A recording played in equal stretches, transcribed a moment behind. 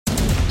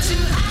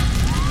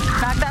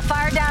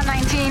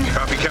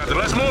Captain.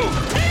 Let's move.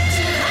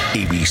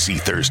 ABC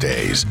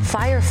Thursdays.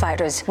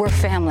 Firefighters, we're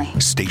family.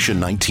 Station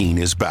 19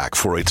 is back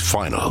for its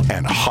final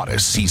and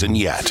hottest season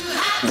yet.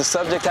 The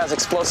subject has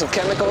explosive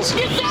chemicals.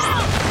 Get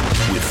down!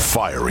 With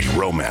fiery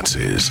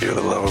romances. You're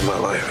the love of my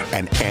life.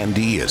 And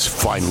Andy is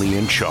finally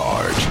in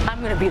charge. I'm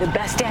going to be the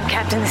best damn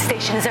captain the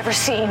station has ever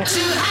seen.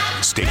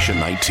 Station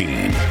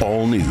 19.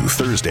 All new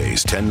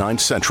Thursdays, 10/9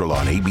 Central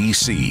on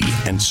ABC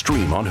and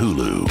stream on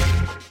Hulu.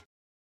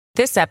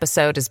 This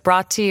episode is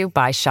brought to you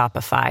by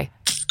Shopify.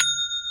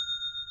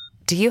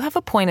 Do you have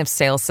a point of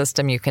sale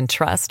system you can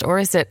trust, or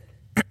is it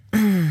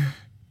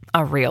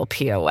a real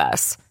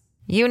POS?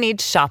 You need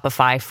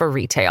Shopify for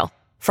retail.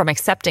 From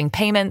accepting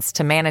payments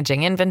to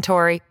managing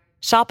inventory,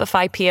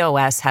 Shopify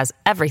POS has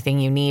everything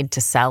you need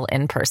to sell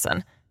in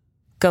person.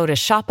 Go to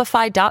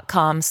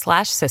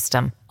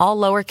shopify.com/system, all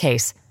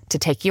lowercase, to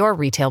take your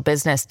retail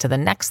business to the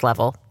next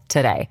level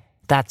today.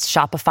 That's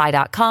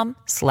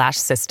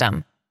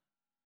shopify.com/system.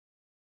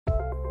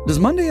 Does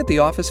Monday at the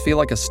office feel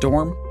like a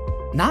storm?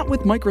 Not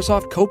with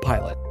Microsoft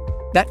Copilot.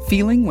 That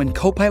feeling when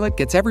Copilot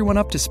gets everyone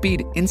up to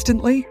speed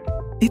instantly?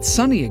 It's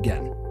sunny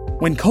again.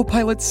 When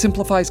Copilot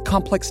simplifies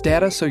complex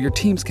data so your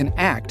teams can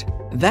act,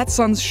 that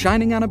sun's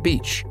shining on a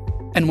beach.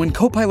 And when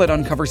Copilot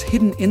uncovers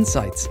hidden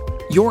insights,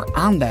 you're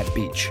on that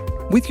beach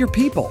with your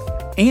people,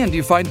 and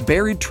you find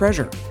buried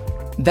treasure.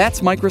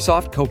 That's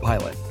Microsoft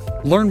Copilot.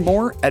 Learn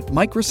more at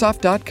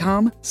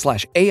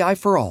Microsoft.com/AI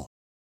for all.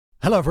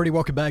 Hello everybody,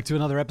 welcome back to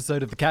another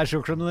episode of The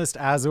Casual Criminalist.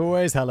 As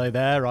always, hello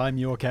there, I'm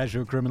your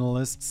Casual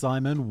Criminalist,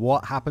 Simon.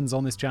 What happens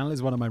on this channel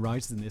is one of my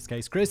writers, in this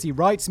case Chris. He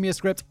writes me a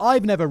script,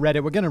 I've never read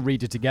it, we're going to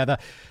read it together.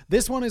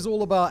 This one is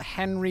all about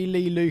Henry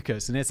Lee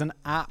Lucas, and it's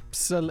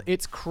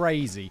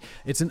crazy.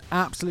 It's an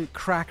absolute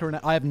cracker, and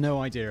I have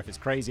no idea if it's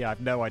crazy, I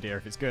have no idea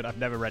if it's good, I've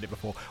never read it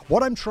before.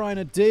 What I'm trying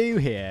to do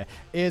here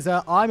is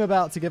I'm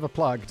about to give a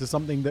plug to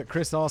something that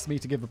Chris asked me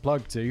to give a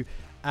plug to.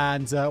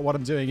 And what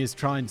I'm doing is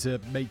trying to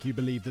make you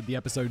believe that the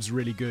episode's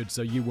really good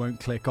so you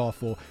won't click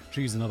off or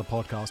choose another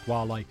podcast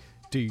while I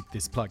do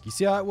this plug. You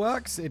see how it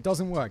works? It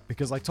doesn't work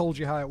because I told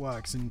you how it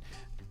works and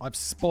I've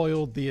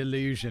spoiled the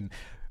illusion.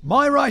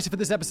 My writer for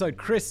this episode,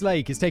 Chris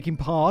Lake, is taking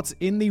part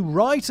in the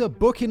Write a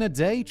Book in a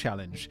Day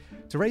challenge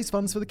to raise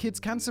funds for the Kids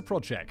Cancer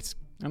Project.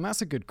 And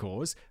that's a good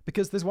cause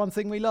because there's one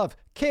thing we love.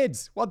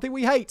 Kids. One thing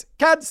we hate.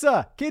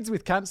 Cancer. Kids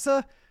with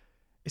cancer.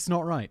 It's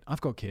not right. I've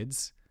got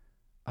kids.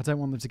 I don't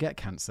want them to get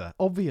cancer.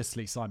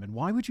 Obviously, Simon,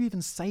 why would you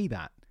even say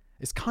that?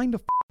 It's kind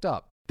of f***ed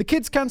up. The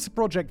Kids Cancer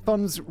Project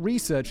funds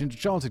research into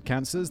childhood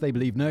cancers. They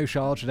believe no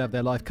child should have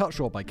their life cut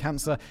short by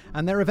cancer,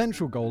 and their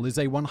eventual goal is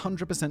a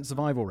 100%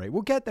 survival rate.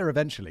 We'll get there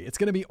eventually. It's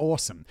going to be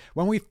awesome.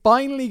 When we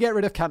finally get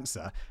rid of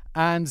cancer,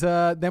 and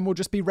then we'll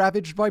just be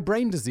ravaged by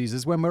brain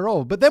diseases when we're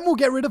old. But then we'll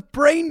get rid of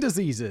brain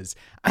diseases,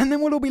 and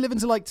then we'll all be living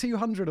to like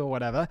 200 or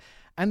whatever,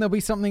 and there'll be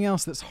something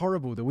else that's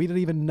horrible that we don't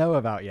even know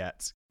about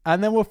yet.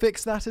 And then we'll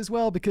fix that as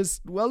well because,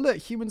 well, look,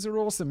 humans are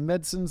awesome.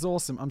 Medicine's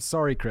awesome. I'm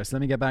sorry, Chris.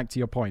 Let me get back to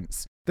your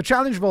points. The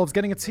challenge involves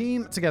getting a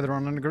team together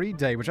on an agreed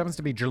day, which happens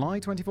to be July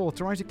 24th,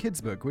 to write a kids'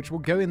 book, which will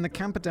go in the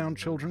Camperdown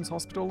Children's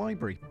Hospital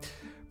Library.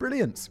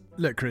 Brilliant.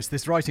 Look, Chris,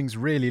 this writing's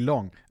really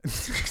long.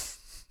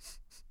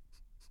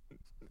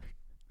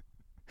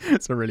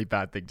 It's a really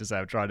bad thing to say.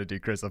 I'm trying to do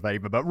Chris a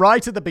favor, but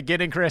right at the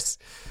beginning, Chris,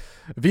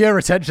 viewer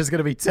retention is going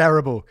to be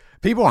terrible.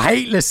 People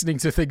hate listening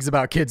to things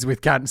about kids with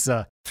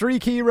cancer. 3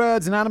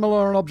 keywords, an animal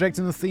or an object,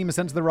 and the theme is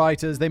sent to the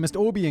writers. They must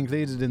all be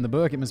included in the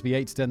book. It must be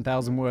 8 to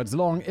 10,000 words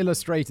long.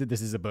 Illustrated.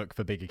 This is a book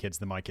for bigger kids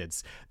than my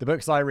kids. The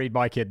books I read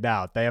my kid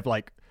now, they have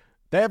like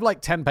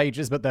 10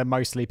 pages, but they're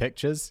mostly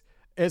pictures.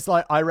 It's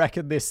like, I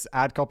reckon this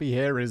ad copy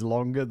here is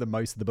longer than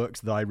most of the books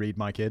that I read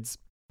my kids.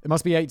 It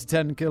must be 8 to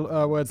 10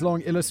 words long.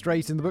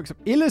 Illustrated in the books.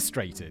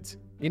 Illustrated?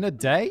 In a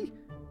day?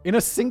 In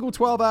a single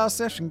 12-hour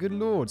session? Good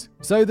lord.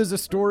 So there's a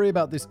story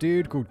about this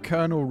dude called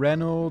Colonel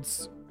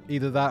Reynolds.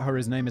 Either that or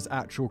his name is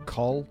actual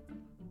Col.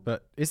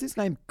 But is his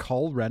name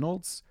Col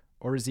Reynolds?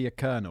 Or is he a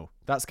colonel?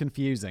 That's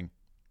confusing.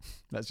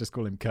 Let's just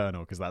call him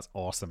Colonel because that's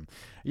awesome.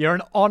 You're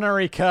an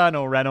honorary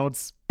Colonel,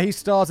 Reynolds. He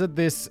started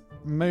this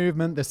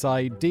movement, this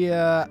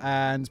idea,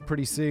 and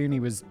pretty soon he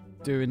was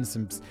doing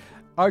some...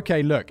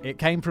 Okay, look, it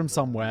came from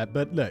somewhere,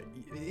 but look,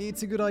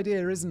 it's a good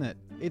idea, isn't it?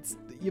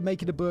 You're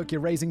making a book, you're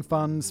raising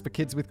funds for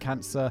kids with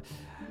cancer.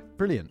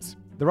 Brilliant.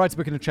 The Write a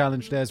Book in a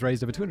Challenge Day has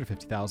raised over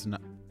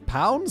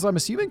 £250,000, I'm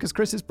assuming, because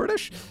Chris is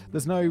British.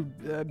 There's no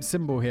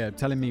symbol here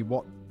telling me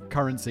what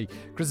currency.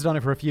 Chris has done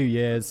it for a few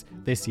years.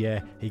 This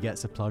year, he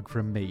gets a plug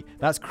from me.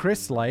 That's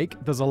Chris Lake.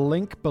 There's a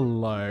link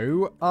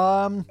below.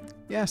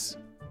 Yes,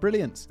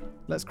 brilliant.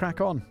 Let's crack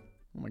on.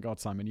 Oh my God,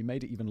 Simon, you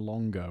made it even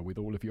longer with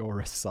all of your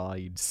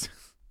asides.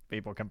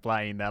 People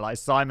complain. They're like,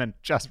 Simon,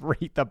 just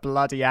read the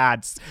bloody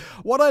ads.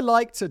 What I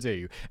like to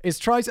do is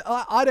try to,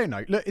 I don't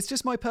know. Look, it's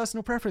just my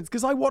personal preference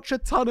because I watch a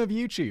ton of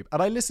YouTube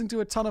and I listen to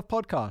a ton of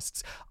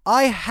podcasts.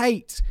 I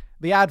hate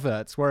the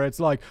adverts where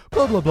it's like,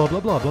 blah, blah, blah, blah,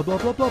 blah, blah, blah,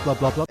 blah, blah, blah,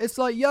 blah, blah. It's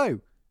like, yo,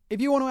 if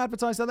you want to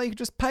advertise that, they could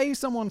just pay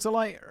someone to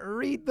like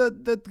read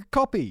the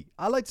copy.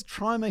 I like to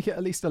try and make it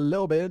at least a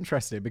little bit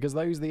interesting because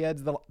those are the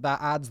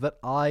ads that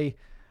I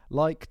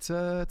like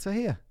to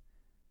hear.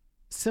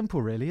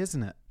 Simple, really,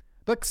 isn't it?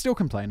 But still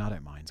complain, I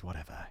don't mind.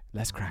 Whatever.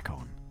 Let's crack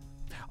on.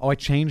 Oh, I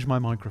changed my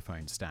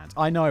microphone stand.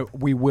 I know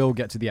we will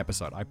get to the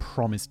episode. I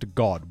promise to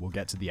God we'll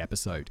get to the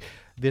episode.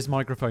 This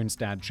microphone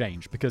stand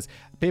changed because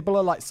people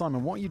are like,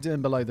 Simon, what are you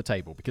doing below the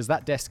table? Because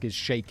that desk is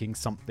shaking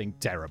something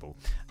terrible.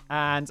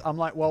 And I'm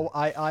like, well,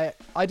 I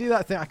do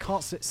that thing. I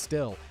can't sit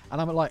still. And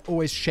I'm like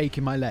always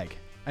shaking my leg.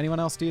 Anyone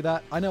else do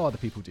that? I know other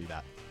people do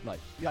that. Like,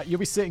 you'll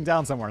be sitting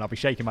down somewhere and I'll be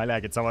shaking my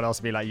leg and someone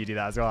else will be like, you do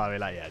that as well? I'll be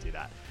like, yeah, I do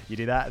that. You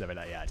do that? And they'll be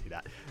like, yeah, I do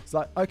that. It's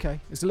like,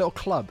 okay, it's a little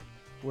club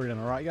we're in,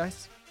 all right,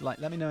 guys? Like,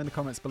 let me know in the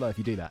comments below if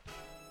you do that.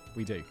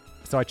 We do.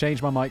 So I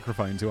changed my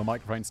microphone to a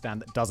microphone stand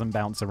that doesn't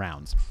bounce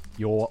around.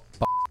 You're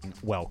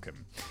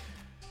welcome.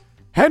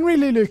 Henry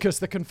Lee Lucas,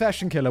 the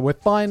confession killer. We're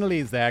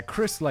finally there.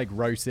 Chris Lake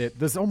wrote it.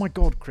 Oh my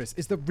God, Chris,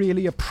 is there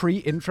really a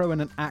pre-intro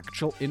and an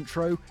actual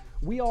intro?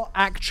 We are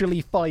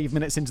actually 5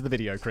 minutes into the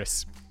video,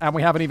 Chris. And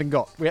we haven't even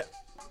got...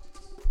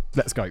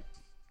 Let's go.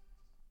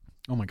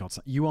 Oh my God,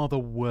 you are the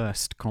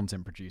worst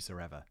content producer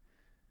ever.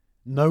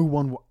 No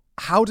one...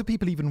 How do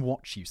people even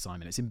watch you,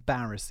 Simon? It's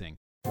embarrassing.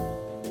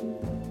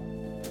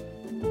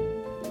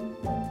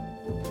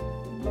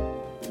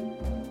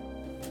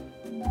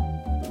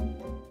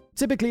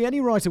 Typically, any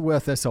writer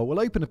worth their salt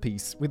will open a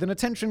piece with an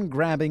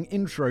attention-grabbing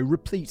intro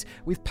replete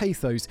with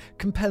pathos,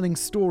 compelling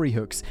story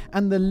hooks,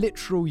 and the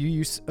literal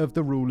use of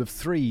the rule of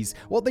threes.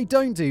 What they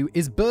don't do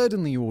is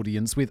burden the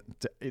audience with...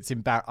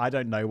 I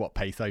don't know what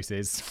pathos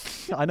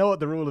is. I know what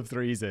the rule of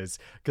threes is,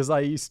 because I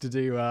used to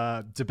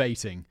do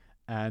debating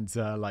and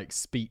like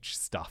speech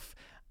stuff.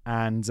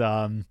 And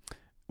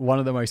one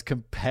of the most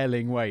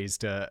compelling ways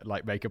to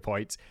like make a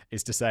point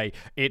is to say,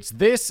 it's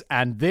this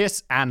and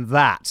this and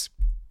that.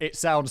 It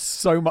sounds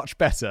so much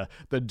better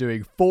than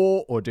doing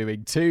 4 or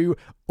doing 2.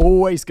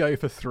 Always go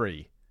for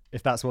 3,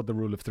 if that's what the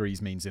rule of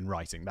threes means in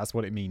writing. That's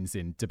what it means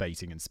in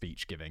debating and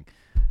speech giving.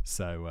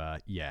 So,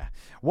 yeah.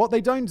 What they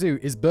don't do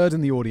is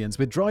burden the audience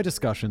with dry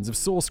discussions of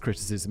source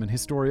criticism and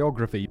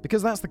historiography,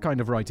 because that's the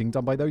kind of writing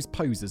done by those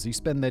posers who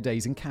spend their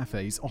days in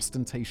cafes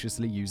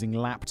ostentatiously using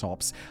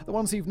laptops, the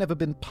ones who've never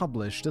been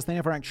published as they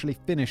never actually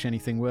finish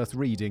anything worth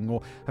reading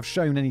or have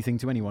shown anything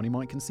to anyone who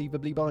might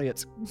conceivably buy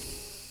it.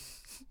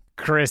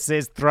 Chris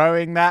is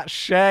throwing that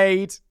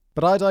shade.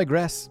 But I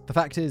digress. The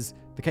fact is,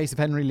 the case of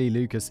Henry Lee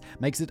Lucas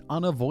makes it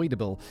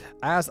unavoidable,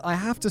 as I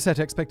have to set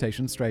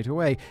expectations straight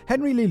away.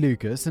 Henry Lee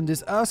Lucas and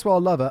his erstwhile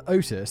lover,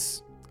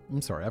 Otis...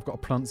 I'm sorry, I've got a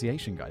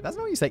pronunciation guide. That's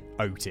not how you say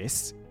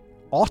Otis.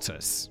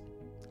 Otis.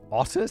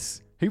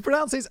 Otis? Who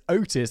pronounces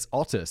Otis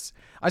Otis?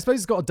 I suppose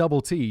it's got a double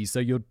T, so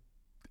you're...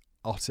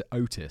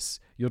 Otis.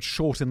 You'd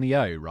shorten the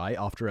O, right?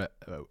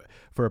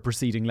 For a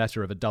preceding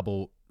letter of a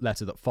double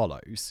letter that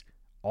follows.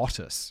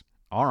 Otis.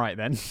 All right,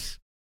 then.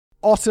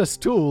 Otis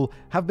Toole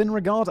have been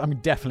regarded... I'm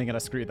definitely going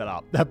to screw that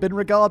up. Have been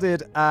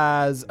regarded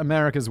as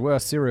America's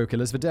worst serial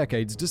killers for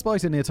decades,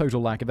 despite a near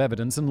total lack of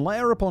evidence and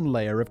layer upon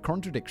layer of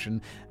contradiction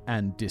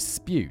and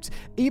dispute.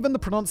 Even the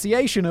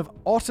pronunciation of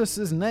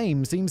Otis's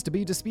name seems to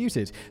be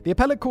disputed. The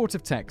Appellate Court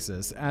of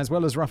Texas, as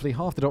well as roughly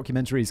half the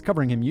documentaries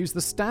covering him, use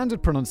the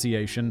standard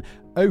pronunciation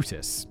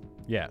Otis.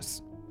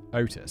 Yes.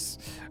 Otis.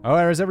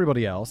 Whereas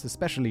everybody else,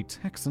 especially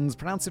Texans,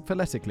 pronounce it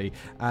phonetically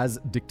as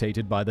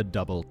dictated by the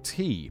double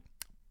T.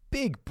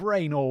 Big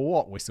brain or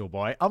what,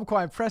 Whistleboy? I'm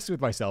quite impressed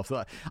with myself.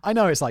 I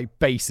know it's like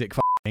basic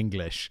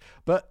English,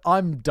 but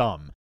I'm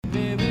dumb.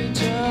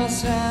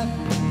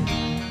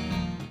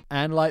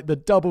 And like the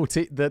double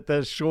T,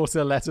 the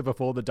shorter letter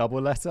before the double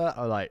letter,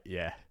 I'm like,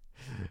 yeah,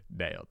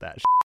 nailed that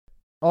shit.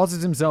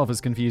 Otis himself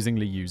has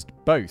confusingly used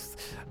both.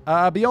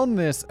 Beyond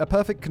this, a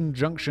perfect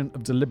conjunction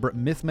of deliberate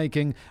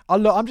myth-making.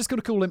 Look, I'm just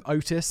going to call him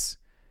Otis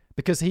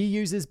because he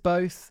uses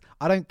both.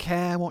 I don't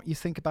care what you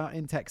think about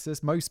in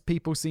Texas. Most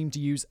people seem to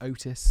use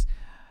Otis.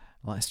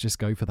 Let's just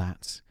go for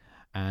that.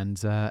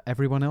 And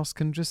everyone else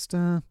can just,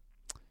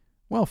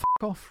 well, f***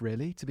 off,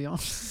 really, to be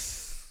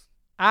honest.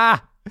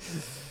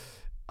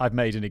 I've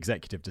made an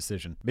executive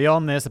decision.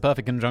 Beyond this, a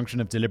perfect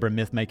conjunction of deliberate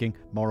myth-making,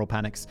 moral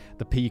panics,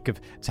 the peak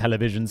of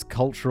television's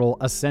cultural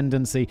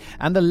ascendancy,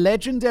 and the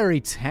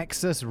legendary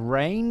Texas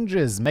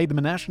Rangers made them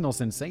a national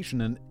sensation,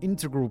 an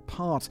integral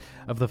part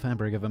of the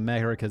fabric of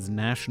America's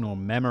national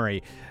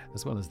memory,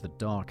 as well as the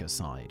darker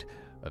side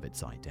of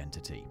its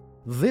identity.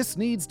 This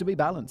needs to be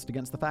balanced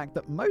against the fact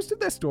that most of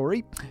their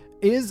story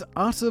is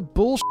utter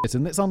bullshit,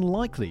 and it's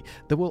unlikely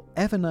that we'll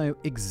ever know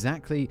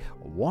exactly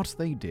what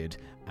they did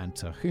and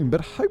to whom.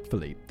 But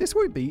hopefully, this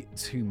won't be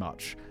too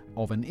much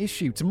of an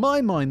issue. To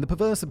my mind, the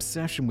perverse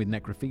obsession with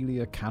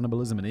necrophilia,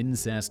 cannibalism, and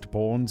incest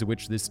porn to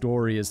which this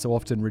story is so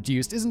often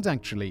reduced isn't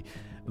actually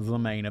the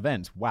main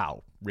event.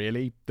 Wow,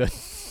 really? The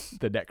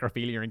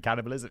necrophilia and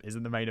cannibalism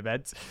isn't the main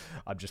event?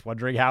 I'm just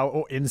wondering how,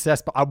 or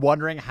incest, but I'm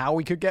wondering how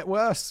we could get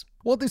worse.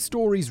 What this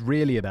story's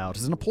really about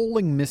is an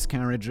appalling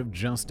miscarriage of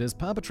justice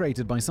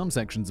perpetrated by some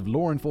sections of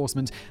law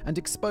enforcement and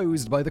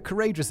exposed by the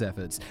courageous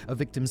efforts of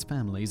victims'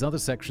 families, other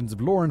sections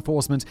of law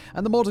enforcement,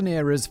 and the modern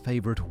era's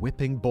favourite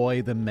whipping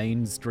boy, the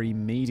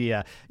mainstream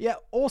media. Yeah,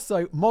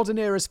 also modern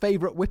era's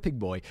favourite whipping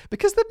boy,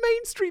 because the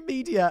mainstream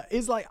media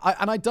is like,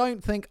 and I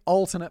don't think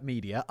alternate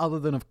media, other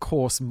than of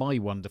course my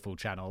wonderful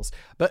channels,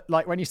 but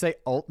like when you say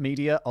alt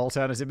media,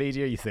 alternative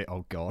media, you think,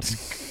 oh god,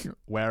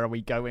 where are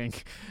we going?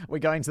 We're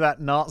going to that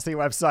Nazi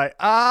website.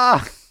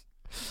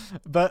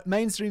 But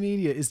mainstream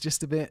media is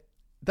just a bit,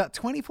 that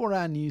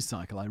 24-hour news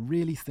cycle, I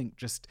really think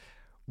just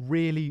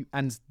really,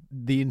 and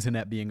the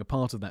internet being a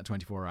part of that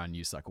 24-hour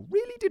news cycle,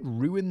 really did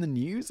ruin the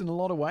news in a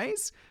lot of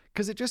ways,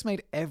 because it just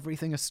made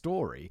everything a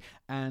story,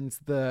 and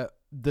the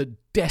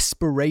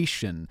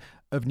desperation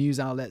of news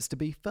outlets to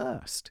be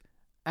first.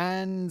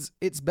 And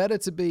it's better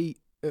to be,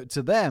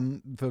 to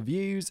them, for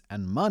views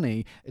and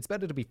money, it's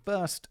better to be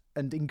first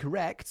and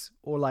incorrect,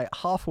 or like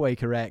halfway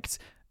correct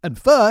and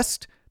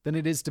first, than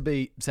it is to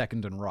be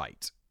second and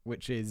right,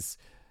 which is,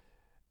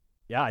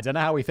 yeah, I don't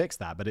know how we fix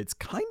that, but it's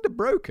kind of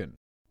broken.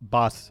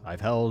 But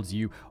I've held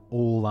you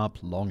all up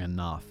long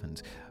enough,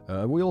 and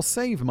we'll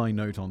save my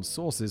note on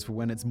sources for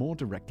when it's more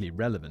directly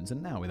relevant.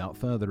 And now, without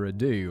further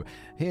ado,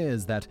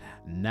 here's that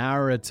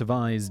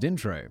narrativized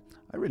intro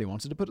I really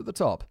wanted to put at the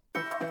top.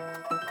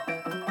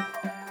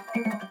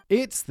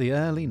 It's the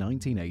early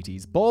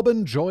 1980s. Bob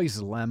and Joyce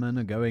Lemon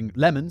are going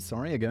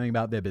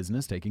about their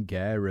business, taking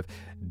care of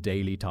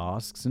daily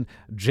tasks and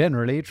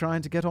generally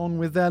trying to get on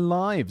with their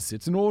lives.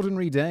 It's an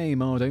ordinary day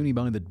marred only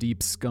by the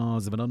deep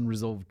scars of an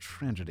unresolved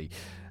tragedy.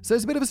 So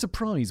it's a bit of a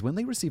surprise when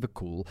they receive a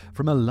call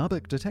from a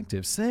Lubbock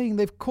detective saying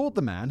they've caught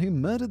the man who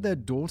murdered their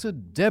daughter,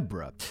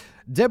 Deborah.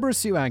 Deborah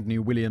Sue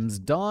Agnew Williams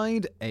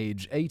died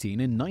age 18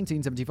 in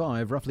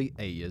 1975, roughly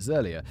 8 years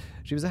earlier.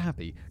 She was a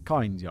happy,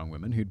 kind young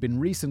woman who'd been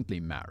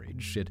recently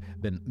married. She'd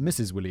been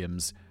Mrs.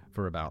 Williams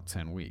for about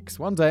 10 weeks.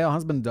 One day, her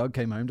husband Doug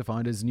came home to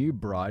find his new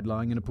bride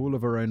lying in a pool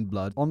of her own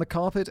blood on the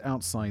carpet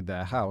outside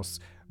their house,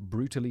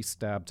 brutally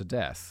stabbed to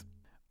death.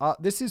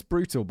 This is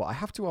brutal, but I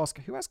have to ask,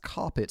 who has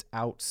carpet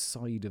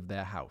outside of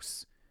their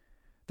house?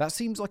 That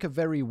seems like a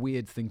very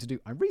weird thing to do.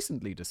 I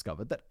recently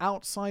discovered that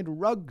outside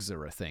rugs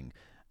are a thing.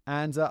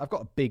 And I've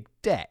got a big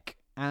deck,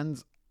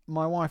 and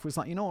my wife was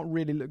like, you know what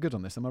really look good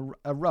on this? I'm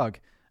a rug.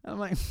 And I'm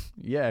like,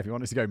 yeah, if you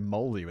want it to go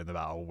moldy within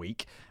about a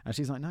week. And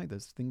she's like, no,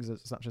 there's things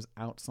such as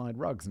outside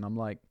rugs. And I'm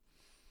like,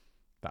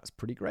 that's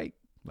pretty great.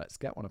 Let's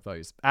get one of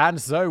those.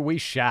 And so we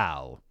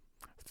shall.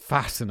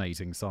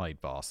 Fascinating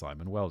sidebar,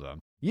 Simon. Well done.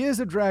 Years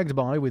have dragged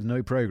by with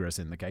no progress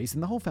in the case,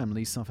 and the whole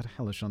family suffered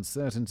hellish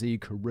uncertainty,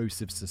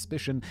 corrosive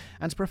suspicion,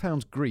 and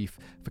profound grief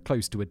for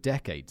close to a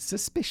decade.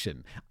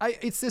 Suspicion.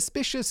 It's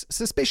suspicious.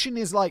 Suspicion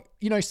is like,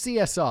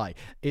 CSI.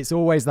 It's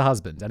always the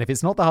husband. And if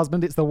it's not the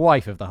husband, it's the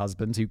wife of the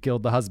husband who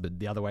killed the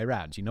husband the other way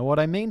around. You know what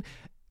I mean?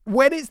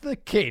 When it's the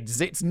kids,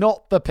 it's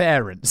not the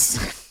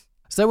parents.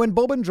 So when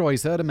Bob and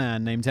Joyce heard a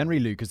man named Henry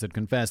Lucas had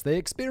confessed, they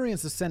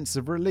experienced a sense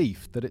of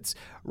relief that it's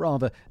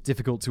rather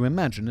difficult to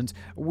imagine, and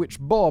which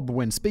Bob,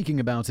 when speaking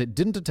about it,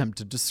 didn't attempt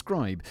to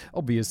describe.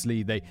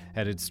 Obviously, they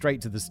headed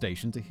straight to the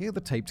station to hear the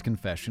taped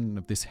confession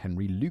of this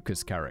Henry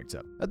Lucas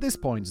character. At this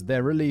point,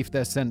 their relief,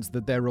 their sense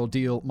that their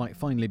ordeal might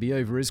finally be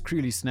over, is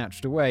cruelly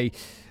snatched away.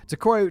 To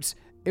quote,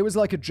 "It was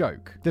like a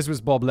joke." This was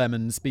Bob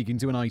Lemon speaking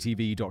to an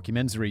ITV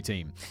documentary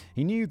team.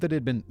 He knew that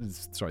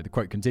the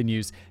quote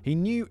continues, he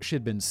knew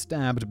she'd been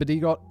stabbed, but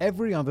he got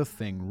every other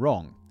thing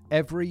wrong.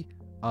 Every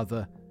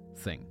other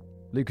thing.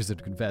 Lucas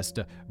had confessed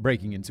to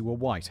breaking into a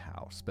white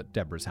house, but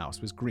Deborah's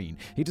house was green.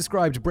 He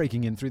described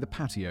breaking in through the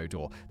patio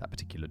door. That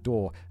particular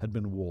door had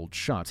been walled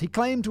shut. He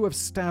claimed to have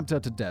stabbed her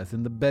to death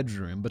in the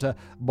bedroom, but her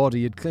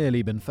body had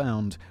clearly been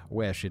found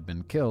where she'd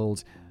been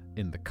killed,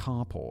 in the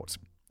carport.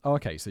 Oh,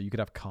 okay, so you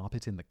could have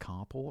carpet in the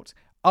carport?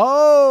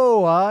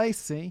 Oh, I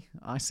see.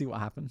 I see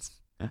what happens.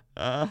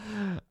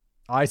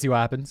 I see what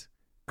happens.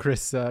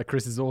 Chris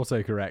is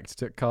autocorrect,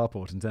 took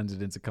carport and turned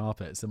it into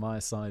carpet, so my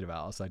aside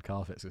about outside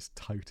carpets was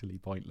totally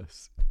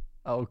pointless.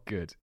 Oh,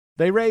 good.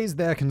 They raised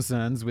their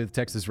concerns with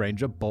Texas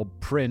Ranger Bob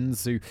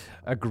Prinz, who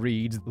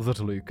agreed that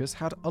Lucas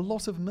had a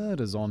lot of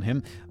murders on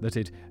him, that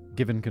he'd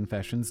given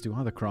confessions to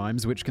other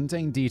crimes which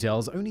contained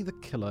details only the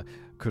killer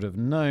could have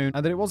known,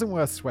 and that it wasn't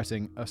worth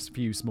sweating a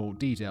few small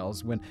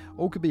details when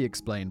all could be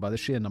explained by the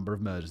sheer number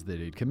of murders that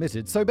he'd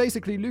committed. So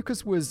basically,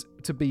 Lucas was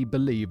to be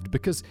believed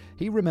because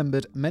he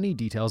remembered many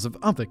details of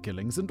other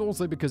killings, and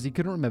also because he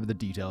couldn't remember the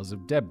details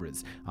of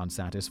Deborah's.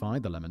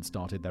 Unsatisfied, the Lemons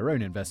started their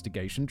own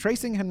investigation,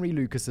 tracing Henry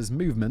Lucas's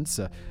movements,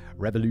 a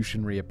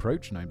revolutionary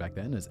approach known back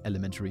then as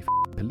elementary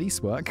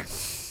police work.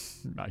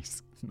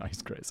 Nice,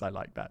 Chris, I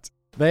like that.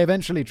 They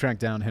eventually tracked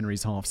down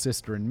Henry's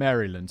half-sister in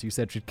Maryland, who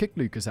said she'd kicked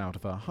Lucas out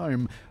of her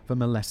home for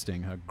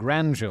molesting her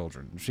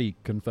grandchildren. She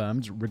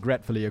confirmed,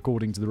 regretfully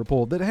according to the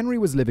report, that Henry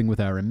was living with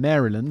her in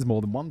Maryland, more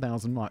than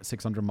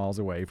 1,600 miles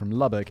away from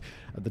Lubbock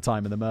at the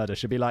time of the murder.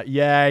 She'd be like,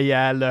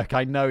 yeah, look,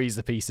 I know he's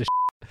a piece of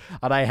shit,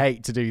 and I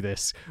hate to do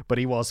this, but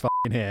he was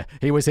fucking here.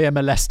 He was here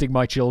molesting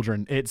my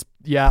children.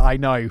 I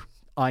know.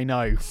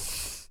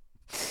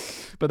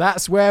 But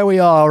that's where we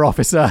are,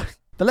 officer.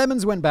 The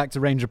Lemons went back to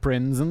Ranger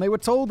Prinz and they were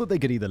told that they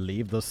could either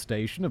leave the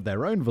station of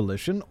their own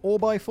volition or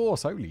by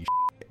force. Holy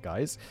shit,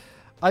 guys.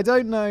 I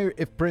don't know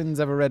if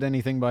Prinz ever read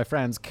anything by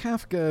Franz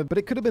Kafka, but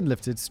it could have been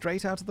lifted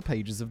straight out of the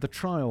pages of the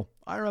trial.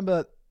 I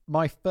remember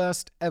my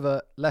first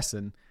ever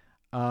lesson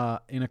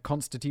in a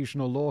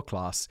constitutional law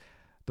class.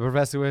 The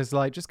professor was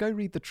like, just go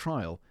read the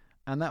trial,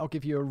 and that'll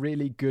give you a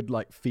really good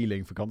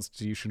feeling for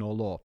constitutional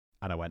law.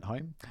 And I went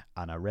home,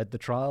 and I read the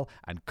trial,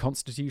 and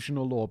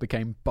constitutional law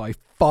became by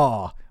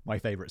far my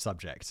favourite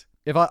subject.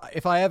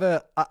 If I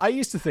ever, I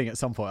used to think at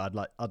some point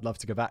I'd love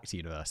to go back to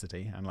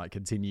university and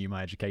continue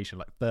my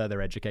education,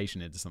 further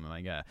education into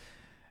something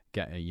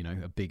get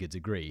a bigger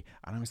degree.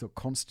 And I always thought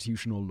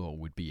constitutional law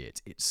would be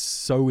it. It's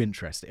so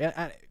interesting.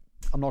 And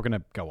I'm not going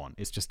to go on.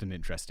 It's just an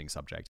interesting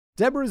subject.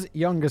 Deborah's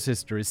younger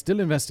sister is still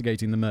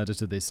investigating the murder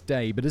to this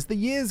day, but as the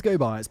years go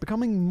by, it's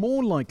becoming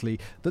more likely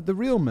that the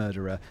real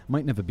murderer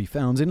might never be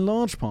found, in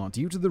large part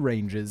due to the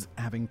Rangers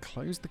having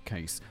closed the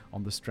case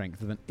on the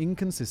strength of an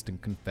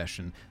inconsistent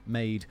confession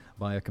made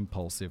by a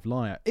compulsive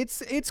liar.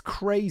 It's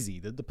crazy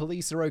that the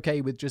police are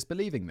okay with just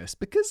believing this,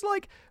 because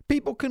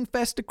people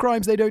confess to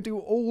crimes they don't do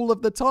all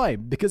of the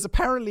time, because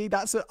apparently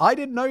I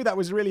didn't know that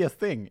was really a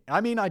thing.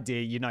 I mean, I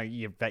did,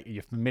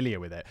 you're familiar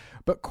with it,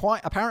 but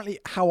quite apparently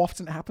how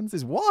often it happens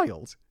is wild.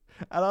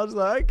 And I was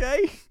like,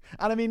 okay.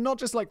 And I mean, not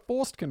just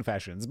forced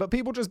confessions, but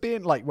people just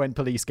being when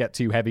police get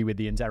too heavy with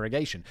the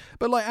interrogation,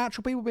 but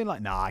actual people being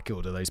like, nah, I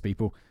killed all those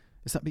people.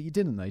 It's but you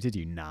didn't though, did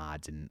you? Nah, I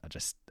didn't. I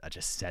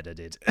just said I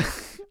did.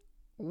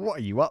 What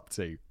are you up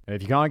to?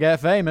 If you can't get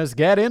famous,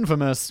 get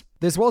infamous.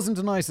 This wasn't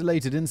an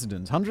isolated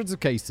incident. Hundreds of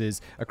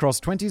cases across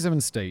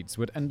 27 states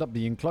would end up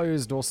being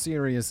closed or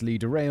seriously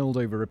derailed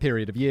over a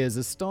period of years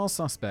as star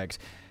suspect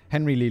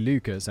Henry Lee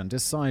Lucas and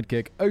his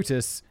sidekick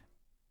Otis.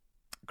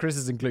 Chris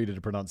has included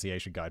a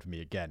pronunciation guide for me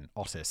again.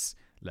 Otis.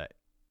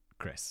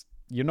 Chris,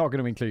 you're not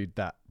going to include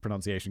that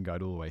pronunciation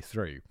guide all the way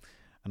through,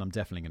 and I'm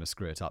definitely going to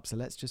screw it up, so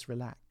let's just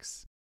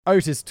relax.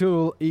 Otis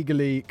Toole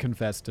eagerly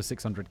confessed to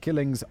 600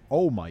 killings,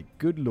 oh my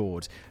good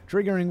lord,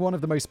 triggering one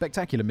of the most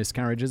spectacular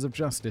miscarriages of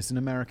justice in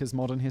America's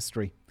modern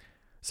history.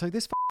 So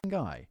this f***ing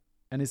guy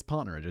and his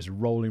partner are just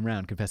rolling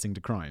around confessing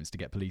to crimes to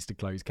get police to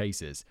close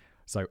cases,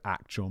 so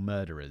actual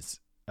murderers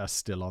are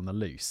still on the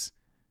loose.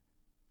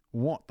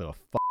 What the f***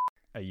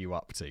 are you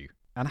up to?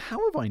 And how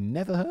have I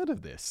never heard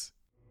of this?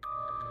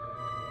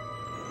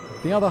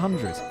 The other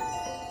 100.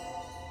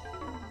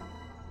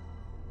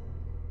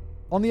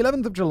 On the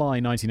 11th of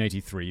July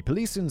 1983,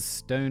 police in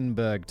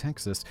Stoneburg,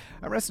 Texas,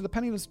 arrested a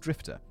penniless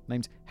drifter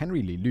named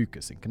Henry Lee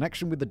Lucas in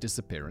connection with the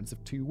disappearance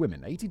of two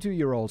women,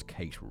 82-year-old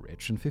Kate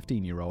Rich and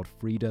 15-year-old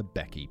Frida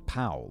Becky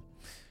Powell.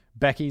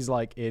 Becky's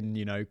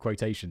in,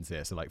 quotations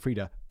here, so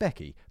Frida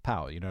Becky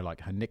Powell,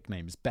 her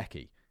nickname's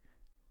Becky.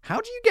 How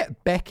do you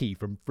get Becky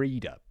from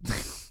Frida?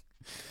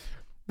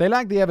 They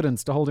lacked the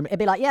evidence to hold him. It'd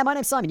be yeah, my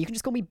name's Simon. You can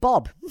just call me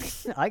Bob.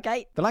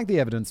 Okay. They lacked the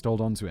evidence to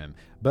hold on to him,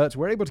 but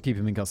were able to keep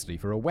him in custody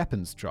for a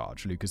weapons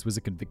charge. Lucas was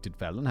a convicted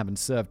felon, having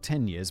served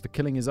 10 years for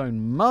killing his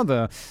own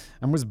mother,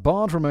 and was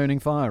barred from owning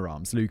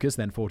firearms. Lucas,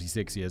 then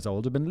 46 years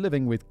old, had been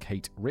living with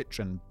Kate Rich,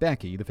 and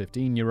Becky, the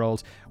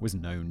 15-year-old, was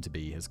known to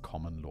be his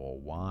common-law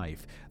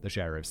wife. The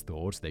sheriffs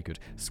thought they could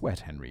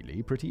sweat Henry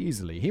Lee pretty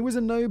easily. He was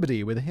a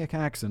nobody with a hick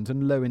accent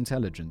and low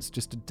intelligence,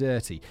 just a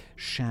dirty,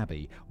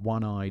 shabby,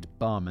 one-eyed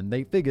bum, and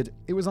they figured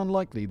it was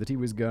unlikely that he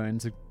was going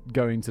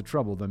to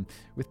trouble them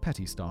with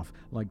petty stuff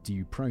like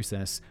due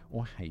process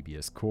or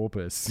habeas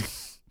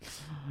corpus.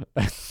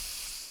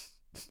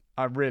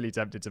 I'm really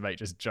tempted to make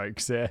just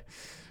jokes here,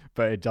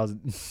 but it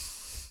doesn't.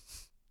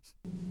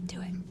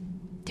 Do it.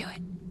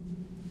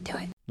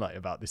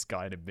 About this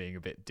guy and him being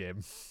a bit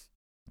dim.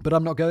 But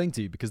I'm not going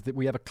to, because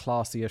we have a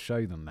classier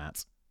show than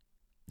that.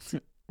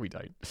 We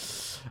don't.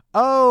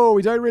 Oh,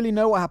 we don't really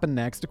know what happened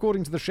next.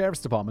 According to the sheriff's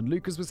department,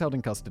 Lucas was held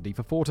in custody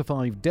for 4 to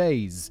 5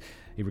 days.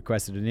 He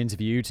requested an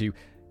interview to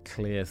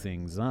clear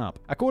things up.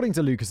 According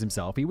to Lucas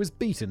himself, he was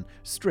beaten,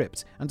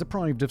 stripped, and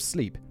deprived of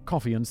sleep,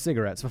 coffee, and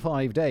cigarettes for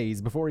 5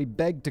 days before he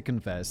begged to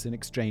confess in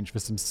exchange for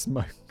some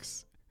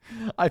smokes.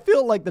 I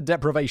feel like the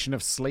deprivation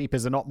of sleep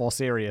is a lot more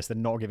serious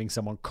than not giving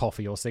someone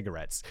coffee or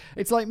cigarettes.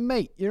 It's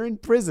mate, you're in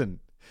prison.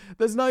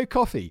 There's no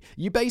coffee.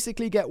 You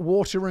basically get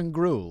water and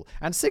gruel.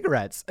 And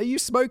cigarettes. Are you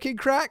smoking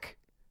crack?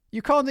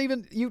 You can't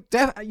even...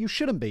 You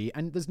shouldn't be,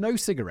 and there's no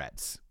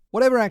cigarettes.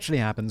 Whatever actually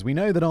happens, we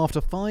know that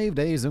after 5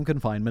 days of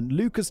confinement,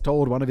 Lucas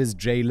told one of his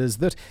jailers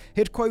that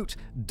he'd, quote,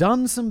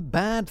 done some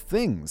bad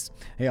things.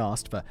 He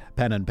asked for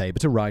pen and paper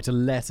to write a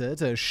letter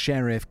to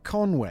Sheriff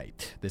Conway.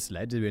 This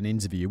led to an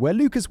interview where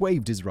Lucas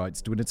waived his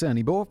rights to an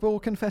attorney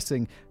before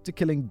confessing to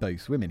killing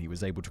both women. He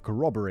was able to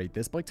corroborate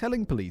this by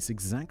telling police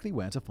exactly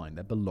where to find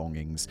their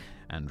belongings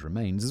and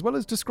remains, as well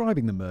as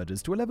describing the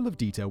murders to a level of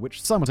detail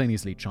which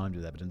simultaneously chimed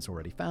with evidence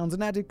already found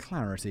and added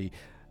clarity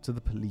to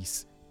the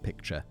police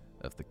picture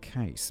of the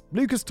case.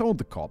 Lucas told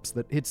the cops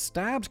that he'd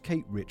stabbed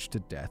Kate Rich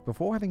to death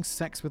before having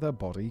sex with her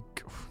body.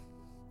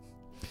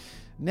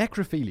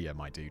 Necrophilia,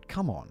 my dude,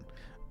 come on.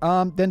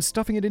 Then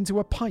stuffing it into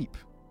a pipe.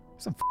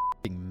 Some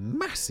f***ing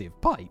massive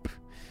pipe.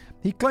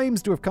 He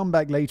claims to have come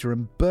back later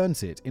and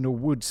burnt it in a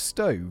wood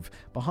stove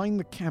behind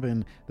the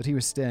cabin that he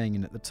was staying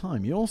in at the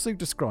time. He also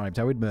described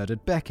how he'd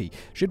murdered Becky.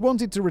 She'd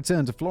wanted to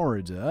return to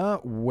Florida,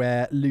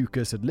 where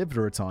Lucas had lived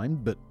for a time,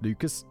 but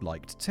Lucas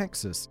liked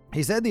Texas.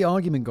 He said the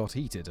argument got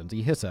heated and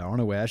he hit her,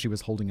 unaware she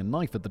was holding a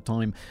knife at the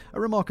time,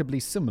 a remarkably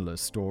similar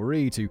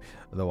story to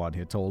the one he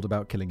had told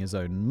about killing his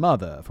own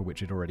mother, for which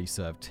he'd already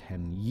served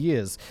 10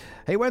 years.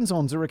 He went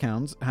on to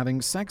recount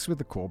having sex with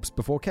the corpse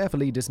before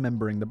carefully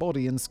dismembering the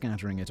body and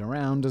scattering it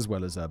around, as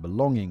well as her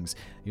belongings.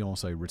 He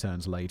also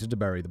returns later to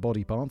bury the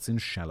body parts in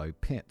shallow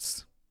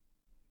pits.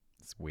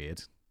 It's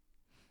weird.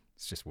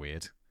 It's just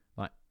weird.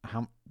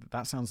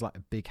 That sounds like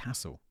a big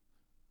hassle.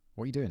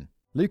 What are you doing?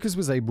 Lucas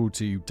was able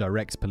to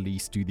direct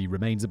police to the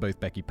remains of both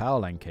Becky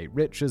Powell and Kate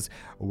Rich, as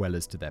well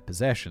as to their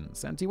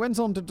possessions, and he went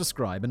on to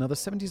describe another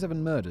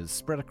 77 murders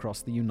spread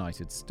across the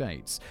United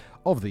States.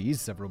 Of these,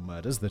 several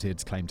murders that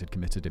he'd claimed he'd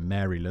committed in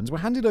Maryland were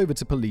handed over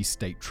to police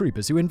state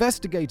troopers who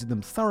investigated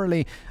them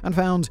thoroughly and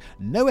found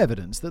no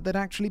evidence that they'd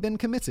actually been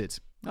committed.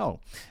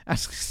 Oh,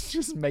 that's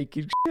just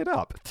making shit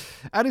up.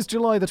 At his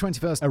July the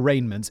 21st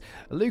arraignment,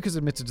 Lucas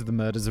admitted to the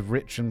murders of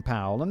Rich and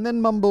Powell and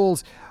then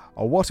mumbled,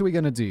 "Oh, what are we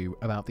going to do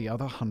about the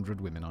other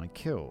 100 women I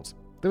killed?"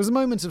 There was a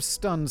moment of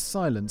stunned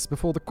silence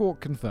before the court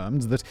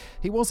confirmed that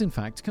he was in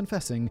fact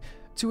confessing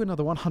to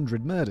another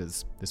 100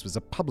 murders. This was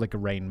a public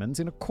arraignment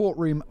in a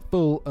courtroom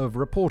full of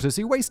reporters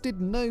who wasted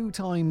no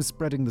time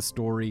spreading the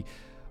story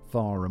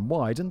far and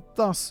wide, and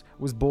thus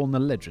was born the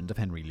legend of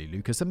Henry Lee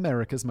Lucas,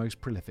 America's most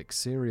prolific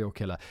serial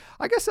killer.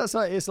 I guess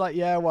it's like,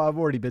 yeah, well, I've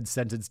already been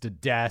sentenced to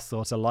death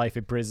or to life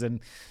in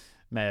prison.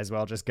 May as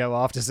well just go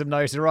after some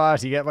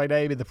notoriety, get my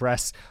name in the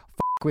press,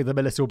 fuck with them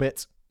a little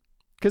bit.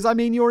 Because, I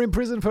mean, you're in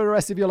prison for the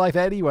rest of your life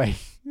anyway.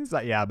 It's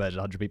like, yeah, I murdered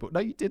 100 people.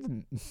 No, you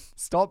didn't.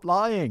 Stop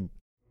lying.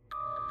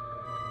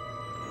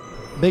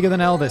 Bigger than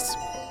Elvis.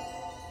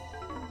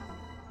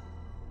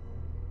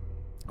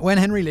 When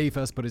Henry Lee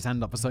first put his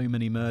hand up for so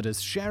many murders,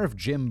 Sheriff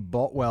Jim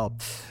Boutwell,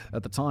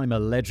 at the time a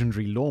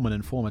legendary lawman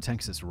and former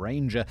Texas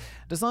Ranger,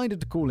 decided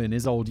to call in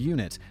his old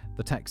unit.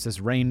 The Texas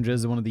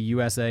Rangers are one of the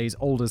USA's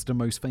oldest and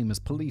most famous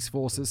police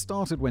forces,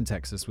 started when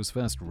Texas was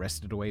first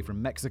wrested away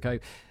from Mexico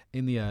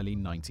in the early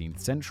 19th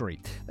century.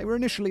 They were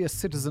initially a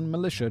citizen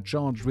militia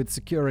charged with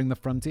securing the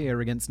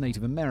frontier against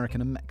Native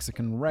American and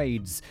Mexican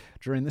raids.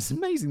 During this,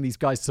 amazing these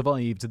guys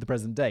survived to the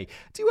present day.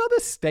 Do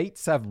other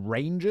states have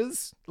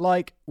rangers?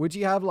 Would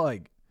you have,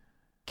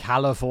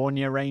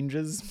 California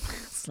Rangers?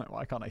 It's like,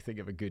 why can't I think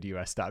of a good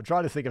US state? I'm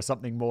trying to think of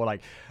something more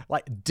like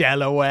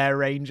Delaware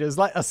Rangers,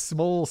 like a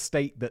small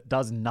state that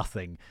does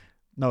nothing.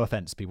 No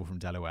offense, people from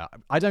Delaware.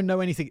 I don't know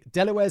anything.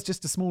 Delaware's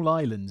just a small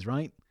island,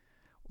 right?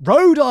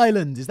 Rhode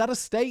Island, is that a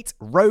state?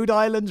 Rhode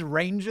Island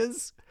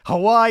Rangers?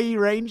 Hawaii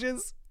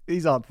Rangers?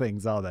 These aren't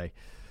things, are they?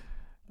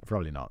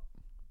 Probably not.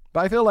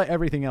 But I feel like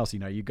everything else,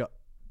 you got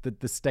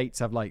the states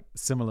have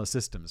similar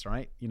systems,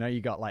 right?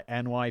 You got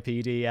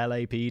NYPD,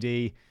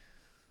 LAPD,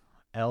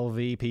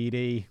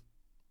 LVPD,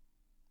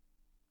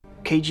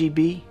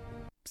 KGB,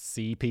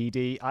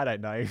 CPD, I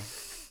don't know.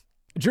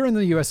 During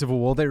the US Civil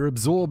War, they were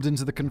absorbed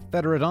into the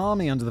Confederate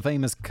Army under the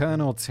famous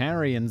Colonel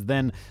Terry, and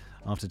then,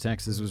 after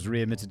Texas was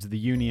readmitted to the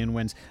Union,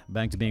 went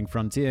back to being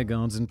frontier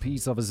guards and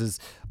peace officers.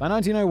 By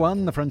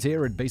 1901, the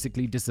frontier had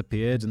basically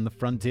disappeared, and the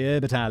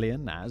Frontier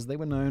Battalion, as they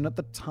were known at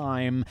the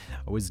time,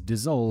 was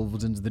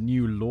dissolved, and the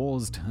new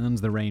laws turned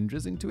the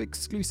Rangers into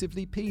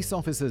exclusively peace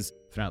officers.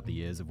 Throughout the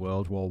years of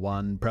World War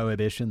I,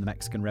 Prohibition, the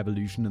Mexican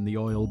Revolution, and the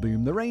oil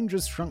boom, the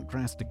Rangers shrunk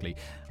drastically,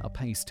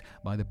 outpaced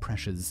by the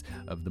pressures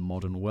of the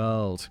modern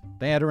world.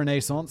 They had a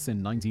renaissance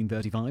in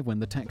 1935 when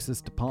the Texas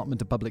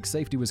Department of Public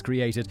Safety was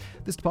created.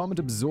 This department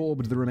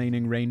absorbed the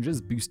remaining Rangers,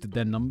 boosted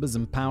their numbers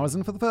and powers,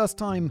 and for the first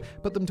time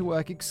put them to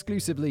work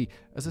exclusively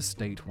as a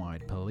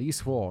statewide police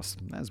force.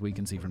 As we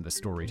can see from the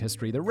storied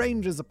history, the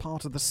Rangers are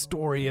part of the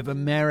story of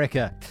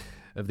America,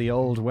 of the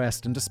Old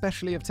West, and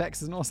especially of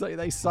Texas, and also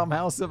they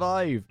somehow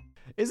survive.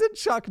 Isn't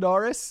Chuck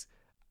Norris?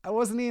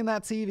 Wasn't he in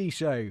that TV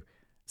show?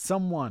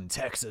 Someone,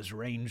 Texas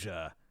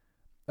Ranger.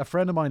 A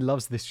friend of mine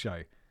loves this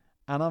show.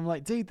 And I'm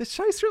like, dude, this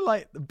show's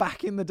from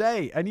back in the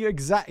day. And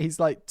he's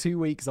 2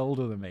 weeks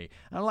older than me.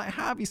 And I'm like,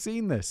 how have you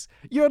seen this?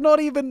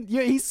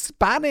 He's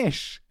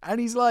Spanish. And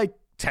he's like,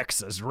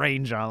 Texas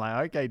Ranger. I'm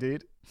like, okay,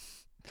 dude.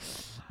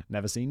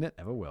 Never seen it,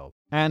 never will.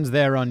 And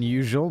their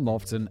unusual,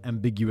 often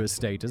ambiguous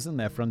status and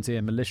their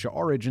frontier militia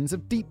origins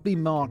have deeply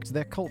marked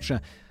their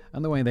culture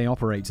and the way they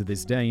operate to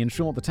this day. In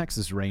short, the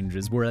Texas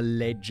Rangers were a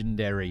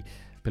legendary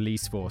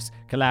police force,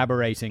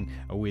 collaborating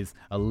with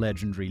a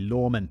legendary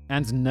lawman.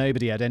 And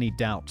nobody had any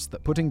doubts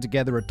that putting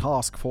together a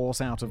task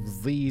force out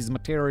of these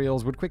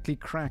materials would quickly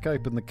crack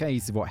open the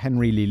case of what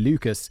Henry Lee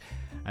Lucas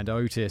and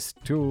Otis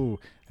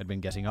Toole had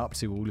been getting up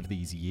to all of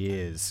these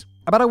years.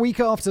 About a week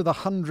after the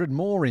 100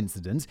 More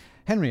incident,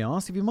 Henry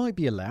asked if he might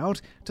be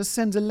allowed to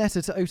send a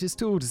letter to Otis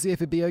Toole to see if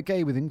it'd be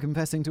okay with him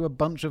confessing to a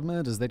bunch of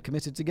murders they'd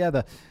committed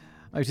together.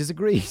 Otis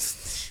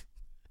agrees.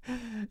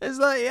 It's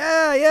like,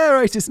 yeah,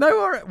 Otis.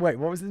 No, all right. Wait,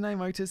 what was his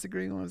name? Otis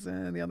agreeing? What was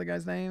the other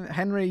guy's name?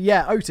 Henry?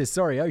 Yeah, Otis.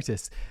 Sorry,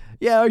 Otis.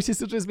 Yeah, Otis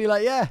will just be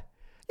like, yeah,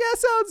 Yeah,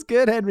 sounds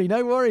good, Henry.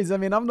 No worries. I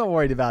mean, I'm not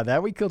worried about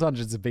that. We killed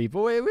hundreds of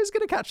people. It was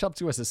going to catch up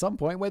to us at some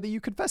point, whether you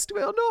confess to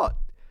it or not.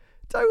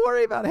 Don't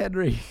worry about it,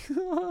 Henry.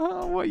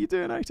 What are you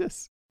doing,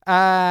 Otis?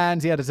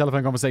 And he had a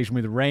telephone conversation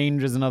with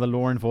rangers and other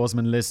law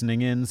enforcement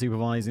listening in,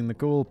 supervising the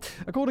call.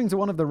 According to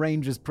one of the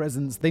rangers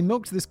present, they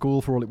milked this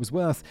call for all it was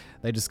worth.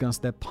 They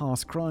discussed their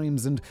past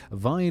crimes and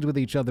vied with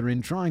each other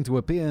in trying to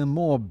appear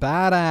more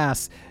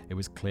badass. It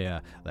was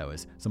clear there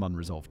was some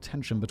unresolved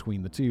tension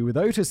between the two, with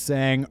Otis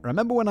saying,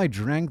 "Remember when I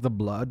drank the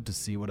blood to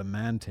see what a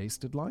man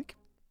tasted like?"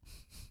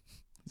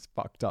 It's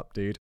fucked up,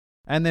 dude.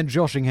 And then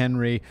joshing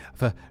Henry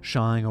for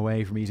shying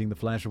away from eating the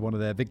flesh of one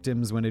of their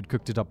victims when he'd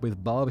cooked it up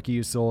with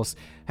barbecue sauce.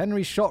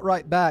 Henry shot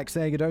right back,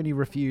 saying he'd only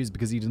refused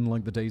because he didn't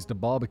like the taste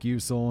of barbecue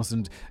sauce,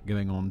 and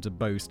going on to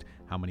boast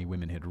how many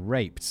women he'd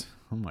raped.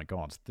 Oh my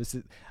god, this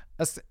is...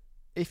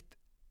 If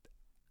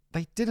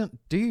they didn't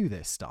do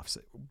this stuff, so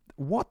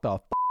what the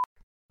f***?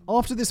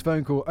 After this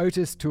phone call,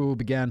 Otis Toole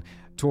began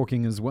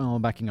talking as well,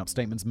 backing up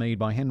statements made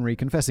by Henry,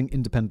 confessing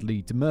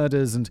independently to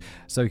murders and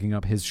soaking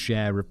up his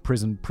share of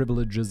prison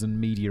privileges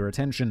and media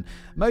attention.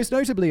 Most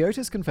notably,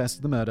 Otis confessed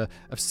to the murder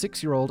of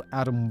 6-year-old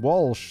Adam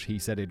Walsh. He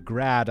said he'd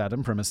grabbed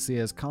Adam from a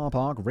Sears car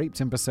park,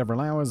 raped him for several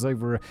hours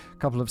over a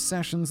couple of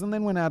sessions, and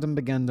then when Adam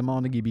began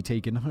demanding he be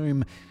taken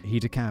home, he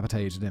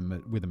decapitated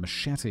him with a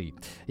machete.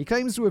 He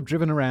claims to have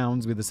driven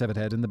around with the severed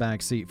head in the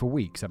back seat for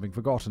weeks, having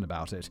forgotten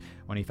about it.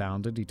 When he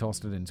found it, he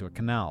tossed it into a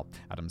canal.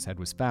 Adam's head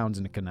was found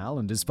in a canal,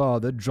 and his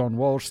father, John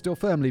Walsh, still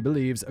firmly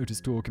believes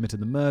Otis Toole committed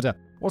the murder.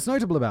 What's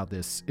notable about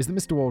this is that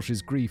Mr.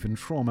 Walsh's grief and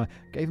trauma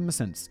gave him a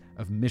sense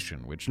of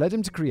mission, which led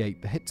him to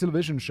create the hit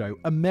television show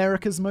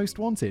America's Most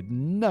Wanted.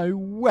 No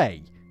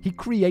way! He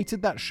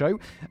created that show,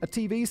 a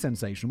TV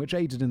sensation which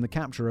aided in the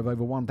capture of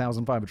over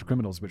 1,500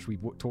 criminals, which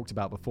we've talked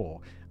about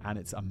before, and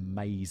it's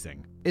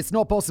amazing. It's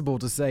not possible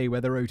to say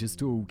whether Otis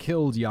Toole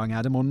killed young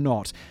Adam or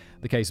not.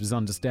 The case was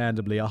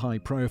understandably a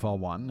high-profile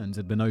one and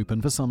had been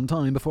open for some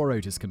time before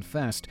Otis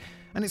confessed.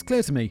 And it's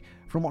clear to me,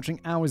 from watching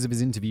hours of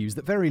his interviews,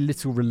 that very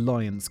little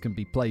reliance can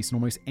be placed on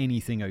almost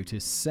anything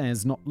Otis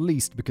says, not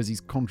least because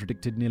he's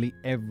contradicted nearly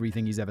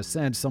everything he's ever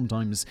said,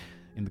 sometimes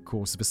in the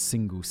course of a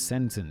single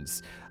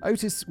sentence.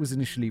 Otis was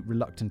initially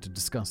reluctant to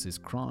discuss his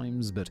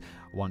crimes, but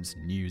once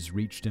news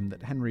reached him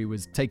that Henry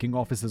was taking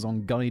officers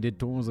on guided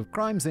tours of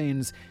crime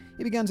scenes,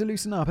 he began to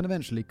loosen up and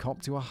eventually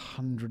copped to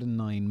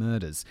 109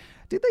 murders.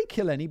 Did they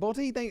kill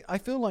anybody? I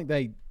feel like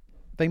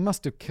they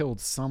must have killed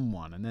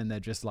someone, and then they're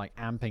just like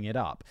amping it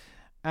up.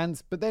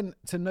 But then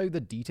to know the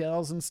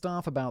details and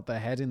stuff about the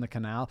head in the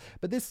canal,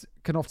 but this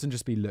can often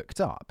just be looked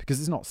up because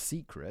it's not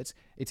secret.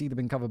 It's either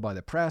been covered by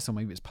the press or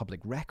maybe it's public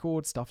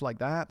record, stuff like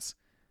that.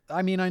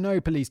 I mean, I know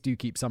police do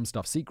keep some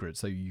stuff secret,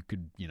 so you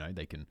could,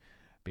 they can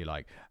be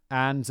like,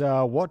 and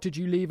what did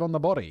you leave on the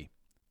body?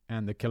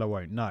 And the killer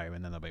won't know,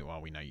 and then they'll be, well,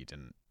 we know you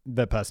didn't.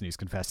 The person who's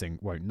confessing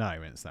won't know,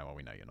 and it's like, well,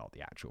 we know you're not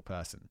the actual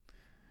person.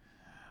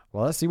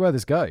 Well, let's see where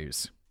this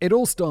goes. It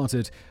all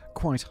started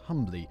quite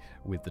humbly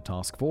with the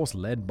task force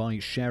led by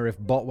Sheriff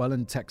Botwell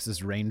and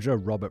Texas Ranger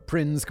Robert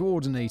Prinz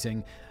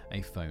coordinating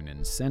a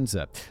phone-in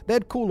center.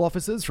 They'd call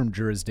officers from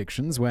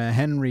jurisdictions where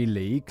Henry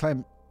Lee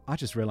claimed... I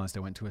just realized I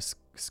went to a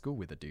school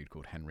with a dude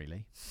called Henry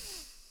Lee.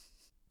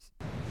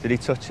 Did he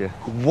touch you?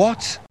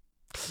 What?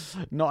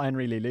 Not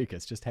Henry Lee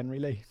Lucas, just Henry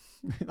Lee.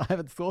 I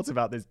haven't thought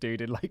about this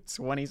dude in like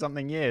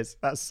 20-something years.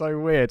 That's so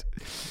weird.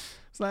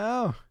 It's like,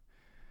 oh...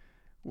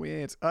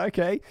 weird.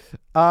 Okay.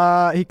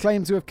 He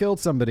claimed to have killed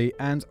somebody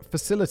and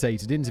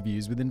facilitated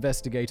interviews with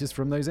investigators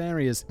from those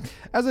areas.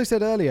 As I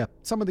said earlier,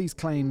 some of these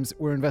claims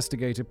were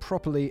investigated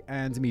properly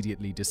and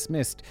immediately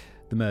dismissed.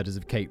 The murders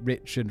of Kate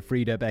Rich and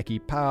Frida Becky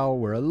Powell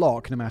were a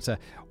lock, no matter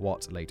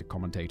what later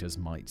commentators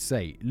might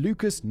say.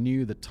 Lucas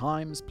knew the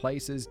times,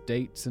 places,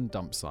 dates, and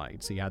dump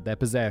sites. He had their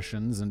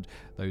possessions, and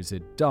those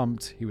he'd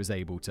dumped, he was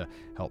able to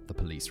help the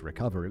police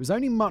recover. It was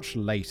only much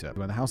later,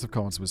 when the House of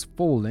Cards was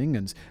falling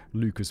and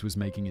Lucas was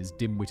making his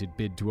dim-witted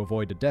bid to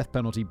avoid a death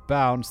penalty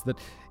bounce, that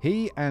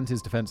he and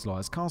his defense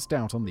lawyers cast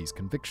doubt on these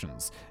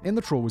convictions. In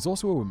the trawl was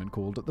also a woman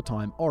called at the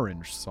time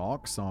Orange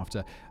Socks,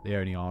 after the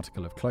only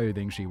article of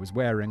clothing she was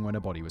wearing when her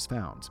body was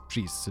found.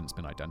 She's since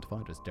been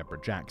identified as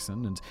Deborah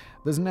Jackson, and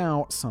there's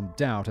now some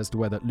doubt as to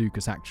whether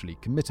Lucas actually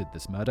committed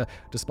this murder,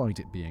 despite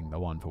it being the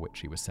one for which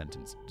he was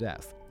sentenced to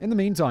death. In the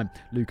meantime,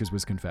 Lucas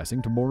was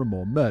confessing to more and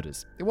more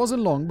murders. It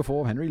wasn't long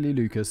before Henry Lee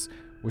Lucas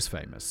was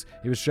famous.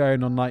 He was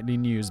shown on nightly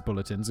news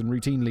bulletins and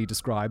routinely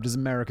described as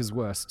America's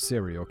worst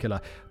serial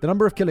killer. The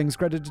number of killings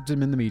credited to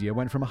him in the media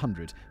went from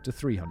 100 to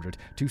 300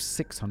 to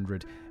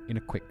 600 in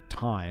a quick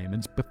time,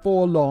 and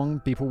before long,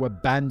 people were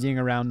bandying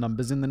around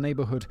numbers in the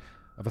neighborhood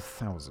of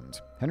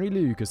 1,000. Henry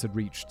Lee Lucas had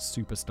reached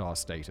superstar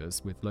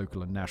status, with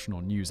local and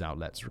national news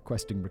outlets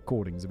requesting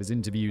recordings of his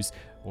interviews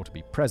or to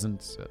be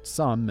present at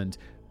some, and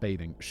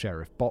bathing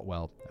Sheriff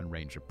Botwell and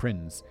Ranger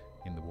Prinz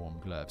in the warm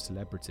glow of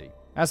celebrity.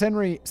 As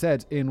Henry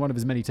said in one of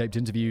his many taped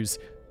interviews,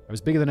 I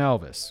was bigger than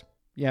Elvis.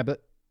 Yeah,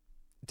 but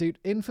dude,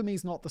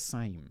 infamy's not the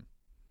same.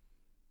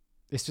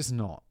 It's just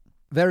not.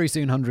 Very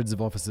soon, hundreds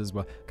of officers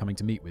were coming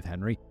to meet with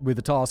Henry, with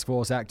the task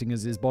force acting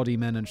as his body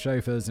men and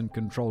chauffeurs and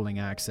controlling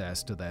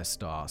access to their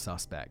star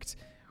suspect.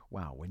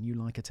 Wow, when you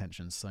like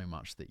attention so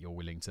much that you're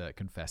willing to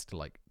confess to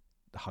like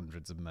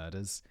hundreds of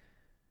murders,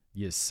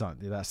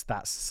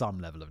 that's some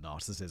level of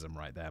narcissism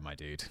right there, my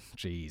dude.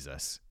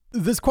 Jesus.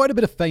 There's quite a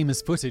bit of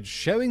famous footage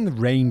showing the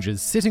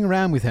Rangers sitting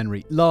around with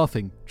Henry,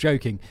 laughing,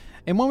 joking.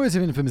 In one of his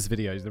infamous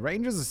videos, the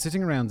Rangers are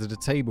sitting around at a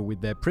table with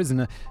their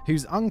prisoner,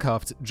 who's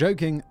uncuffed,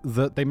 joking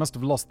that they must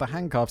have lost the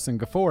handcuffs and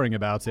guffawing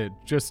about it.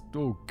 Just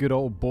all good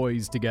old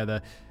boys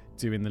together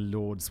doing the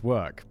Lord's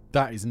work.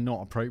 That is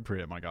not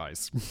appropriate, my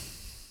guys.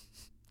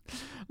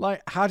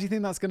 Like, how do you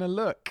think that's going to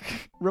look?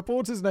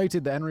 Reporters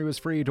noted that Henry was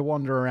free to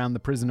wander around the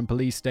prison and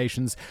police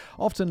stations,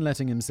 often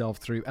letting himself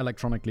through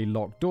electronically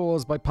locked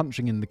doors by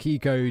punching in the key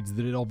codes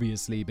that had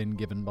obviously been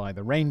given by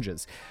the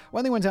Rangers.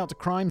 When they went out to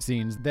crime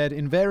scenes, they'd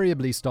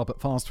invariably stop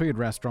at fast food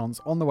restaurants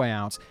on the way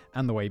out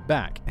and the way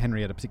back.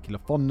 Henry had a particular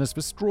fondness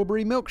for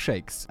strawberry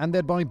milkshakes, and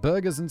they'd buy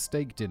burgers and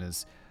steak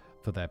dinners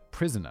for their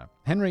prisoner.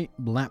 Henry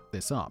lapped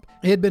this up.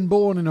 He had been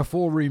born in a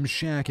 4-room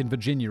shack in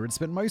Virginia and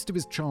spent most of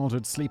his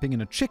childhood sleeping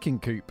in a chicken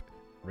coop.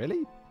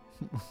 Really?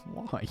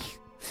 Why?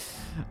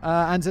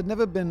 And had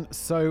never been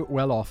so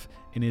well off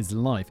in his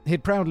life.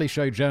 He'd proudly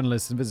show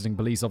journalists and visiting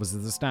police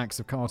officers the stacks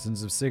of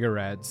cartons of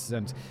cigarettes,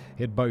 and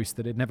he'd boast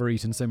that he'd never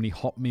eaten so many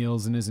hot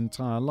meals in his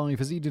entire life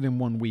as he did in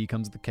 1 week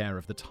under the care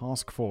of the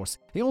task force.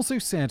 He also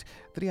said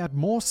that he had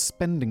more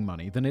spending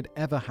money than he'd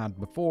ever had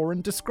before,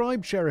 and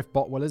described Sheriff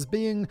Botwell as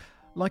being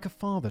like a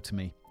father to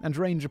me, and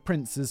Ranger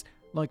Prince as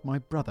like my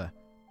brother.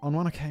 On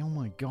one occasion, oh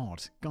my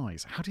God,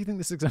 guys, how do you think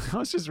this is? I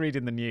was just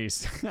reading the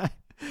news.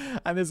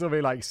 And this will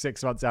be like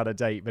 6 months out of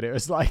date, but it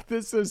was like,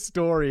 there's a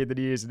story in the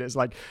news, and it's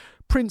like,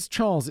 Prince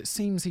Charles, it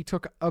seems he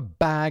took a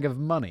bag of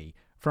money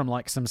from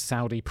like some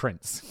Saudi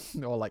prince,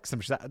 or like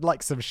some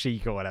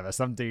sheik or whatever,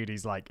 some dude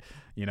he's like,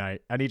 you know,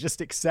 and he just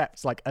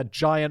accepts like a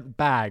giant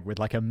bag with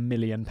like £1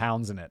 million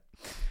in it.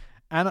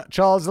 And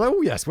Charles was like,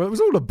 oh yes, well, it was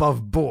all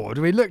above board.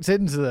 We looked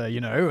into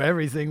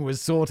everything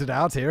was sorted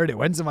out here and it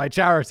went to my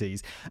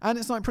charities. And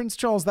it's like, Prince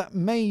Charles, that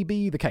may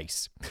be the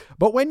case.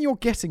 But when you're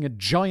getting a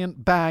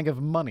giant bag of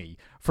money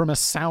from a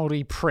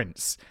Saudi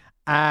prince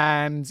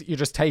and you're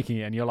just taking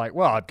it and you're like,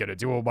 well, I'm going to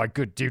do all my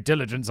good due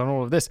diligence on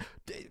all of this,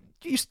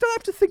 you still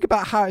have to think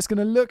about how it's going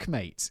to look,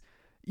 mate.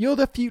 You're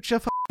the future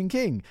fucking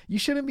king. You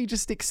shouldn't be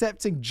just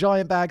accepting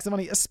giant bags of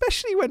money,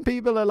 especially when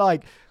people are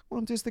like, well,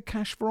 does the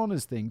cash for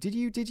honours thing. Did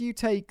you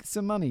take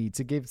some money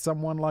to give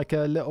someone like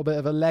a little bit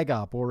of a leg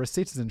up or a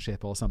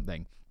citizenship or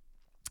something?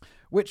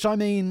 Which, I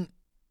mean,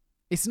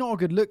 it's not a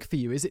good look for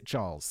you, is it,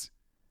 Charles?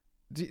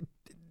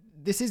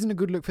 This isn't a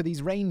good look for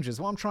these Rangers.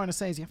 What I'm trying to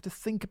say is you have to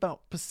think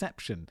about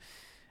perception.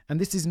 And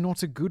this is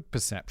not a good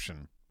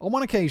perception. On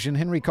one occasion,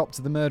 Henry copped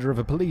to the murder of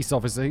a police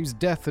officer whose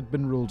death had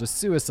been ruled as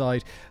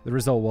suicide. The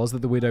result was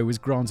that the widow was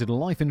granted a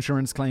life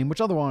insurance claim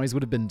which otherwise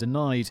would have been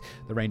denied.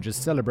 The Rangers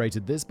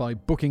celebrated this by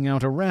booking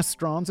out a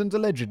restaurant and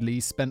allegedly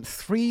spent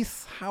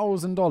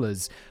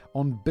 $3,000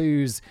 on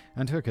booze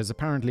and hookers,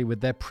 apparently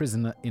with their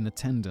prisoner in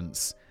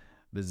attendance.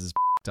 This is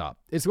up.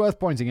 It's worth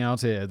pointing out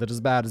here that as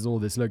bad as all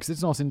this looks,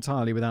 it's not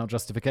entirely without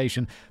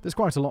justification. There's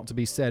quite a lot to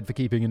be said for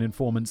keeping an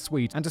informant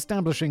sweet, and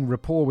establishing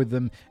rapport with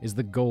them is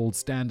the gold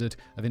standard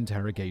of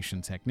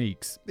interrogation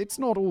techniques. It's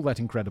not all that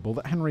incredible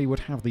that Henry would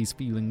have these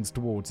feelings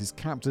towards his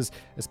captors,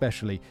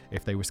 especially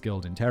if they were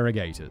skilled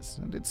interrogators.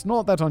 And it's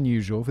not that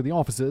unusual for the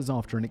officers,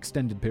 after an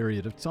extended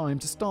period of time,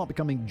 to start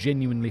becoming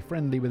genuinely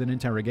friendly with an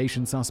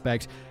interrogation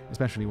suspect,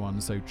 especially one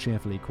so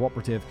cheerfully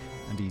cooperative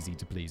and easy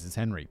to please as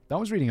Henry. I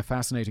was reading a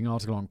fascinating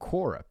article on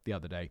Quora the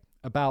other day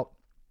about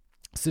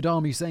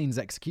Saddam Hussein's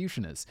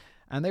executioners,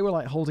 and they were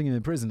like holding him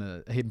in prison,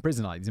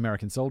 like these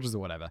American soldiers or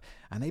whatever,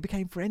 and they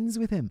became friends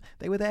with him.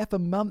 They were there for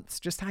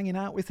months just hanging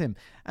out with him,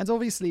 and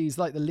obviously he's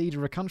like the leader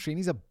of a country and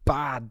he's a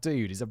bad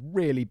dude. He's a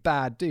really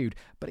bad dude,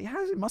 but he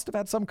must have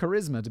had some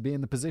charisma to be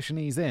in the position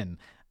he's in.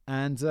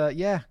 And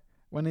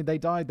when they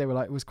died, they were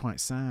like, it was quite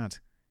sad.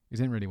 You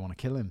didn't really want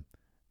to kill him.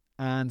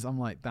 And I'm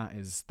like,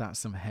 that's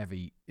some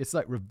heavy, it's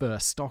like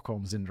reverse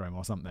Stockholm syndrome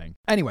or something.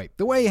 Anyway,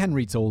 the way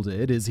Henry told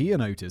it is he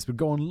and Otis would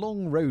go on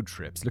long road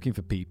trips looking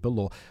for people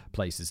or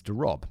places to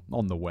rob.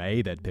 On the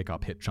way, they'd pick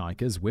up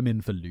hitchhikers, women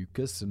for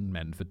Lucas and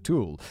men for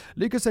Tool.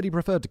 Lucas said he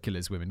preferred to kill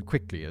his women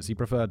quickly as he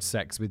preferred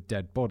sex with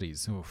dead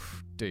bodies.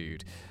 Oof,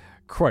 dude.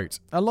 Quote,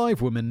 a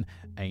live woman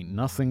ain't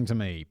nothing to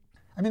me.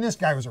 I mean, this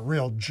guy was a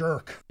real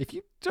jerk. If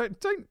you don't,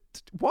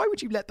 why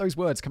would you let those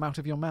words come out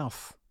of your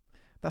mouth?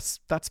 That's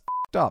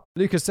up.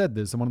 Lucas said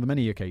this on one of the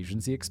many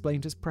occasions he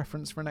explained his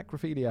preference for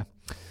necrophilia.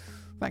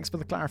 Thanks for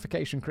the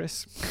clarification,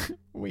 Chris.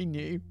 We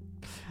knew.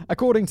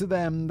 According to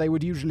them, they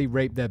would usually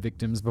rape their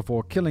victims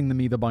before killing them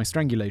either by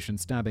strangulation,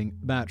 stabbing,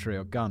 battery,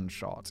 or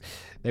gunshot.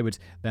 They would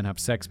then have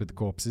sex with the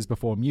corpses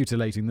before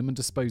mutilating them and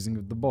disposing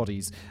of the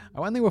bodies.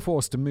 When they were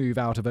forced to move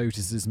out of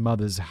Otis's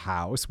mother's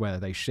house, where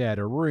they shared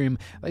a room,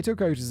 they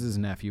took Otis's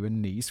nephew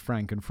and niece,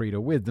 Frank and Frida,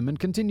 with them and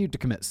continued to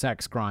commit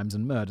sex crimes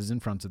and murders in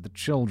front of the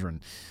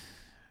children.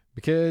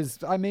 Because,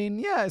 I mean,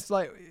 yeah, it's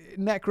like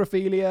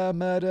necrophilia,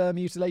 murder,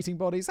 mutilating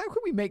bodies. How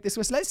can we make this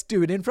worse? Let's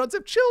do it in front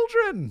of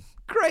children.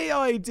 Great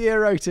idea,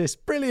 Otis.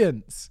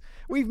 Brilliant.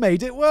 We've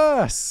made it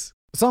worse.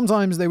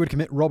 Sometimes they would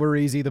commit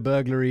robberies, either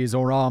burglaries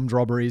or armed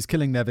robberies,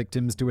 killing their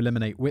victims to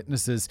eliminate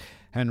witnesses.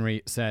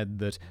 Henry said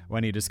that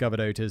when he discovered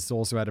Otis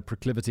also had a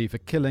proclivity for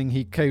killing,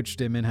 he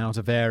coached him in how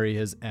to vary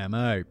his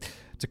MO.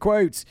 To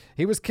quote,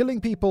 "He was killing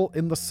people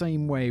in the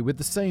same way, with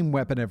the same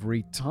weapon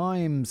every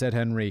time," said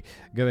Henry,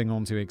 going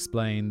on to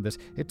explain that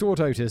it taught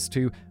Otis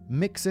to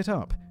mix it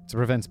up, to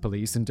prevent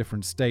police in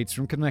different states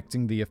from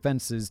connecting the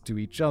offences to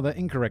each other,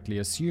 incorrectly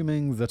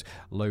assuming that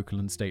local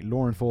and state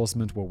law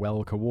enforcement were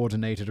well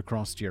coordinated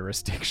across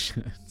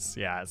jurisdictions.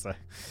 Yeah,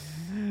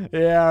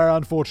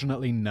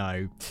 unfortunately,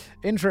 no.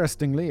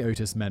 Interestingly,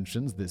 Otis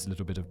mentions this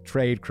little bit of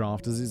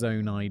tradecraft as his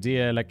own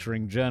idea,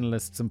 lecturing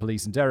journalists and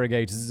police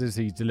interrogators as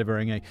he's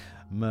delivering a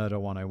Murder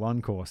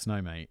 101 course.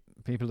 No, mate.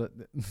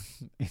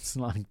 It's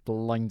like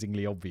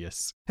blindingly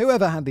obvious.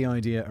 Whoever had the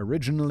idea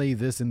originally,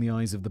 this in the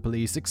eyes of the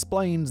police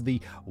explains the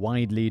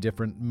widely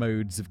different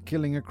modes of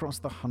killing across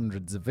the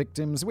hundreds of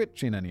victims,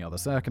 which in any other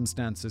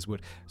circumstances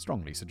would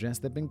strongly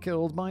suggest they'd been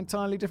killed by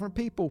entirely different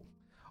people.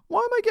 Why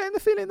am I getting the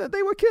feeling that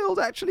they were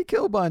actually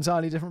killed by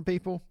entirely different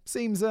people?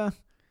 Seems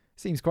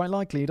quite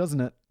likely,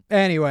 doesn't it?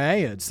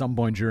 Anyway, at some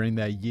point during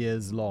their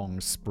years-long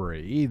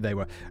spree, they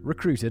were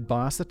recruited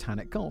by a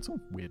satanic cult. Oh,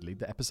 weirdly,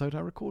 the episode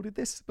I recorded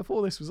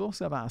before this was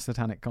also about a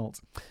satanic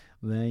cult.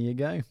 There you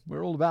go.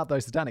 We're all about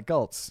those satanic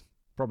cults.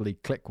 Probably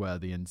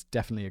click-worthy and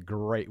definitely a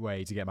great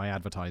way to get my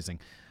advertising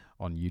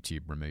on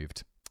YouTube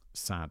removed.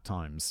 Sad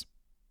times.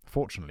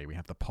 Fortunately, we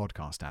have the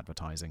podcast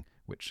advertising,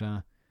 which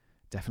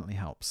definitely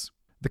helps.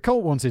 The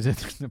cult wanted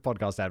the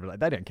podcast advert.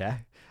 They don't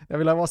care. They'll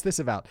be like, what's this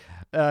about?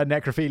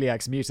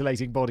 Necrophiliacs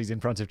mutilating bodies in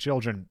front of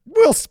children.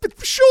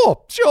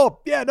 Sure.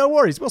 Yeah, no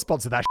worries. We'll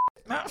sponsor that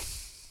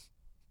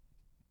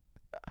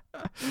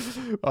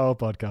Oh,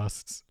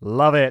 podcasts.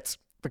 Love it.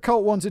 The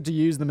cult wanted to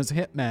use them as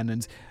hitmen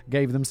and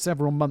gave them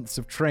several months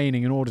of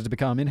training in order to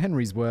become, in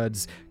Henry's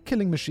words,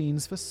 killing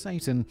machines for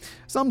Satan.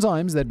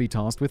 Sometimes they'd be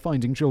tasked with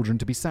finding children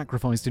to be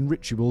sacrificed in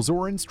rituals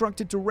or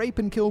instructed to rape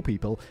and kill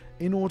people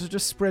in order to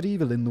spread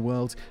evil in the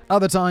world.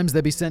 Other times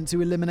they'd be sent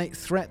to eliminate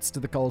threats to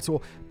the cult or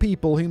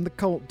people whom the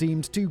cult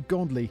deemed too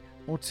godly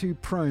or too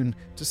prone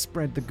to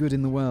spread the good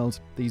in the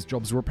world. These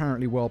jobs were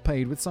apparently well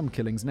paid, with some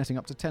killings netting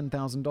up to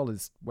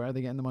 $10,000. Where are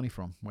they getting the money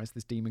from? Where's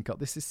this demon cult?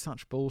 This is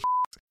such bullshit.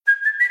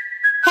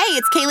 Hey,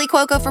 it's Kaylee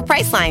Cuoco for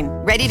Priceline.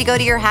 Ready to go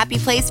to your happy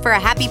place for a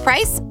happy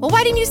price? Well,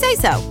 why didn't you say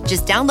so?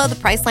 Just download the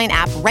Priceline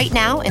app right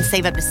now and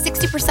save up to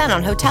 60%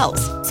 on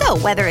hotels. So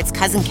whether it's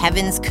Cousin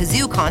Kevin's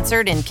Kazoo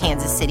Concert in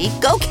Kansas City,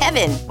 go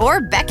Kevin,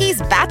 or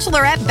Becky's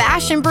Bachelorette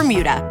Bash in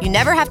Bermuda, you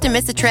never have to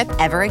miss a trip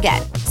ever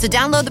again. So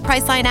download the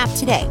Priceline app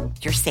today.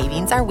 Your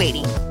savings are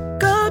waiting.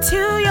 Go to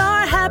your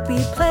happy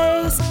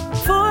place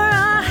for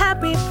a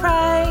happy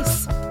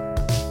price.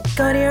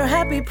 Go to your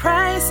happy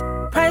price,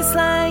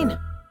 Priceline.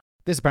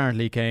 This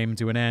apparently came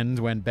to an end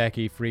when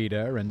Becky,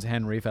 Frida, and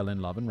Henry fell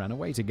in love and ran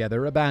away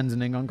together,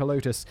 abandoning Uncle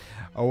Otis.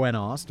 When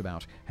asked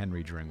about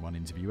Henry during one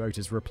interview,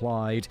 Otis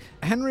replied,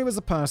 "Henry was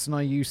a person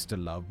I used to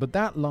love, but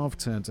that love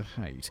turned to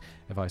hate.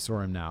 If I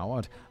saw him now,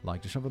 I'd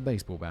like to shove a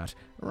baseball bat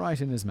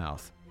right in his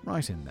mouth,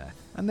 right in there,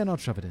 and then I'd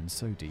shove it in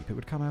so deep it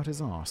would come out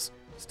his arse,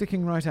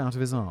 sticking right out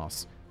of his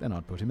arse. Then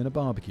I'd put him in a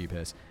barbecue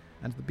pit,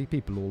 and there'd be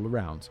people all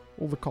around,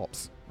 all the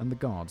cops and the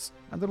guards,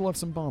 and they'd all have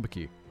some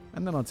barbecue,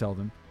 and then I'd tell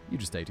them, you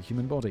just ate a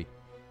human body.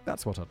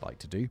 That's what I'd like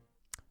to do."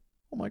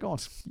 Oh my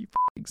god, you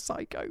f***ing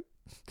psycho.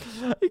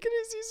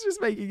 He's just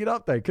making it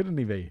up though, couldn't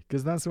he be?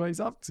 Because that's what he's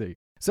up to.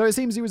 So it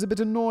seems he was a bit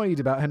annoyed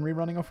about Henry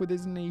running off with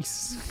his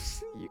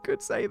niece. You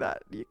could say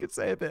that. You could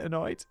say a bit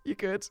annoyed. You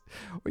could.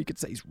 Or you could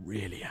say he's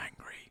really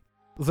angry.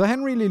 The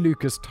Henry Lee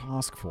Lucas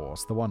Task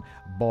Force, the one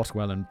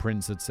Botwell and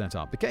Prince had set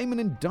up, became an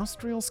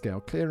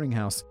industrial-scale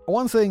clearinghouse.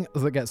 One thing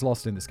that gets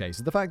lost in this case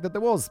is the fact that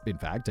there was, in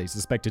fact, a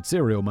suspected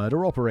serial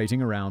murder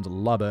operating around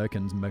Lubbock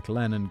and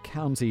McLennan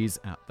counties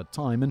at the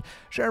time, and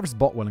Sheriffs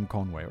Botwell and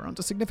Conway were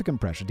under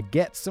significant pressure to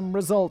get some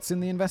results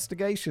in the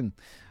investigation.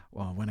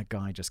 Well, when a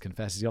guy just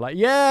confesses, you're like,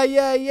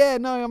 yeah,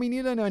 no, I mean,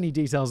 you don't know any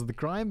details of the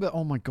crime, but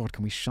oh my god,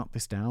 can we shut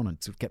this down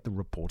and sort of get the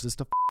reporters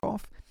to f***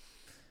 off?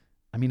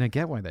 I mean, I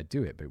get why they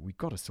do it, but we've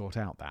got to sort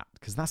out that,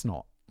 because that's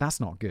not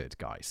good,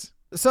 guys.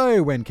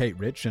 So, when Kate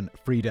Rich and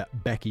Frida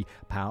Becky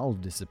Powell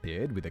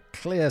disappeared with a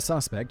clear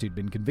suspect who'd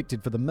been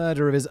convicted for the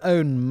murder of his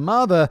own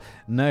mother,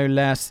 no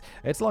less,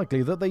 it's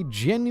likely that they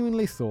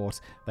genuinely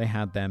thought they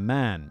had their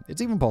man.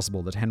 It's even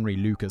possible that Henry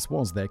Lucas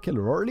was their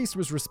killer, or at least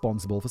was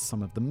responsible for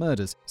some of the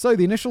murders. So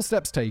the initial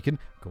steps taken,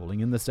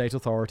 calling in the state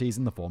authorities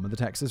in the form of the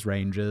Texas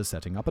Rangers,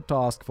 setting up a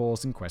task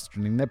force and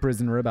questioning their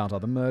prisoner about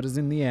other murders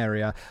in the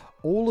area,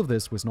 all of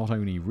this was not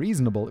only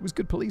reasonable, it was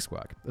good police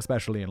work,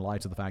 especially in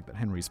light of the fact that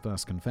Henry's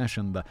first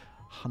confession, the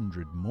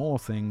 100 more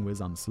thing,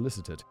 was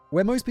unsolicited.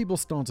 Where most people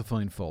start to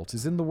find fault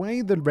is in the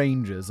way the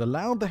Rangers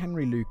allowed the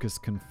Henry Lucas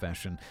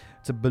confession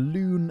to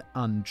balloon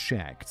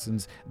unchecked,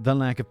 and the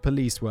lack of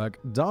police work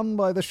done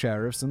by the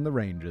sheriffs and the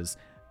Rangers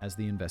as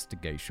the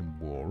investigation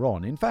wore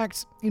on. In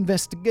fact,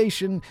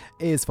 investigation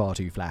is far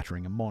too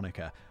flattering a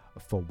moniker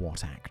for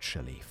what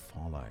actually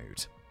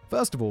followed.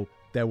 First of all,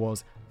 there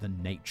was the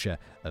nature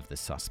of the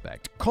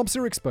suspect. Cops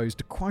are exposed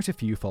to quite a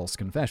few false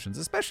confessions,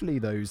 especially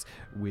those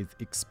with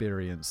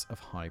experience of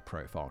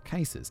high-profile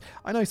cases.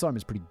 I know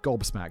Simon's pretty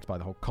gobsmacked by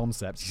the whole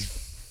concept.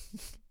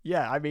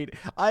 Yeah, I mean,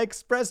 I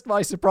expressed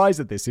my surprise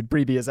at this in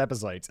previous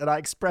episodes, and I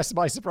expressed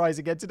my surprise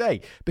again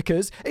today,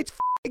 because it's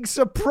f***ing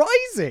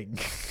surprising!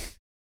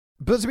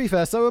 But to be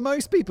fair, so are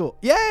most people.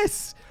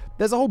 Yes!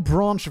 There's a whole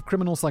branch of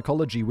criminal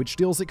psychology which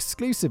deals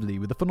exclusively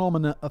with the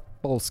phenomena of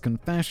false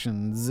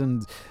confessions,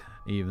 and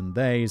even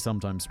they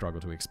sometimes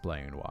struggle to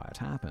explain why it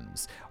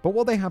happens. But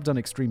what they have done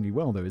extremely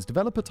well, though, is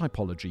develop a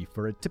typology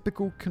for a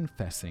typical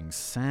confessing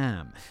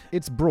Sam.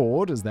 It's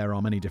broad, as there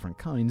are many different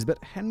kinds,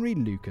 but Henry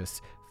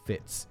Lucas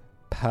fits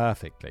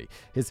perfectly.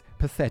 His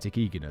pathetic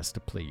eagerness to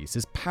please,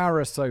 his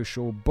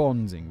parasocial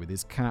bonding with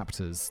his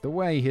captors, the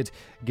way he'd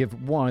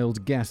give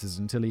wild guesses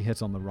until he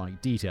hit on the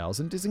right details,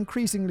 and his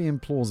increasingly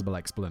implausible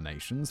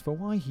explanations for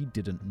why he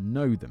didn't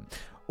know them.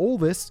 All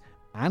this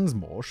and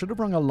more should have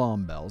rung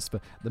alarm bells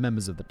for the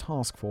members of the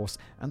task force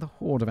and the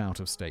horde of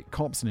out-of-state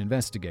cops and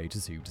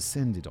investigators who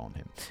descended on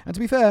him. And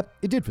to be fair,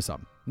 it did for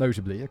some.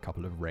 Notably, a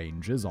couple of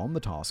rangers on the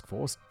task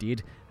force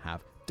did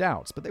have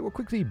doubts, but they were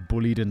quickly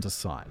bullied into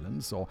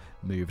silence or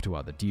moved to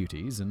other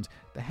duties, and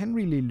the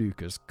Henry Lee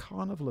Lucas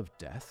Carnival of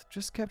Death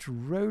just kept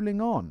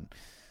rolling on.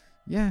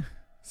 Yeah,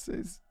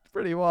 it's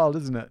pretty wild,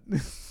 isn't it?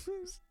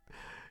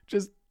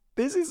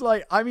 This is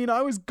like, I mean,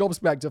 I was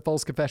gobsmacked at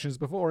false confessions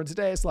before, and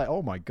today it's like,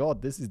 oh my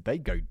god, they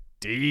go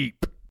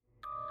deep.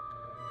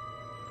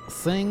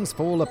 Things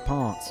fall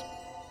apart.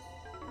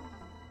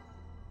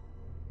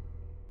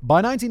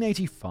 By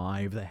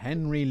 1985, the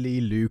Henry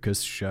Lee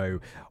Lucas Show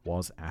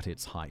was at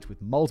its height,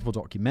 with multiple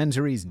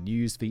documentaries,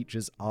 news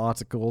features,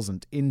 articles,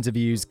 and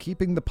interviews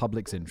keeping the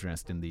public's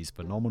interest in these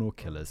phenomenal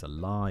killers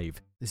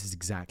alive. This is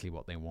exactly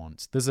what they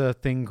want. There's a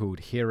thing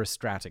called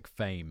herostratic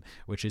fame,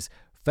 which is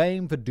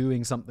fame for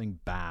doing something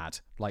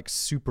bad, like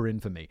super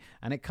infamy.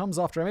 And it comes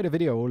after I made a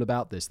video all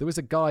about this. There was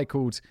a guy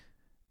called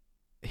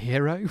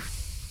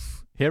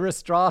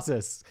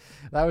Herostratus.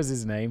 That was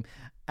his name.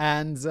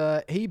 And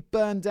he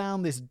burned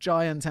down this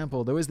giant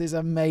temple. There was this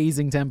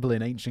amazing temple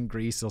in ancient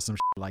Greece or some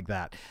shit like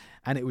that.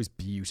 And it was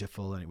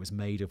beautiful and it was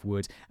made of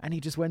wood. And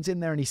he just went in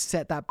there and he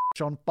set that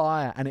bitch on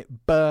fire and it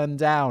burned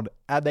down.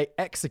 And they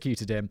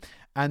executed him.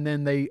 And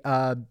then they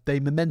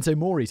memento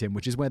mori'd him,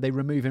 which is where they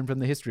remove him from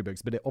the history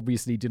books. But it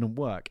obviously didn't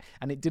work.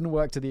 And it didn't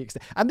work to the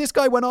extent. And this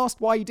guy, when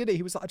asked why he did it,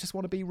 he was like, I just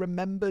want to be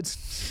remembered.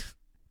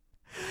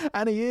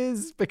 And he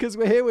is, because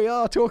here we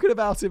are talking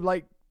about him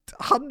like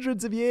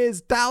hundreds of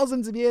years,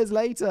 thousands of years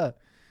later.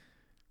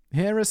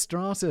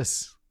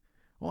 Herostratus.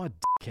 What a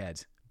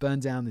dickhead.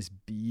 Burned down this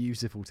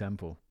beautiful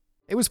temple.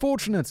 It was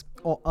fortunate,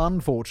 or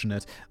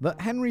unfortunate,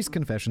 that Henry's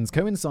confessions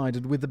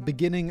coincided with the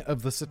beginning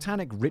of the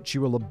satanic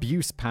ritual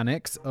abuse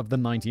panics of the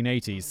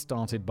 1980s,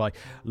 started by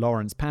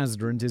Lawrence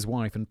Pazder and his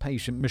wife and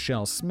patient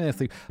Michelle Smith,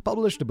 who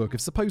published a book of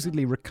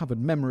supposedly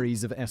recovered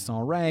memories of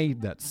SRA,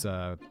 that's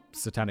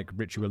satanic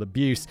ritual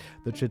abuse,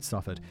 that she'd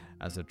suffered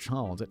as a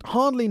child. It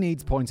hardly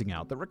needs pointing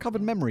out that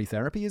recovered memory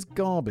therapy is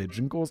garbage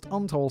and caused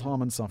untold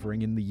harm and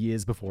suffering in the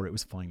years before it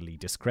was finally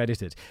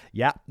discredited.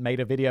 Yeah, made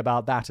a video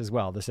about that as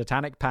well. The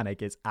satanic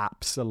panic is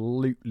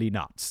absolutely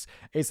nuts.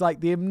 It's like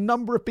the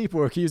number of people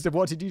were accused of,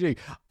 what did you do?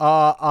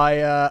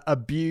 I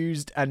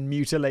abused and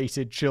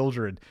mutilated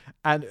children.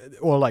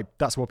 Or like,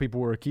 that's what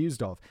people were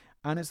accused of.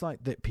 And it's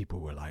like that people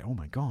were like, oh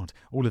my God,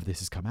 all of this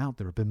has come out.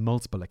 There have been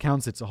multiple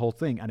accounts. It's a whole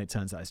thing. And it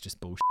turns out it's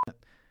just bullshit,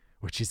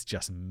 which is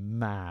just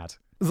mad.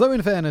 Though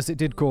in fairness, it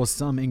did cause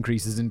some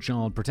increases in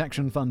child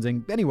protection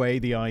funding. Anyway,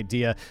 the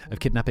idea of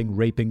kidnapping,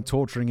 raping,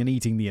 torturing, and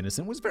eating the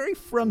innocent was very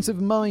front of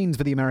mind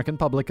for the American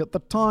public at the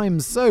time,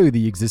 so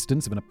the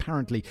existence of an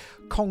apparently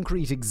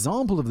concrete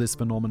example of this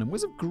phenomenon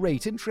was of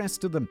great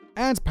interest to them,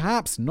 and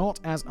perhaps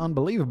not as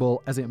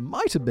unbelievable as it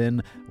might have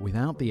been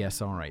without the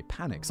SRA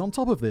panics. On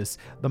top of this,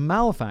 the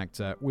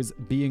malefactor was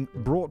being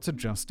brought to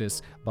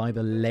justice by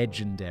the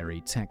legendary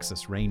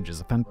Texas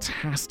Rangers, a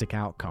fantastic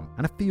outcome,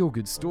 and a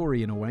feel-good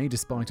story in a way,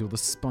 despite all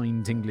the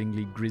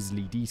spine-tinglingly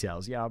grisly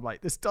details. Yeah, I'm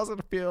like, this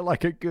doesn't feel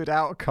like a good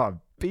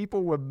outcome.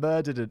 People were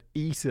murdered and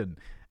eaten,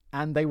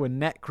 and they were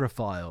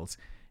necrophiled,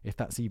 if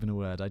that's even a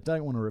word. I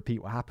don't want to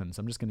repeat what happened, so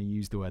I'm just going to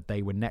use the word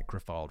they were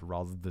necrophiled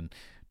rather than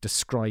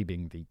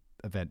describing the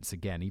events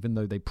again, even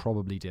though they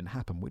probably didn't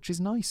happen, which is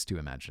nice to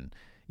imagine,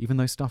 even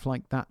though stuff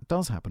like that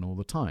does happen all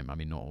the time. I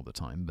mean, not all the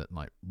time, but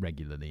like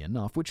regularly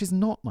enough, which is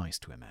not nice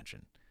to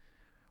imagine.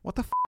 What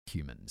the f***,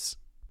 humans?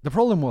 The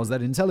problem was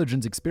that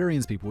intelligent,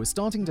 experienced people were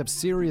starting to have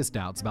serious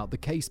doubts about the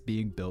case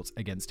being built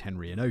against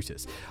Henry and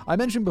Otis. I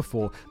mentioned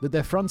before that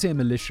their frontier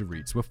militia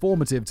roots were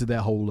formative to their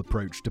whole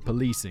approach to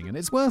policing, and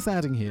it's worth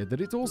adding here that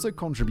it also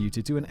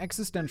contributed to an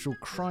existential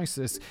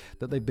crisis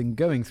that they've been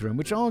going through, and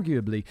which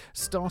arguably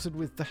started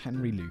with the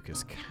Henry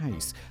Lucas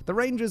case. The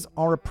Rangers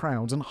are a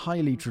proud and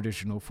highly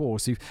traditional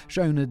force who've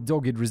shown a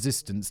dogged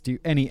resistance to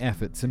any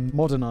effort to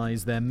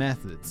modernize their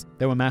methods.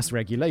 There were mass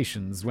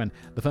regulations when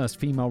the first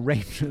female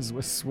Rangers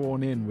were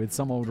sworn in, with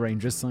some old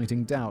Rangers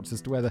citing doubts as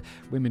to whether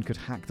women could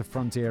hack the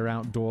frontier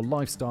outdoor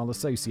lifestyle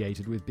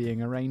associated with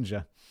being a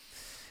Ranger.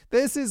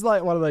 This is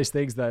like one of those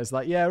things though. It's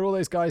like, yeah, all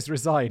those guys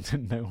resigned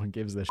and no one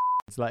gives a shit.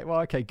 It's like,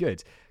 well, okay,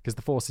 good, because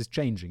the force is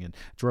changing, and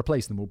to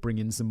replace them we'll bring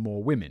in some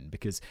more women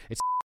because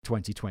it's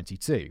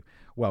 2022.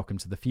 Welcome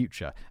to the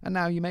future. And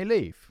now you may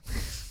leave.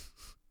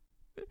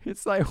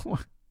 It's like,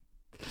 what?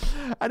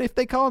 And if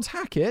they can't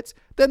hack it,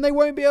 then they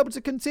won't be able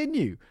to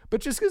continue.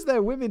 But just because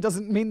they're women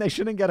doesn't mean they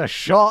shouldn't get a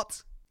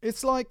shot.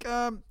 It's like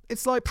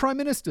prime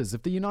ministers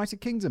of the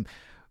United Kingdom.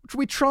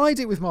 We tried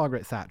it with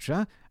Margaret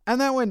Thatcher, and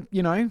that went,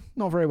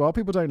 not very well.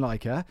 People don't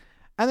like her.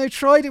 And they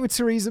tried it with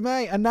Theresa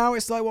May, and now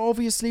it's like, well,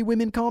 obviously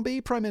women can't be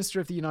Prime Minister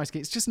of the United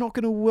Kingdom. It's just not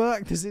going to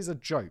work. This is a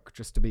joke,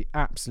 just to be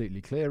absolutely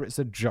clear. It's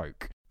a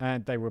joke.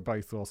 And they were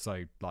both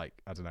also, like,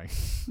 I don't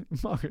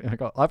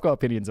know. I've got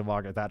opinions of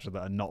Margaret Thatcher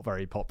that are not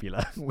very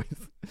popular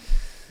with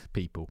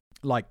people.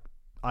 Like,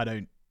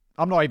 I'm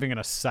not even going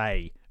to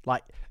say,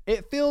 like,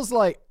 it feels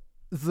like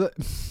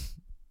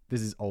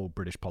this is old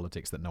British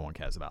politics that no one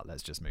cares about.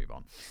 Let's just move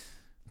on.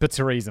 But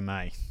Theresa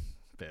May,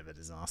 bit of a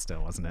disaster,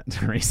 wasn't it,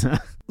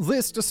 Theresa?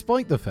 This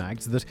despite the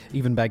fact that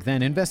even back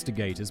then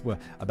investigators were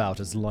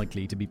about as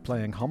likely to be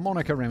playing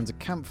harmonica around a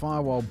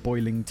campfire while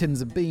boiling tins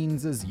of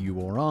beans as you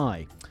or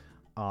I.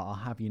 I'll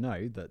have you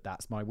know that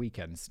that's my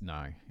weekends.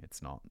 No,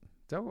 it's not.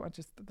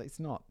 It's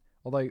not.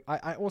 Although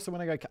I also when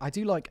I go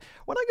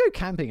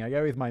camping, I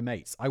go with my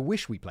mates. I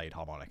wish we played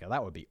harmonica.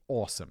 That would be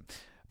awesome.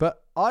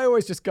 But I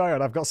always just go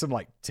and I've got some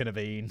like tin of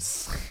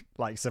beans,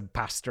 like some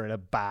pasta in a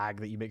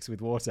bag that you mix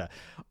with water.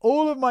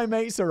 All of my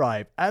mates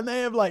arrive and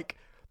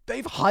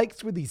they've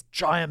hiked with these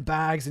giant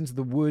bags into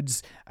the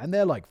woods and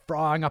they're like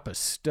frying up a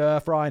stir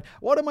frying.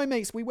 One of my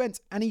mates, we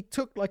went and he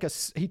took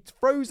he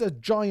froze a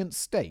giant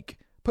steak,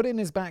 put it in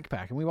his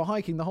backpack, and we were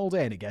hiking the whole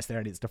day and it gets there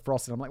and it's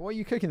defrosted. I'm like, what are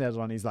you cooking there,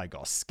 John? He's like,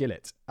 got a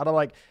skillet. And I'm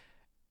like,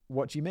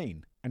 what do you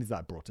mean? And he's like,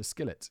 I brought a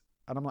skillet.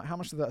 And I'm like, how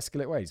much does that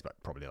skillet weigh? He's like,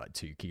 probably like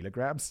 2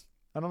 kilograms.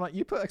 And I'm like,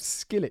 you put a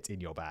skillet in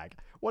your bag.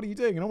 What are you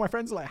doing? And all my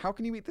friends are like, how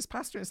can you eat this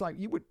pasta? And it's like,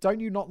 don't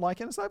you not like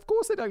it? And it's like, of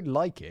course I don't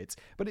like it,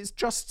 but it's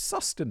just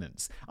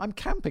sustenance. I'm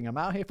camping. I'm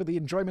out here for the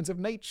enjoyment of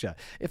nature.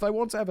 If I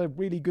want to have a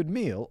really good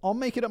meal, I'll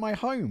make it at my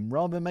home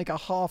rather than make a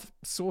half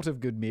sort of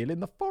good meal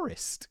in the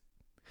forest.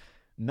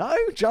 No,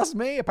 just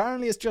me.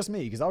 Apparently it's just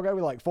me, because I'll go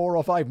with like 4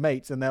 or 5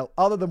 mates and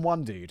other than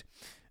one dude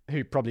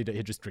who probably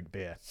he'd just drink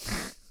beer.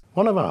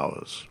 One of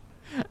ours.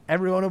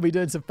 Everyone will be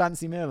doing some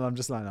fancy meal and I'm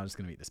just like, no, I'm just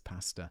going to eat this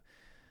pasta.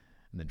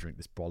 And then drink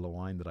this bottle of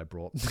wine that I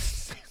brought.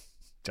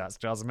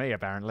 just me,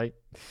 apparently.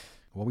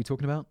 What are we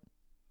talking about?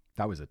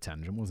 That was a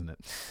tangent, wasn't it?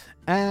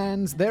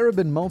 And there have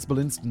been multiple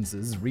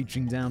instances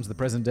reaching down to the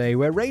present day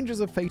where Rangers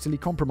have fatally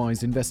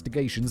compromised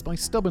investigations by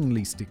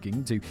stubbornly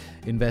sticking to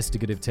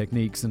investigative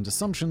techniques and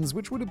assumptions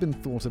which would have been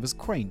thought of as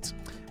quaint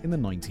in the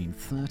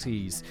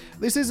 1930s.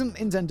 This isn't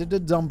intended to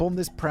dump on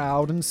this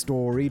proud and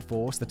storied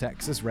force. The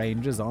Texas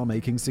Rangers are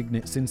making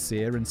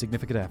sincere and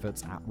significant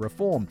efforts at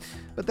reform,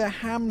 but they're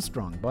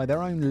hamstrung by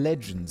their own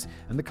legends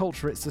and the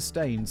culture it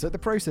sustains, so the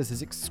process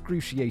is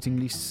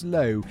excruciatingly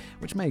slow,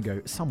 which may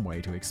go some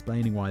way to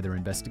explaining why their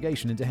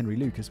investigation into Henry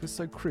Lucas was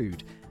so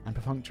crude and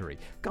perfunctory.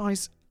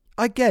 Guys,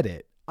 I get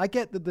it. I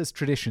get that there's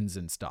traditions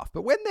and stuff,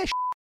 but when they're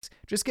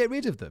just get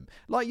rid of them.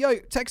 Like,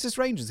 Texas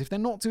Rangers, if they're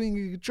not doing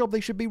a good job, they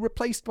should be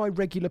replaced by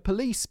regular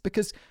police,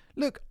 because,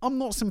 look, I'm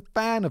not some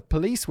fan of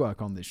police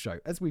work on this show.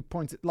 As we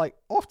pointed,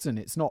 often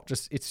it's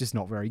just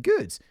not very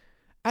good.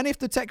 And if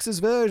the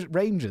Texas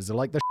Rangers are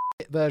like the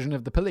version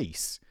of the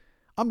police,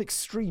 I'm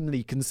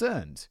extremely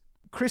concerned.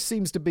 Chris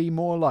seems to be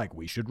more like,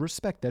 we should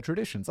respect their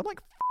traditions. I'm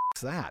like,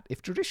 that.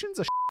 If traditions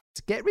are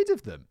get rid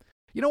of them.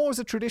 You know what was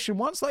a tradition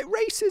once? Like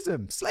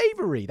racism,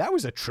 slavery. That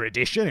was a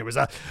tradition. It was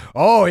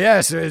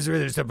it's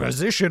the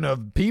position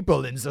of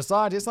people in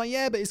society. It's like,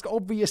 yeah, but it's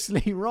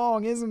obviously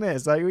wrong, isn't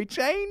it? So we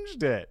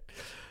changed it.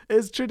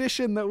 It's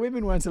tradition that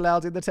women weren't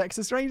allowed in the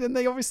Texas Rangers, and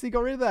they obviously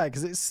got rid of that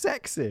because it's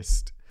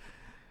sexist.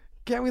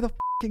 Get with the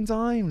fucking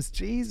times,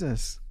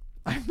 Jesus.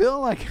 I feel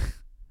like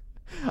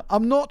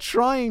I'm not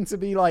trying to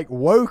be like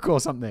woke or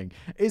something.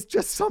 It's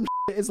just some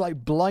shit is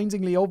like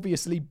blindingly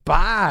obviously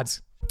bad.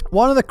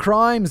 One of the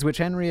crimes which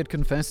Henry had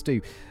confessed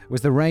to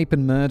was the rape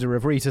and murder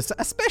of Rita,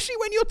 especially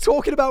when you're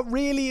talking about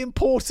really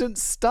important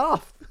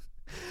stuff.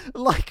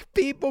 Like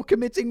people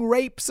committing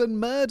rapes and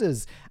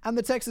murders. And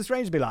the Texas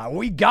Rangers be like,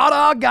 we got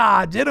our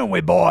guy, didn't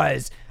we,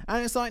 boys?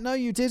 And it's like, no,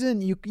 you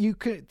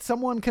didn't.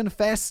 Someone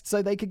confessed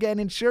so they could get an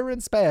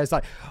insurance payer. It's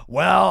like,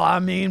 well, I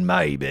mean,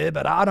 maybe,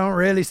 but I don't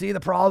really see the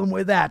problem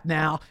with that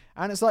now.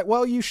 And it's like,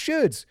 well, you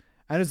should.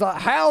 And it's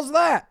like, how's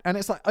that? And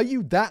it's like, are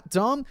you that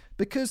dumb?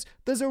 Because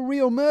there's a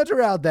real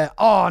murderer out there.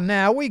 Oh,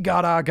 now we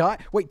got our guy.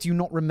 Wait, do you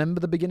not remember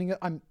the beginning?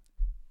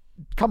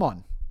 Come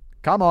on,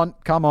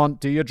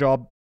 do your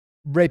job.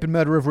 Rape and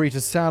murder of Rita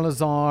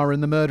Salazar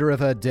and the murder of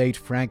her date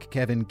Frank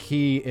Kevin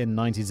Key in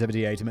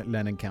 1978 in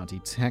McLennan County,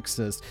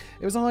 Texas.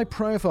 It was a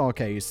high-profile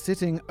case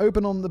sitting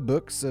open on the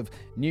books of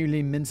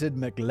newly minted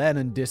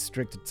McLennan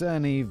District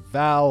Attorney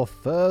Val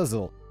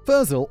Furzel.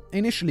 Furzel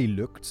initially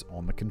looked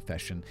on the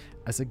confession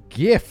as a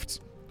gift,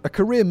 a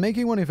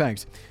career-making one in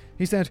fact.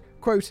 He said,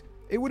 quote,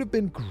 "It would have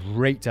been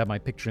great to have my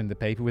picture in the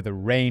paper with a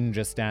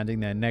ranger standing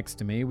there next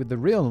to me with the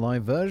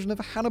real-life version of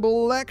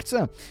Hannibal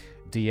Lecter.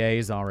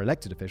 DAs are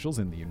elected officials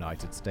in the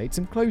United States,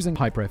 and closing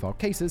high-profile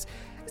cases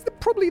is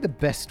probably the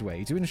best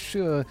way to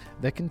ensure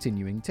their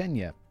continuing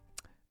tenure.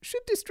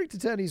 Should district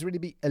attorneys really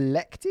be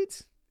elected?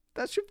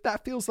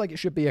 That feels like it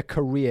should be a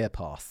career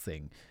path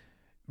thing,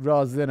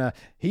 rather than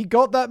he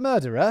got that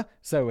murderer,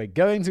 so we're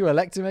going to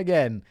elect him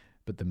again.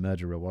 But the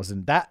murderer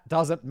wasn't. That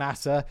doesn't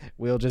matter.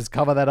 We'll just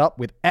cover that up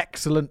with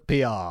excellent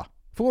PR."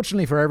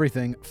 Fortunately for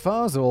everything,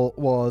 Furzel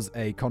was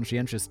a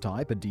conscientious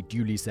type and he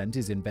duly sent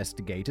his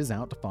investigators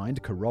out to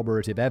find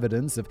corroborative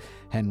evidence of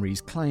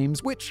Henry's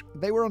claims, which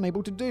they were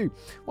unable to do.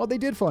 What they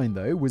did find,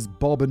 though, was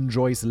Bob and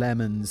Joyce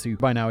Lemons, who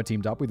by now had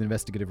teamed up with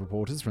investigative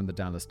reporters from the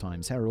Dallas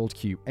Times-Herald,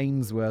 Hugh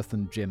Ainsworth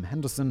and Jim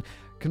Henderson,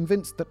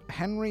 convinced that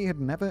Henry had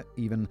never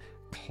even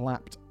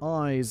clapped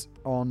eyes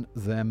on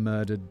their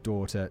murdered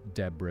daughter,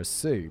 Deborah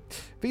Sue.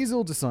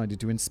 Feasel decided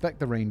to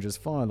inspect the Rangers'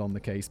 file on the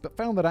case, but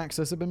found that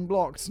access had been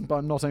blocked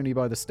not only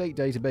by the state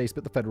database,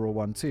 but the federal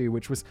one too,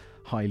 which was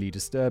highly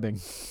disturbing.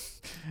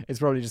 It's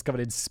probably just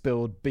covered in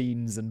spilled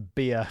beans and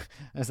beer.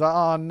 It's like,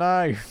 oh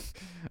no,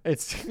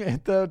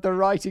 the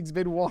writing's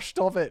been washed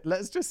off it.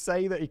 Let's just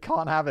say that he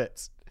can't have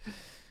it.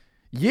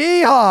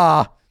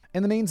 Yeehaw!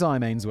 In the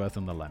meantime, Ainsworth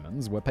and the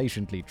Lemons were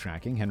patiently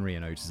tracking Henry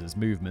and Otis's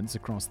movements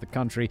across the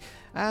country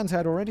and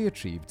had already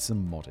achieved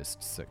some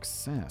modest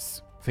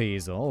success.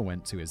 Feasel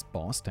went to his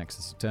boss,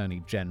 Texas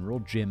Attorney General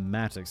Jim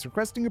Mattox,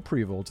 requesting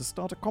approval to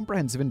start a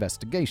comprehensive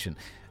investigation.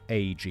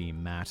 A.G.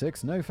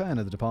 Mattox, no fan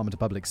of the Department of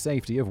Public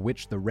Safety, of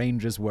which the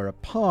Rangers were a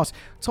part,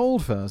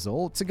 told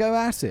Furzel to go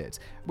at it,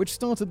 which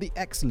started the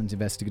excellent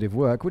investigative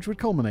work which would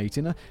culminate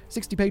in a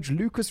 60-page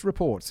Lucas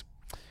report.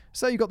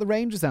 So you got the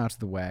Rangers out of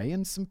the way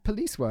and some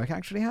police work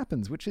actually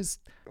happens, which is...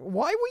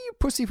 Why were you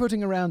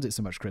pussyfooting around it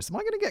so much, Chris? Am I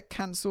going to get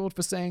cancelled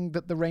for saying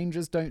that the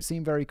Rangers don't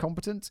seem very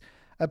competent?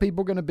 Are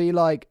people going to be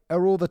like...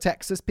 Are all the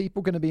Texas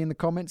people going to be in the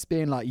comments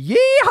being like,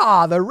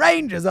 yeehaw, the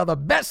Rangers are the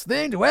best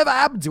thing to ever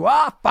happen to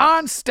our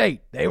fine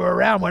state. They were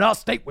around when our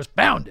state was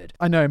founded.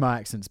 I know my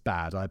accent's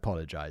bad, I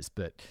apologize,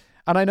 but...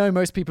 And I know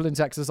most people in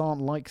Texas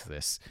aren't like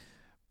this,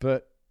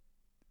 but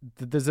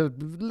there's a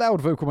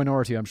loud vocal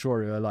minority, I'm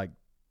sure, who are like...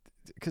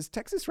 Because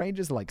Texas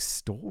Rangers are like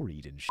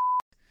storied and shit.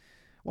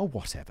 Well,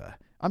 whatever.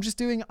 I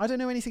don't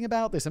know anything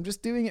about this. I'm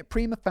just doing it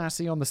prima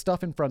facie on the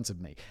stuff in front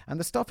of me. And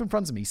the stuff in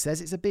front of me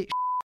says it's a bit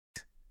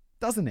shit,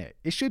 doesn't it?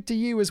 It should to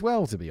you as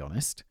well, to be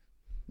honest.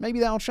 Maybe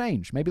that'll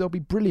change. Maybe they'll be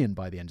brilliant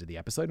by the end of the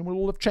episode and we'll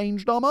all have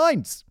changed our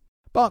minds.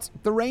 But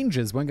the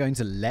Rangers weren't going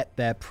to let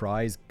their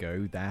prize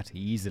go that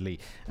easily.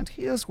 And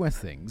here's where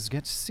things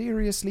get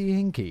seriously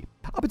hinky.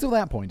 Up until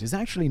that point, it's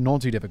actually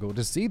not too difficult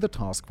to see the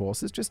task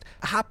force as just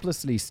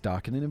haplessly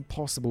stuck in an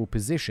impossible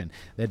position.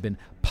 They'd been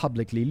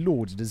publicly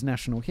lauded as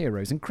national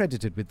heroes and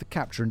credited with the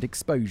capture and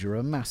exposure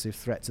of a massive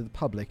threat to the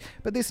public.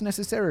 But this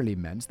necessarily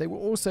meant they were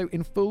also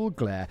in full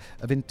glare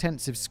of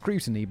intensive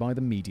scrutiny by the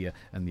media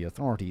and the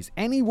authorities.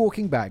 Any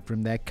walking back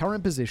from their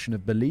current position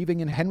of believing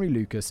in Henry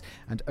Lucas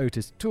and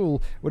Otis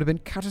Toole would have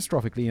been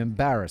catastrophically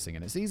embarrassing,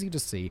 and it's easy to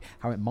see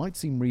how it might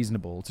seem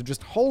reasonable to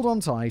just hold on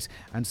tight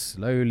and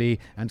slowly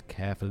and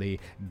carefully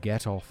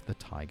get off the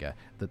tiger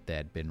that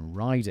they'd been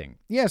riding.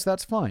 Yes,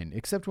 that's fine,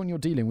 except when you're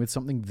dealing with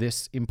something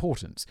this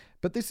important.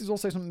 But this is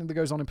also something that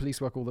goes on in police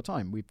work all the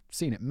time. We've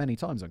seen it many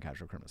times on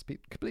Casual Criminals.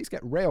 Police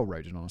get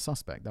railroaded on a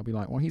suspect. They'll be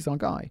like, well, he's our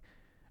guy.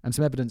 And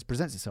some evidence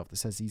presents itself that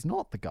says he's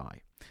not the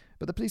guy.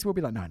 But the police will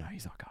be like, no,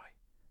 he's our guy.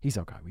 He's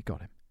our guy. We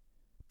got him.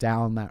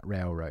 Down that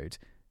railroad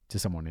to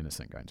someone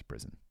innocent going to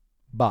prison.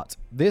 But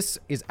this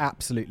is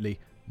absolutely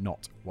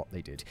not what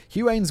they did.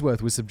 Hugh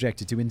Ainsworth was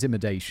subjected to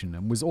intimidation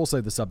and was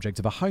also the subject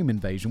of a home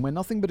invasion where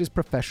nothing but his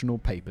professional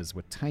papers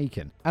were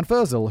taken. And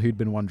Furzel, who'd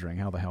been wondering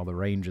how the hell the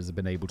Rangers had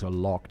been able to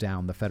lock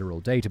down the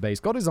federal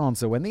database, got his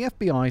answer when the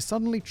FBI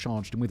suddenly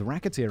charged him with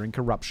racketeering,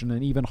 corruption,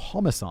 and even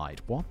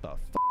homicide. What the f***?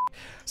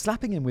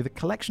 Slapping him with a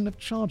collection of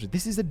charges.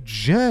 This is a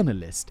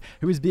journalist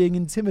who is being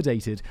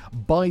intimidated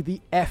by the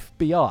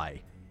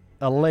FBI.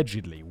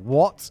 Allegedly.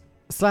 What?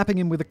 Slapping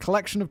him with a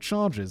collection of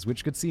charges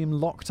which could see him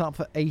locked up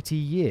for 80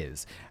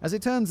 years. As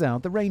it turns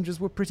out, the Rangers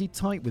were pretty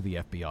tight with the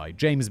FBI.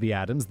 James B.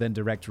 Adams, then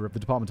director of the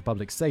Department of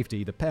Public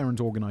Safety, the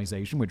parent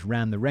organization which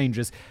ran the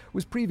Rangers,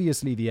 was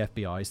previously the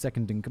FBI's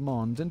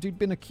second-in-command, and who'd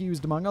been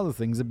accused, among other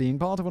things, of being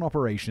part of an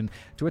operation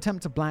to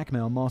attempt to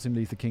blackmail Martin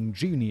Luther King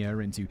Jr.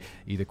 into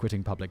either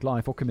quitting public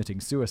life or committing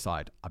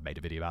suicide. I've made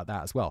a video about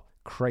that as well.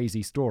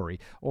 Crazy story.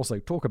 Also,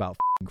 talk about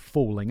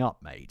falling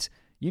up, mate.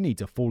 You need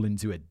to fall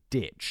into a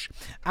ditch.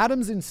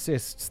 Adams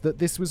insists that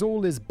this was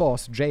all his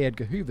boss, J.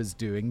 Edgar Hoover's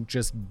doing,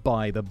 just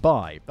by the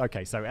by.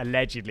 Okay, so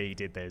allegedly he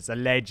did this.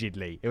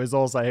 Allegedly. It was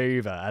also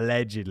Hoover.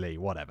 Allegedly.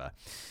 Whatever.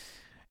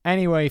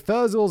 Anyway,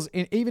 Furzel's,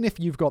 even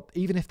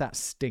if that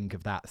stink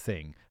of that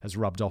thing has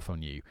rubbed off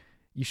on you,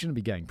 you shouldn't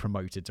be getting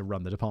promoted to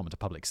run the Department of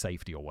Public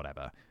Safety or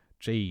whatever.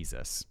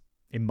 Jesus.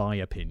 In my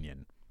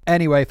opinion.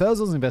 Anyway,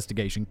 Furzel's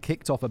investigation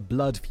kicked off a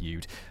blood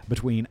feud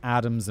between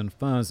Adams and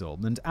Furzel,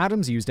 and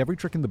Adams used every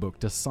trick in the book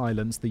to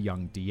silence the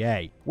young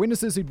DA.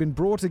 Witnesses who'd been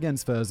brought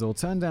against Furzel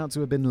turned out to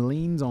have been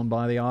leaned on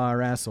by the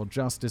IRS or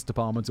Justice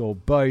Department or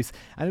both,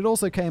 and it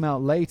also came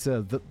out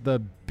later that the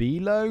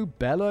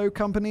Bello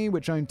company,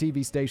 which owned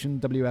TV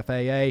station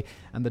WFAA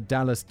and the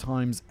Dallas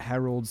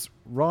Times-Herald's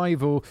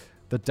rival,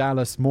 the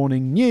Dallas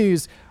Morning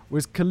News,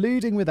 was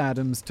colluding with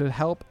Adams to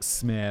help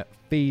smear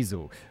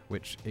Feazell,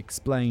 which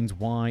explains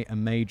why a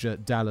major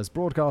Dallas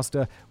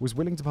broadcaster was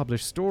willing to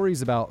publish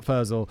stories about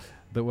Furzel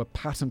that were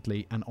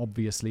patently and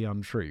obviously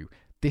untrue.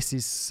 This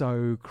is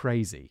so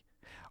crazy.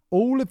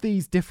 All of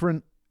these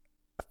different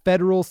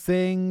federal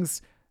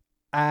things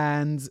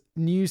and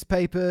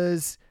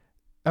newspapers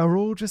are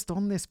all just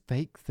on this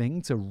fake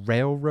thing to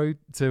railroad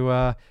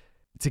to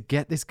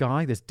get this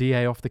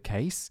DA off the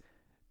case.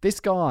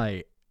 This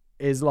guy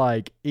is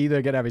like either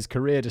going to have his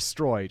career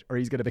destroyed or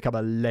he's going to become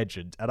a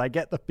legend. And I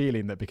get the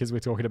feeling that because we're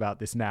talking about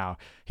this now,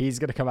 he's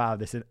going to come out of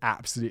this an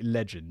absolute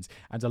legend.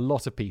 And a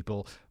lot of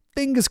people,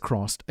 fingers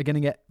crossed, are going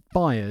to get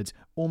fired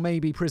or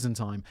maybe prison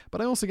time.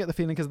 But I also get the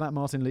feeling because of that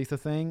Martin Luther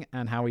thing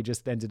and how he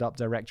just ended up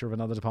director of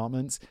another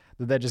department,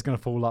 that they're just going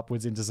to fall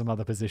upwards into some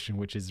other position,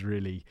 which is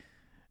really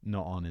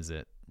not on, is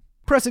it?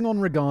 Pressing on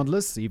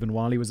regardless, even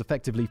while he was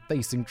effectively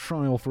facing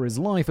trial for his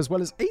life, as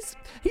well as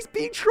he's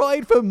being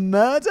tried for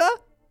murder?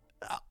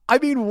 I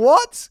mean,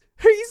 what?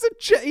 He's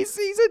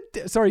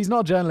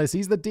not a journalist.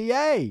 He's the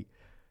DA.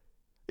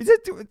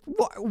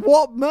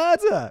 What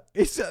murder?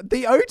 It's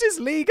the Otis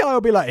Lee guy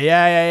will be like,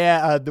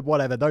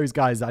 whatever. Those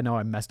guys, I know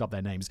I messed up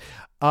their names.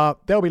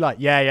 They'll be like,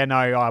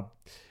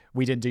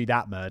 we didn't do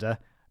that murder.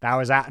 That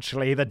was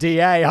actually the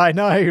DA. I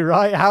know,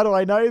 right? How do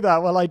I know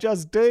that? Well, I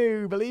just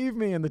do. Believe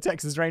me. And the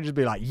Texas Rangers will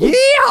be like,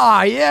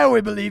 yeah,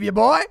 we believe you,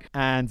 boy.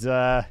 And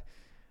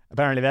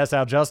apparently that's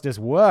how justice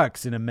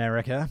works in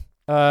America.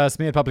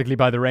 Smeared publicly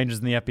by the Rangers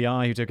and the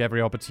FBI, who took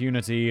every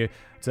opportunity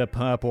to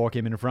perp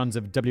him in front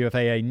of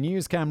WFAA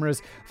news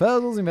cameras,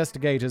 Furzel's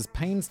investigators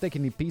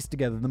painstakingly pieced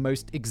together the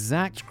most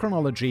exact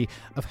chronology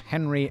of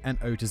Henry and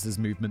Otis's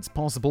movements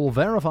possible,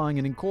 verifying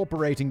and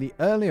incorporating the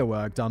earlier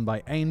work done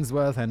by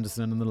Ainsworth,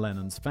 Henderson, and the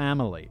Lemons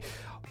family.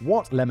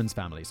 What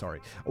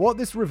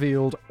this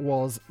revealed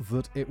was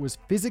that it was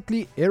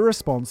physically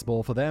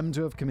irresponsible for them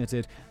to have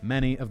committed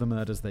many of the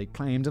murders they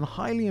claimed, and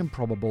highly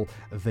improbable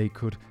they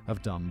could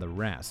have done the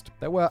rest.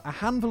 There were a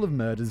handful of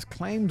murders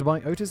claimed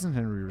by Otis and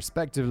Henry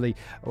respectively,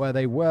 where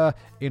they were,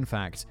 in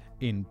fact,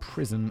 in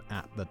prison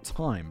at the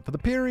time. For the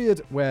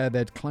period where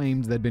they'd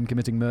claimed they'd been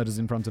committing murders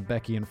in front of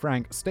Becky and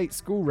Frank, state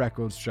school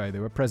records show they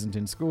were present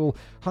in school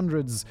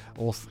hundreds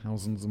or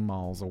thousands of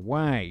miles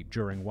away.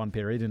 During one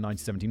period in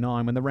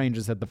 1979, when the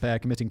Rangers had the pair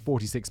committing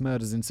 46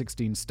 murders in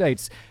 16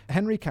 states,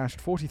 Henry cashed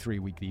 43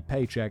 weekly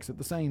paychecks at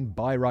the same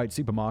Buy Right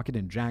supermarket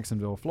in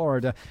Jacksonville,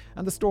 Florida,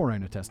 and the store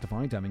owner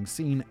testified having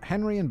seen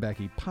Henry and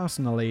Becky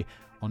personally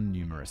on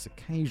numerous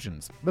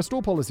occasions. The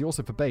store policy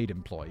also forbade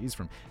employees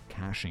from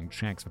cashing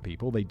checks for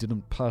people they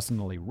didn't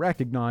personally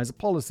recognize, a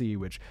policy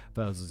which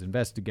Furzel's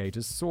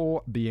investigators saw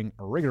being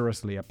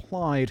rigorously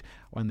applied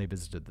when they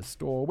visited the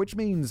store, which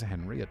means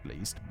Henry at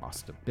least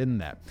must have been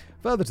there.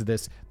 Further to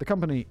this, the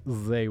company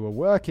they were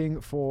working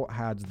for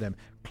had them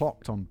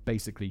clocked on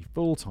basically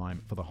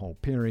full-time for the whole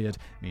period,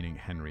 meaning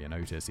Henry and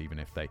Otis, even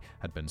if they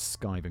had been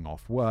skiving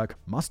off work,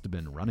 must have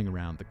been running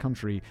around the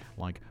country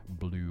like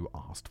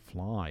blue-arsed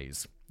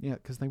flies. Yeah,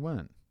 because they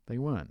weren't.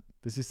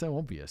 This is so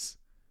obvious.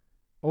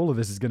 All of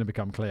this is going to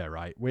become clear,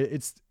 right?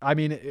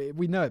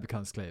 We know it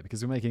becomes clear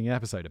because we're making an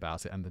episode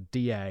about it and the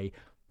DA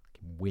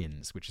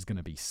wins, which is going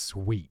to be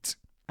sweet.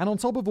 And on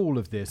top of all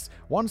of this,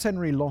 once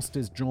Henry lost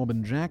his job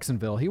in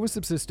Jacksonville, he was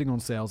subsisting on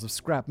sales of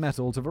scrap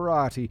metal to a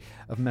variety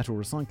of metal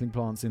recycling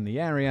plants in the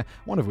area,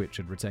 one of which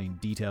had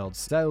retained detailed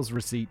sales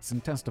receipts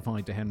and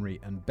testified to Henry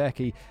and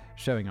Becky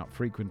showing up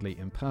frequently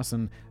in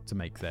person to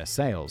make their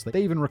sales.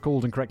 They even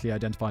recalled and correctly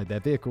identified their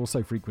vehicle,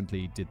 so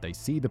frequently did they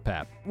see the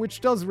pair. Which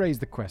does raise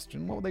the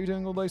question, what were they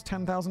doing all those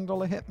 $10,000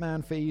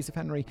 hitman fees if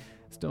Henry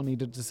still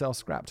needed to sell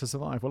scrap to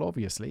survive? Well,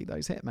 obviously,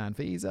 those hitman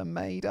fees are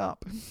made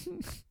up.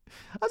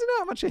 I don't know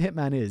how much a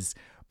hitman is,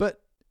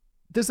 but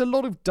there's a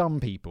lot of dumb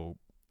people.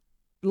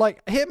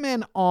 Like,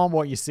 hitmen aren't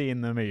what you see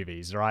in the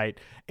movies, right?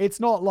 It's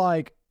not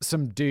like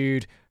some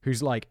dude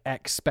who's like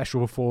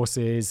ex-special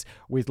forces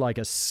with like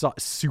a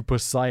super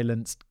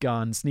silenced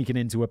gun sneaking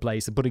into a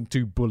place and putting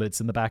 2 bullets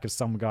in the back of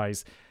some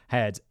guy's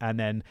head and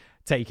then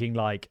taking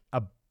like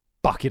a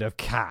bucket of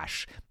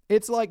cash.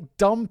 It's like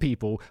dumb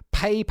people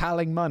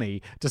PayPaling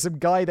money to some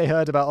guy they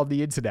heard about on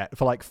the internet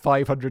for like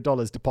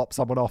 $500 to pop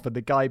someone off, and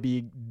the guy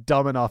being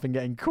dumb enough and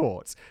getting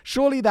caught.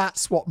 Surely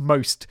that's what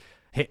most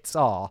hits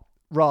are,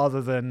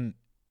 rather than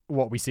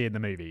what we see in the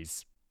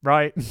movies,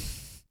 right?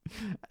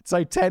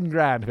 So 10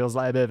 grand feels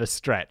like a bit of a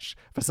stretch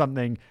for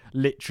something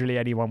literally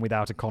anyone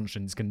without a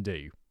conscience can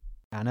do.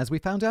 And as we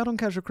found out on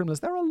Casual Criminals,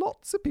 there are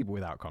lots of people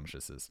without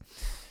consciences.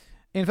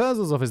 In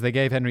Furzel's office, they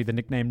gave Henry the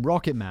nickname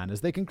Rocket Man,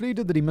 as they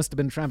concluded that he must have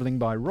been traveling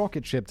by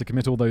rocket ship to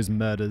commit all those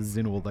murders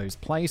in all those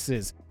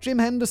places. Jim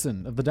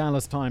Henderson of the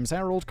Dallas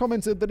Times-Herald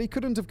commented that he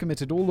couldn't have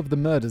committed all of the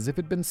murders if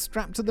he'd been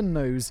strapped to the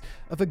nose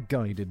of a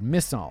guided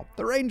missile.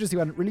 The Rangers, who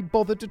hadn't really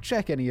bothered to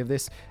check any of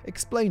this,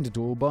 explained it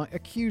all by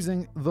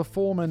accusing the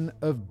foreman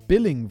of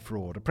billing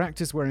fraud, a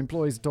practice where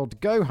employees are told to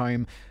go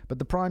home, but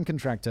the prime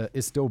contractor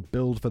is still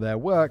billed for their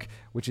work,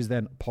 which is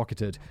then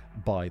pocketed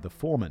by the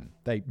foreman.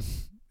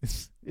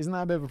 Isn't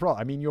that a bit of a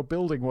problem? I mean, you're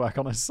building work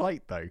on a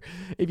site, though.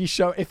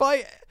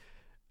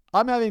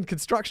 I'm having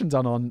construction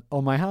done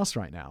on my house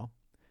right now,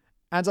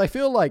 and I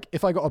feel like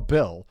if I got a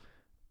bill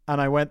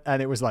and I went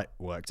and it was like,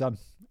 work done,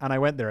 and I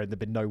went there and there'd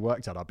been no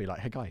work done, I'd be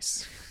like, hey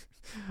guys,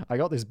 I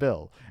got this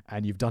bill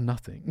and you've done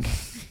nothing.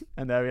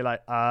 And they'd be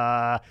like,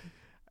 how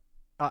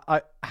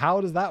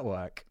does that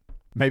work?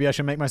 Maybe I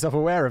should make myself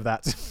aware of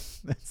that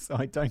so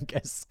I don't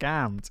get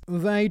scammed.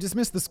 They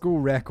dismissed the school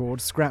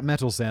record, scrap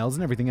metal sales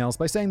and everything else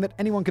by saying that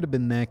anyone could have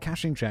been there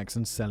cashing checks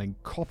and selling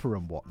copper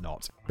and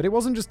whatnot. But it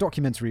wasn't just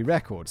documentary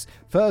records.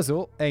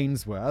 Furzel,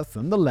 Ainsworth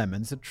and the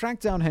Lemons had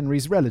tracked down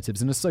Henry's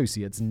relatives and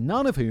associates,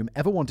 none of whom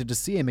ever wanted to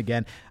see him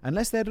again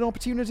unless they had an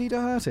opportunity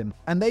to hurt him.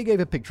 And they gave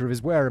a picture of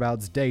his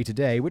whereabouts day to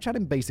day, which had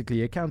him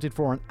basically accounted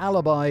for and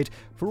alibied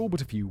for all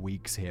but a few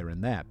weeks here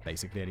and there.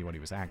 Basically, anyone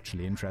who was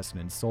actually interested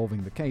in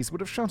solving the case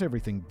would have shut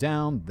everything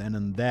down then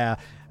and there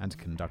and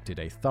conducted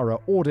a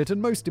thorough audit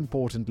and, most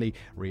importantly,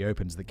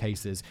 reopened the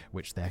cases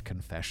which their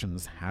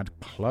confessions had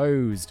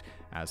closed.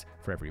 As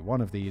for every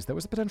one of these, there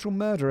was a potential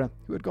murderer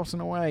who had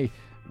gotten away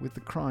with the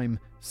crime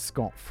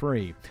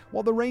scot-free.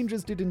 What the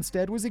Rangers did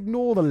instead was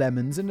ignore the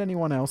Lemons and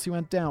anyone else who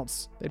had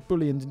doubts. They'd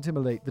bully and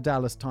intimidate the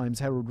Dallas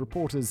Times-Herald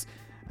reporters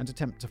and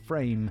attempt to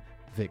frame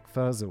Vic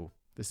Furzel.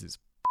 This is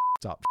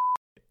up.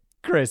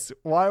 Chris,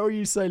 why were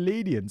you so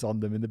lenient on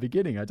them in the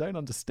beginning? I don't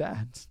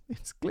understand.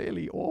 It's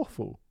clearly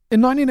awful.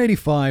 In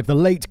 1985, the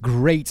late,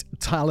 great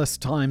Dallas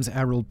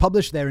Times-Herald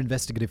published their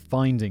investigative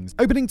findings,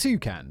 opening two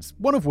cans,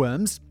 one of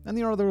worms and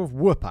the other of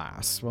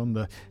whoop-ass, on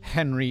the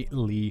Henry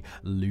Lee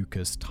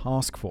Lucas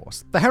Task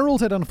Force. The Herald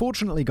had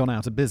unfortunately gone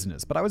out of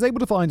business, but I was able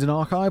to find an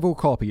archival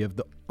copy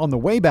of on the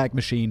Wayback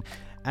Machine,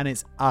 and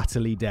it's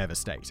utterly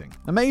devastating.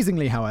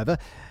 Amazingly, however,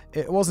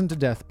 it wasn't a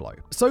death blow.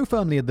 So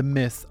firmly had the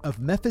myth of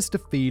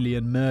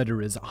Mephistophelian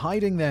murderers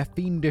hiding their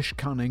fiendish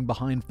cunning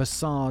behind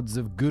facades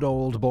of good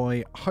old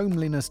boy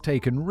homeliness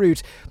taken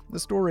root, the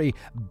story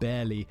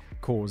barely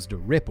caused a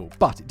ripple.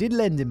 But it did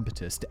lend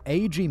impetus to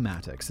A.G.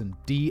 Maddox and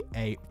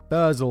D.A.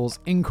 Furzel's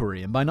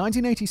inquiry, and by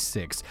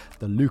 1986,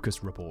 the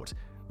Lucas Report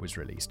was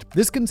released.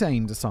 This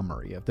contained a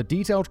summary of the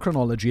detailed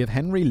chronology of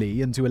Henry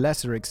Lee and, to a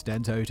lesser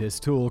extent, Otis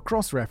Toole,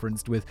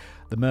 cross-referenced with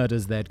the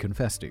murders they'd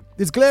confessed to.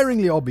 It's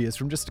glaringly obvious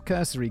from just a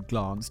cursory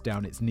glance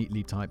down its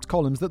neatly typed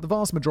columns that the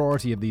vast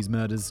majority of these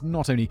murders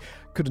not only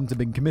couldn't have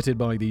been committed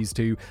by these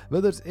two,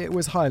 but that it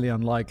was highly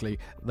unlikely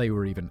they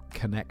were even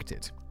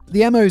connected.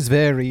 The MOs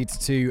varied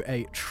to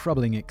a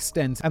troubling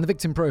extent, and the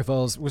victim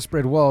profiles were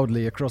spread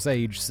wildly across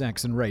age,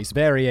 sex, and race.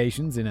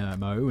 Variations in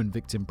MO and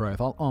victim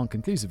profile aren't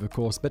conclusive, of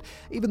course, but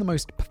even the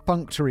most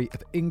perfunctory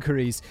of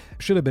inquiries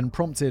should have been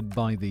prompted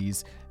by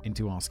these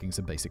into asking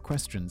some basic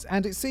questions.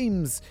 And it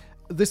seems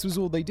this was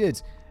all they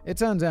did. It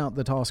turned out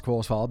the task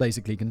force file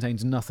basically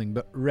contained nothing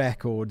but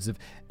records of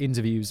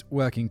interviews,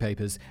 working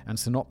papers, and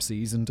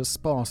synopses, and a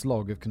sparse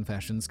log of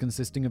confessions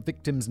consisting of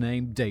victim's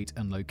name, date,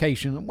 and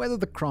location, and whether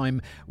the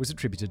crime was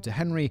attributed to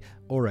Henry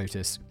or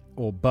Otis,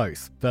 or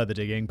both. Further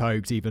digging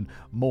poked even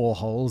more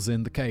holes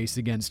in the case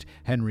against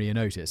Henry and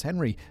Otis.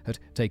 Henry had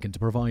taken to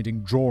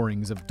providing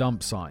drawings of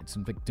dump sites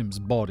and victims'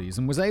 bodies,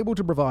 and was able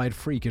to provide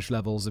freakish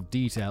levels of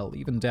detail,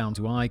 even down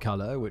to eye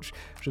color, which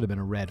should have been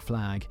a red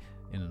flag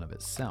in and of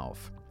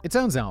itself. It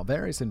turns out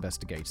various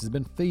investigators have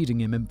been feeding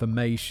him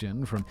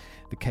information from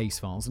the case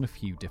files in a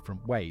few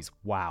different ways.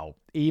 Wow.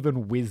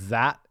 Even with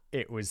that,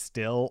 it was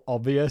still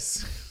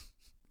obvious.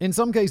 In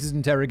some cases,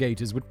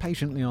 interrogators would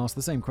patiently ask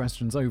the same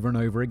questions over and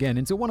over again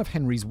until one of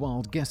Henry's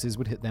wild guesses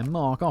would hit their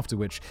mark, after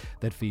which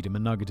they'd feed him a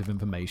nugget of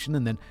information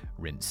and then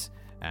rinse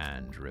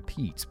and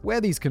repeat. Where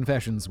these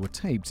confessions were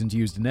taped and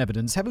used in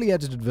evidence, heavily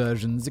edited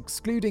versions,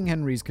 excluding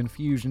Henry's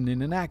confusion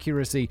and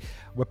inaccuracy,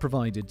 were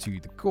provided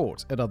to the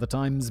court. At other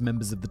times,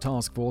 members of the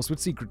task force would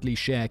secretly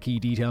share key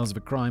details of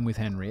a crime with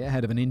Henry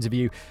ahead of an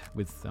interview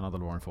with another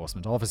law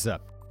enforcement officer.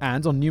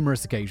 And on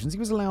numerous occasions, he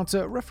was allowed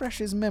to refresh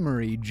his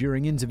memory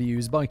during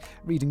interviews by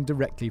reading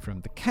directly from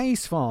the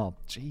case file.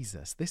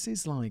 Jesus, this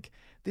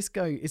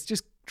guy, it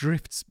just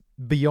drifts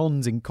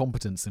beyond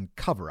incompetence and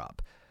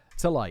cover-up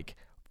to,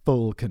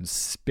 full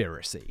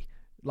conspiracy.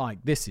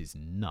 This is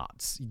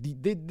nuts.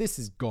 This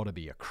has got to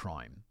be a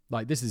crime.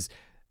 This is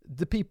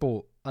the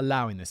people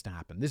allowing this to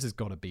happen. This has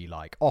got to be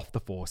off the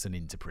force and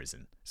into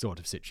prison sort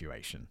of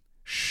situation.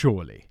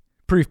 Surely.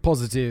 Proof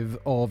positive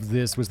of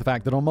this was the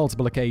fact that on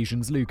multiple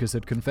occasions Lucas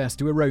had confessed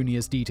to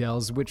erroneous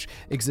details which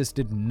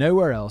existed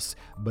nowhere else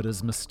but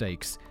as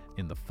mistakes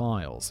in the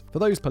files. For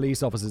those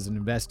police officers and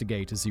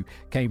investigators who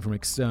came from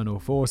external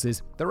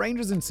forces, the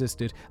Rangers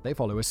insisted they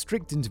follow a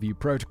strict interview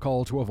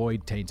protocol to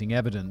avoid tainting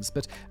evidence,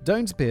 but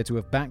don't appear to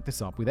have backed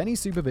this up with any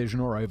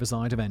supervision or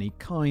oversight of any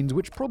kind,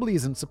 which probably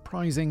isn't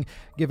surprising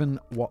given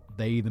what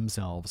they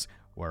themselves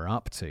were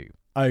up to.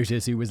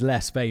 Otis, who was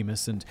less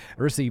famous and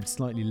received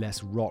slightly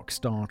less rock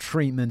star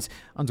treatment,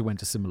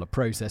 underwent a similar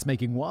process,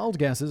 making wild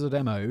guesses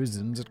at MOs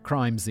and at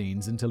crime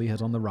scenes until he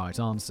hit on the right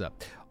answer.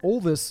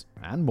 All this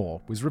and more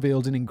was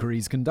revealed in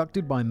inquiries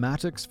conducted by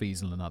Maddox,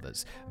 Feasel and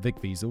others. Vic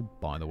Feasel,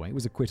 by the way,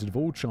 was acquitted of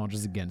all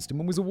charges against him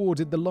and was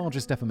awarded the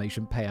largest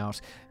defamation payout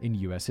in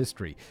US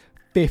history.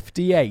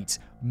 $58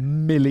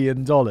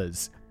 million.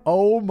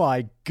 Oh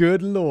my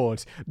good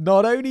lord.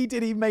 Not only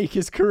did he make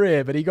his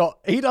career, but he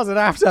doesn't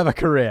have to have a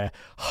career.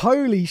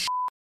 Holy shit.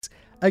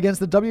 Against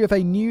the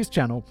WFA News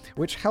Channel,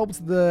 which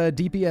helped the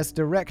DPS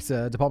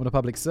director, Department of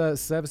Public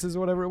Services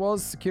or whatever it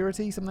was,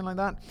 security, something like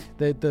that,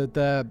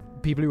 the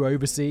people who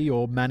oversee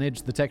or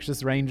manage the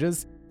Texas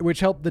Rangers,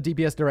 which helped the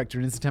DPS director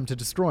in his attempt to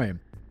destroy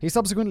him. He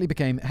subsequently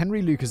became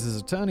Henry Lucas's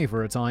attorney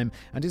for a time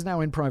and is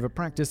now in private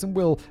practice and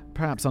will,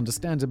 perhaps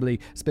understandably,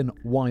 spin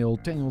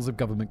wild tales of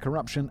government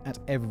corruption at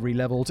every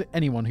level to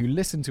anyone who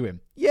listened to him.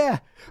 Yeah,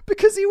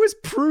 because he was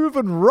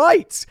proven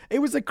right. It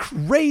was a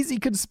crazy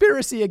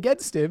conspiracy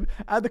against him,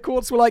 and the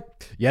courts were like,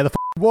 yeah, the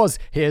was.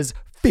 Here's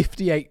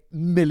 $58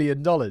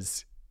 million.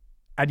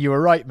 And you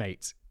were right,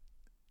 mate.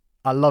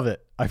 I love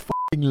it. I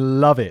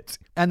love it.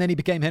 And then he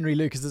became Henry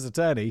Lucas's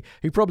attorney,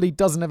 who probably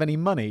doesn't have any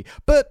money.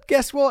 But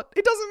guess what?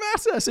 It doesn't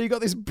matter. So you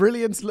got this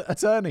brilliant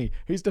attorney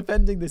who's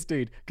defending this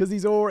dude because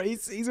he's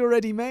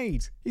already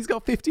made. He's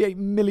got $58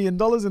 million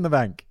in the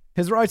bank.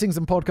 His writings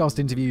and podcast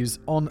interviews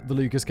on the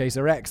Lucas case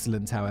are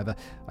excellent, however.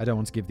 I don't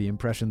want to give the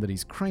impression that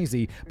he's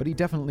crazy, but he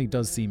definitely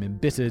does seem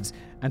embittered.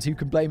 And who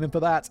can blame him for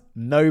that?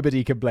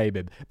 Nobody can blame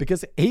him,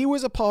 because he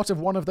was a part of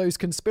one of those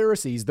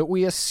conspiracies that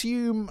we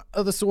assume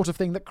are the sort of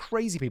thing that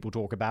crazy people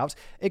talk about,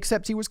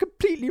 except he was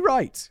completely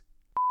right.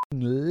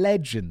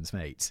 Legends,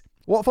 mate.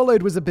 What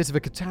followed was a bit of a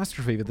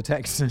catastrophe for the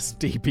Texas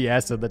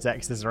DPS and the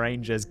Texas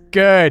Rangers.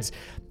 Good!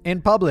 In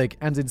public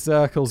and in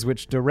circles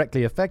which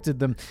directly affected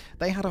them,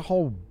 they had a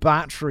whole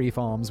battery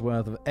farm's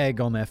worth of egg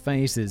on their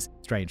faces.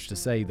 Strange to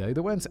say, though,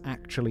 there weren't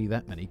actually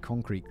that many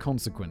concrete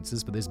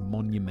consequences for this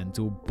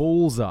monumental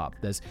balls up.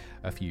 There's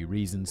a few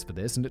reasons for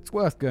this, and it's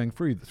worth going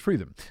through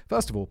them.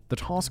 First of all, the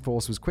task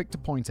force was quick to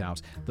point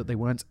out that they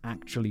weren't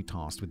actually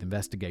tasked with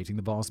investigating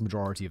the vast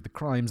majority of the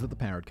crimes that the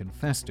pair had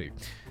confessed to.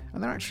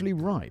 And they're actually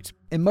right.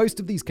 In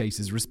most of these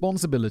cases,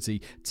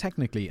 responsibility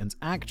technically and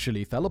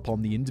actually fell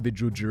upon the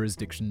individual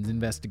jurisdictions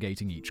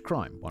investigating each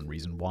crime, one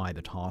reason why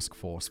the task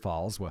force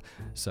files were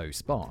so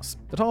sparse.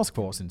 The task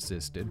force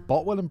insisted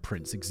Botwell and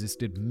Prince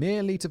existed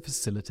merely to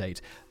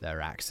facilitate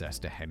their access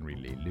to Henry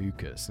Lee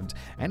Lucas, and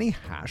any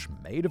hash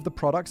made of the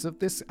products of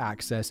this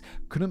access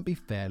couldn't be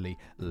fairly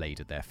laid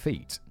at their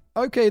feet.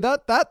 Okay,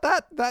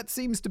 that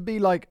seems to be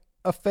like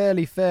a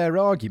fairly fair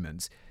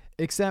argument,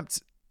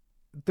 except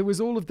there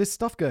was all of this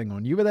stuff going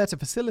on. You were there to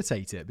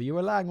facilitate it, but you were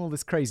allowing all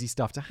this crazy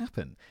stuff to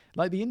happen.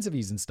 Like the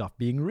interviews and stuff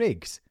being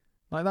rigged.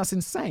 Like, that's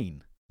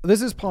insane.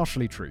 This is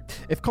partially true.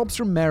 If cops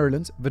from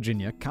Maryland,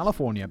 Virginia,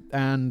 California,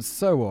 and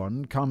so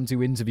on come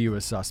to interview a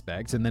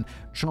suspect and then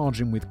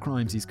charge him with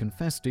crimes he's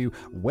confessed to,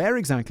 where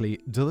exactly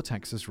do the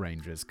Texas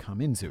Rangers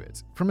come into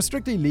it? From a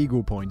strictly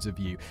legal point of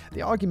view,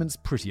 the argument's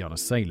pretty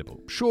unassailable.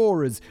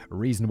 Sure, as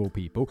reasonable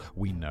people,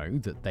 we know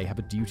that they have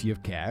a duty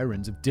of care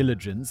and of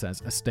diligence as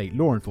a state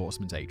law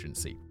enforcement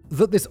agency.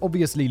 That this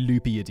obviously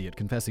loopy idiot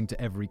confessing to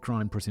every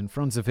crime put in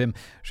front of him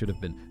should have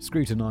been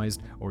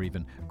scrutinized or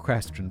even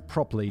questioned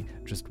properly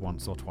just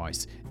once or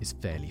twice is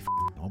fairly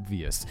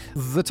obvious.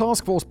 The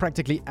task force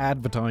practically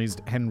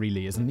advertised Henry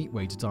Lee as a neat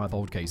way to tie up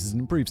old cases and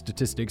improve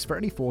statistics for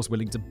any force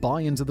willing to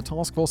buy into the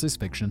task force's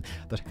fiction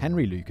that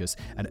Henry Lucas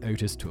and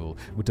Otis Toole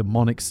were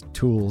demonic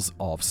tools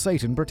of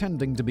Satan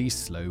pretending to be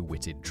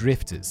slow-witted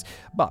drifters.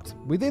 But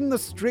within the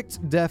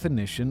strict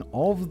definition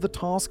of the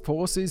task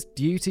force's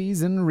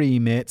duties and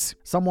remit,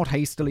 somewhat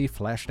hastily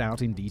fleshed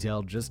out in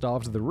detail just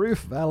after the roof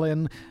fell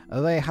in,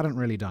 they hadn't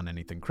really done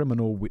anything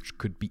criminal which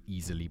could be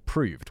easily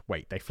proved.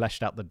 Wait, they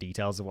fleshed out the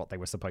details of what they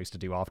were supposed to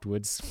do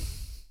afterwards?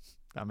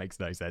 That makes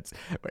no sense.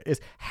 It's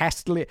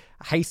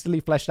hastily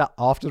fleshed out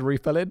after the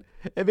roof fell in?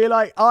 It'd be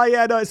like, oh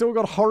yeah, no, it's all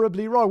gone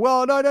horribly wrong.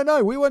 Well,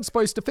 no, we weren't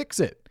supposed to fix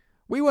it.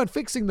 We weren't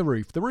fixing the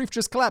roof. The roof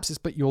just collapses,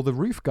 but you're the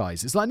roof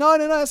guys. It's like, no,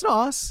 it's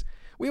not us.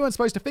 We weren't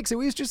supposed to fix it.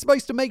 We were just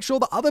supposed to make sure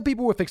that other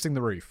people were fixing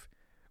the roof,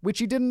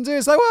 which you didn't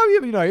do. So, well,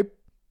 you know,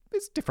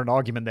 it's a different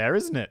argument there,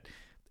 isn't it?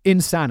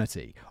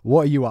 Insanity.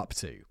 What are you up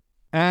to?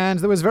 And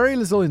there was very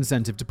little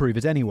incentive to prove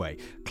it anyway.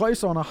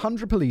 Close on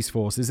 100 police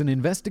forces and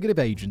investigative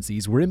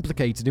agencies were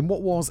implicated in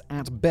what was,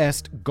 at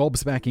best,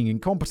 gobsmacking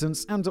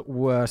incompetence and, at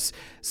worst,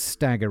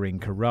 staggering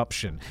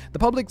corruption. The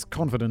public's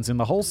confidence in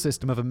the whole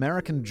system of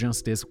American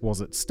justice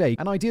was at stake,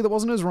 an idea that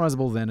wasn't as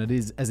risible then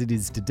as it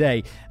is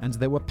today, and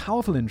there were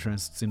powerful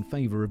interests in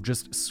favor of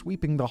just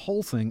sweeping the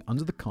whole thing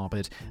under the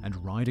carpet and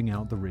riding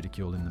out the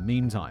ridicule in the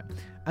meantime.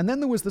 And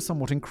then there was the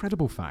somewhat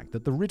incredible fact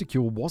that the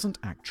ridicule wasn't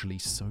actually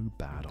so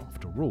bad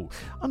after all.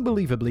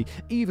 Unbelievably,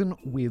 even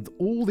with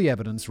all the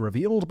evidence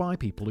revealed by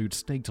people who'd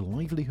staked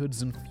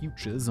livelihoods and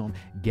futures on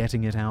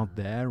getting it out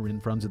there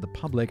in front of the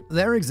public,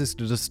 there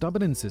existed a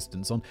stubborn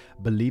insistence on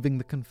believing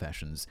the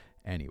confessions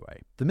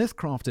anyway. The myth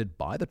crafted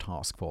by the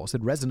task force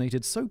had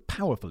resonated so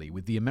powerfully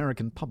with the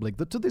American public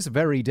that to this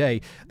very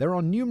day there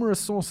are numerous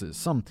sources,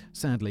 some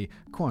sadly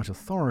quite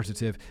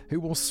authoritative, who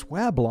will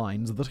swear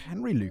blind that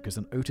Henry Lucas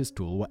and Otis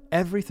Toole were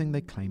everything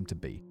they claimed to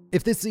be.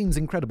 If this seems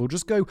incredible,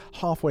 just go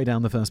halfway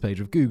down the first page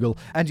of Google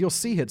and you'll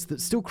see hits that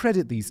still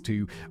credit these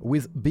two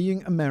with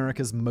being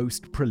America's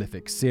most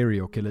prolific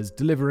serial killers,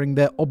 delivering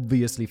their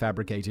obviously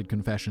fabricated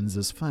confessions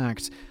as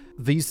fact.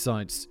 These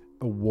sites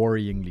are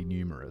worryingly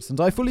numerous,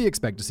 and I fully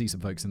expect to see some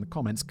folks in the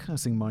comments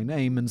cursing my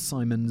name and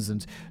Simon's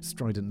and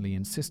stridently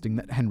insisting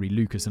that Henry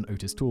Lucas and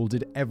Otis Toole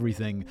did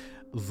everything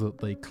that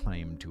they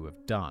claim to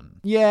have done.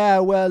 Yeah,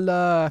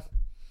 well,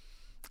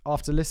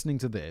 after listening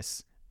to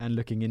this and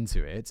looking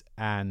into it,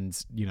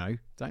 and,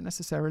 don't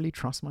necessarily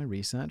trust my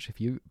research. If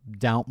you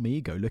doubt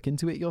me, go look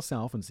into it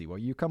yourself and see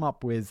what you come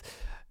up with.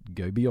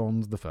 Go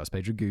beyond the first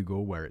page of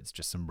Google, where it's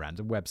just some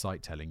random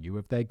website telling you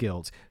of their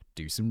guilt.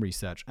 Do some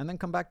research, and then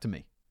come back to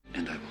me.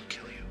 And I will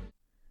kill you.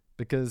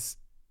 Because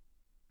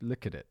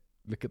look at it.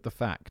 Look at the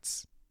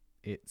facts.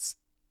 It's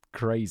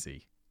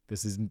crazy.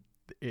 This isn't...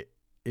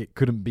 It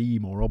couldn't be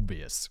more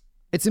obvious.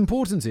 It's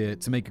important here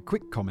to make a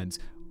quick comment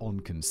on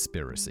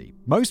conspiracy.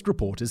 Most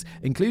reporters,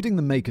 including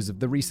the makers of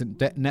the recent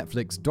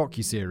Netflix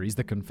docuseries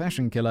The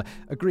Confession Killer,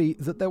 agree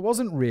that there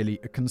wasn't really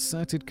a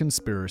concerted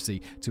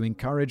conspiracy to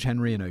encourage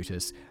Henry and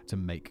Otis to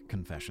make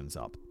confessions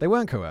up. They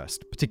weren't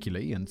coerced,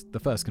 particularly, and the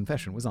first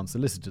confession was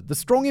unsolicited. The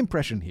strong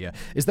impression here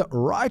is that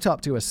right up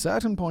to a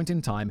certain point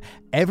in time,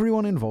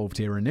 everyone involved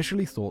here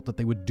initially thought that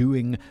they were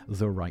doing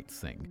the right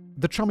thing.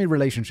 The chummy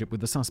relationship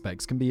with the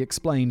suspects can be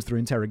explained through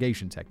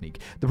interrogation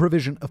technique. The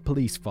provision of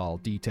police file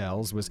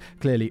details was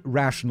clearly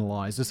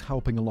rationalized as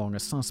helping along a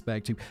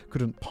suspect who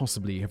couldn't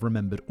possibly have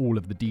remembered all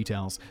of the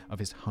details of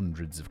his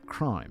hundreds of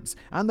crimes.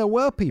 And there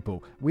were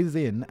people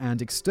within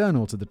and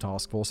external to the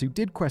task force who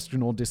did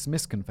question or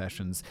dismiss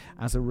confessions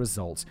as a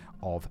result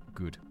of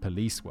good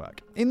police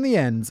work. In the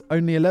end,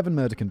 only 11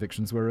 murder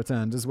convictions were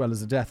returned, as well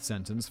as a death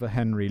sentence for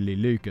Henry Lee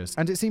Lucas,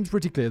 and it seems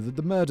pretty clear that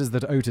the murders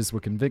that Otis were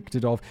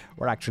convicted of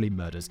were actually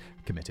murders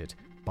committed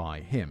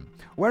by him.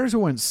 Where it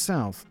all went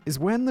south is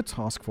when the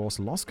task force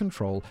lost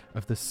control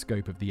of the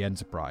scope of the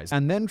enterprise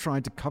and then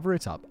tried to cover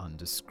it up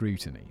under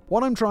scrutiny.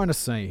 What I'm trying to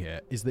say here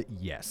is that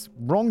yes,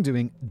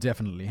 wrongdoing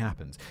definitely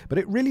happened, but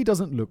it really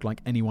doesn't look like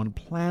anyone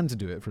planned to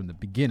do it from the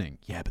beginning.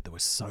 Yeah, but there were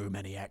so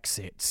many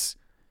exits.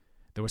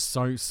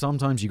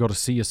 Sometimes you got to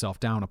see yourself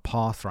down a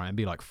path, right, and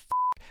be like,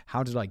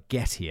 how did I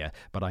get here?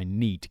 But I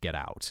need to get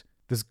out.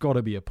 There's got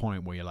to be a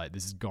point where you're like,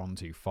 this has gone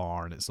too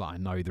far, and it's like, I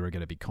know there are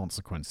going to be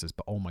consequences,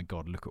 but oh my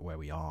God, look at where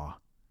we are.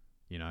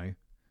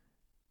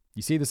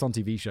 You see this on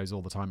TV shows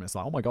all the time, and it's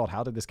like, oh my God,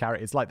 how did this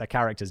character... It's like the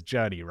character's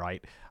journey,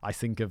 right? I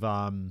think of,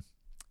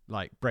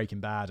 like, Breaking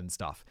Bad and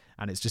stuff,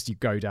 and it's just you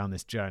go down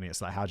this journey.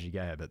 It's like, how did you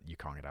get here? But you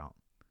can't get out.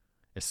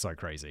 It's so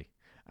crazy.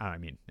 I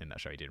mean, in that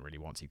show, he didn't really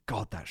want to.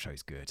 God, that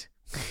show's good.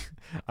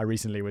 I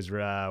recently was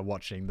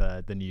watching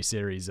the new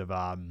series of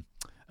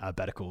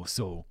Better Call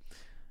Saul,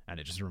 and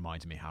it just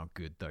reminded me how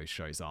good those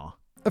shows are.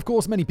 Of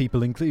course, many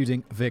people,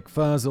 including Vic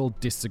Fersel,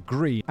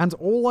 disagree, and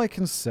all I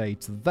can say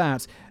to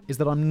that is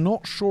that I'm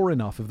not sure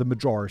enough of the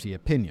majority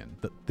opinion,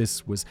 that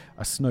this was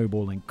a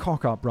snowballing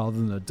cock-up rather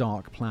than a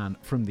dark plan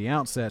from the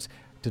outset,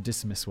 to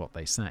dismiss what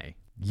they say.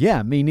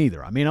 Yeah, me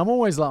neither. I mean, I'm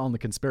always like on the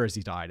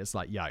conspiracy side. It's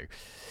like,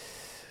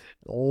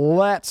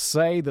 let's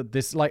say that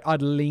this,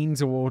 I'd lean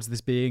towards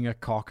this being a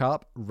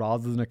cock-up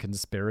rather than a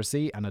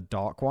conspiracy, and a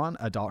dark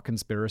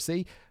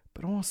conspiracy,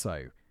 but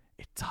also...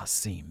 it does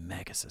seem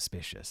mega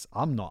suspicious.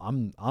 I'm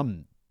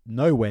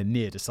nowhere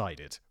near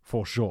decided,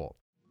 for sure.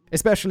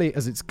 Especially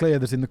as it's clear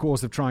that in the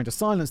course of trying to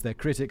silence their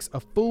critics, a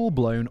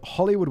full-blown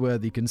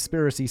Hollywood-worthy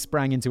conspiracy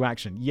sprang into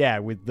action. Yeah,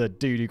 with the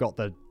dude who got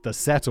the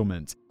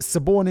settlement.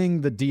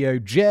 Suborning the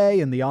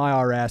DOJ and the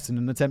IRS in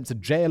an attempt to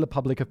jail a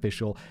public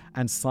official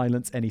and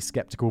silence any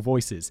skeptical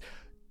voices.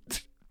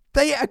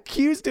 They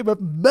accused him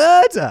of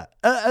murder!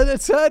 An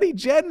attorney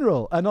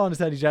general! Not an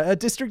attorney general, a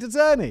district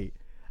attorney!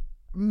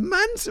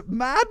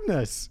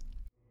 Madness.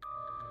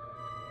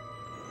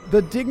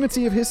 The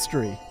dignity of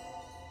history.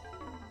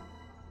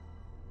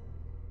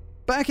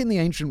 Back in the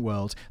ancient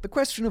world, the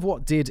question of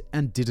what did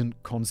and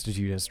didn't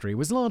constitute history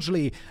was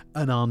largely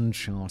an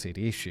uncharted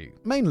issue,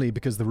 mainly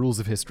because the rules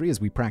of history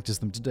as we practice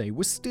them today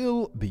were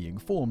still being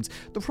formed.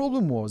 The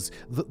problem was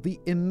that the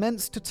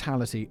immense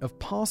totality of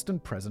past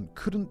and present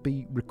couldn't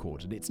be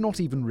recorded. It's not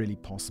even really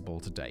possible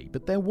today,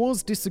 but there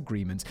was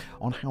disagreement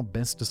on how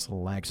best to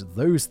select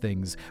those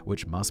things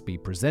which must be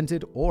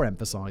presented or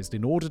emphasized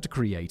in order to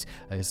create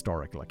a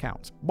historical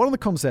account. One of the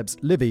concepts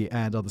Livy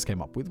and others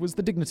came up with was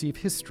the dignity of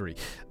history.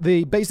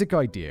 The basic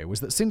idea was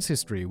that since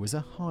history was a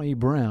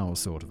highbrow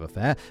sort of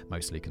affair,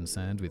 mostly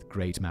concerned with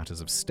great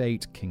matters of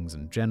state, kings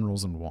and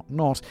generals and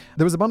whatnot,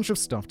 there was a bunch of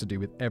stuff to do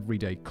with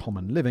everyday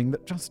common living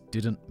that just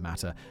didn't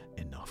matter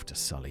enough to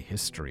sully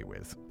history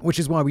with. Which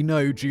is why we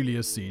know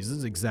Julius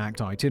Caesar's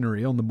exact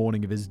itinerary on the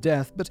morning of his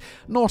death, but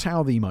not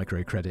how the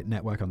microcredit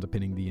network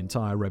underpinning the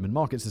entire Roman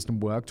market system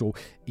worked, or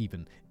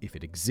even if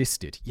it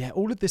existed. Yeah,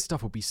 all of this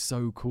stuff would be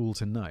so cool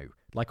to know.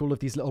 Like all of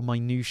these little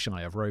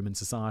minutiae of Roman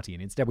society,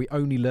 and instead we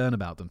only learn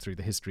about them through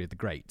the history of the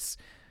greats.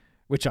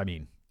 Which, I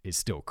mean, is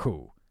still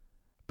cool.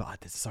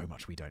 But there's so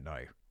much we don't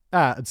know.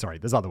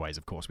 There's other ways,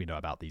 of course, we know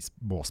about these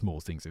more small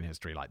things in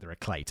history, like there are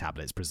clay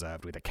tablets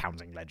preserved with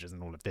accounting ledgers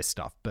and all of this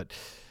stuff, but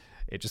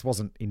it just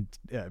wasn't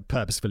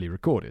purposefully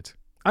recorded.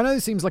 I know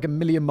this seems like a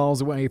million miles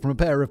away from a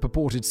pair of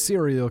purported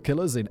serial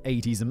killers in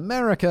 80s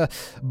America,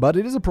 but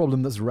it is a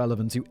problem that's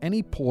relevant to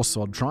any poor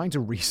sod trying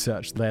to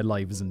research their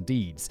lives and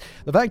deeds.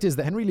 The fact is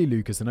that Henry Lee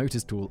Lucas and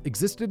Otis Toole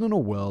existed in a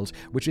world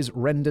which is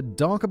rendered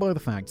darker by the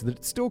fact that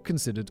it's still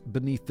considered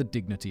beneath the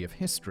dignity of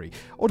history.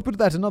 Or to put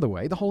that another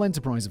way, the whole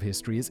enterprise of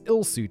history is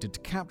ill-suited to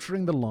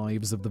capturing the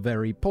lives of the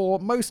very poor,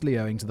 mostly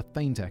owing to the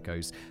faint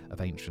echoes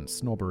of ancient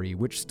snobbery,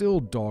 which still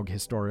dog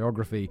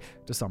historiography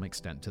to some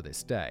extent to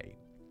this day.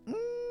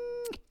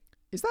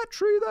 Is that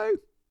true, though?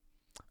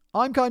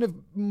 I'm kind of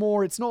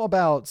more... It's not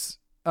about...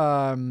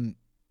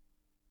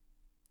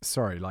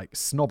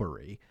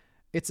 snobbery.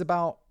 It's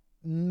about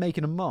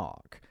making a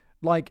mark.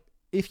 Like,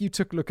 if you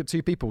took a look at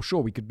two people,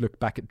 sure, we could look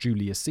back at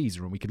Julius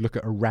Caesar and we could look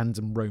at a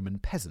random Roman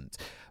peasant.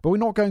 But we're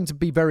not going to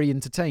be very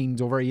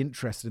entertained or very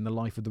interested in the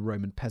life of the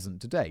Roman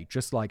peasant today.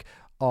 Just like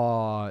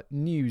our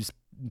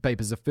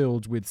newspapers are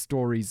filled with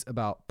stories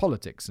about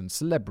politics and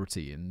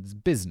celebrity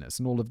and business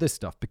and all of this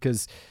stuff,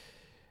 because...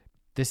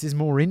 this is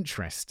more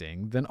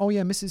interesting than, oh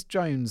yeah, Mrs.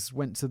 Jones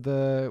went to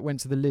the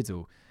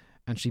Lidl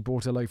and she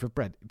bought a loaf of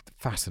bread.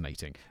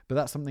 Fascinating. But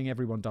that's something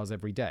everyone does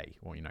every day,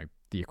 or,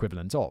 the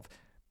equivalent of.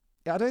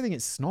 I don't think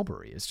it's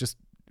snobbery. It's just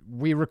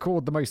we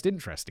record the most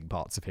interesting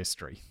parts of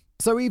history.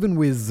 So even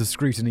with the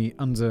scrutiny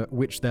under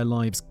which their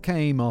lives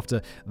came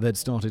after they'd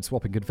started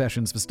swapping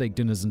confessions for steak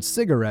dinners and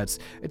cigarettes,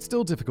 it's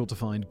still difficult to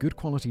find good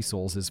quality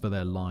sources for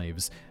their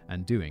lives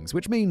and doings,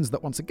 which means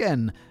that once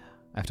again,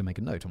 I have to make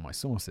a note on my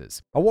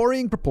sources. A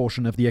worrying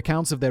proportion of the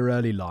accounts of their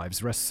early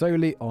lives rest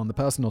solely on the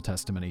personal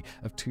testimony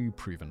of two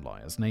proven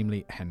liars,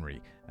 namely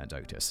Henry and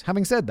Otis.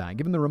 Having said that,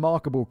 given the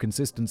remarkable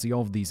consistency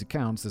of these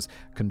accounts as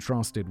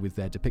contrasted with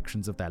their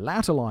depictions of their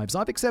latter lives,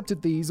 I've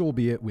accepted these,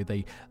 albeit with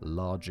a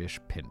largish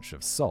pinch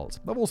of salt.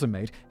 I've also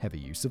made heavy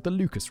use of the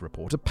Lucas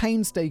Report, a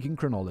painstaking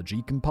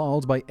chronology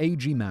compiled by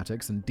A.G.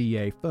 Mattox and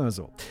D.A.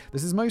 Fersel.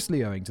 This is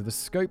mostly owing to the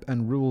scope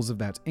and rules of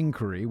that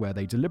inquiry, where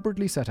they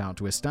deliberately set out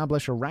to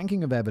establish a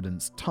ranking of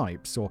evidence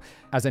types, or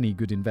as any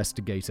good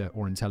investigator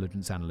or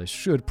intelligence analyst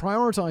should,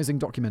 prioritizing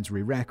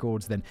documentary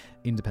records, then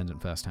independent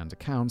first-hand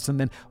accounts, and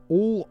then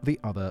all the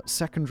other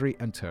secondary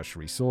and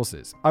tertiary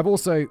sources. I've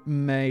also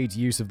made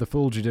use of the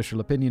full judicial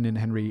opinion in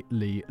Henry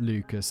Lee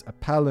Lucas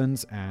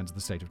Appellant and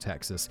the State of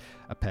Texas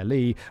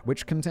Appellee,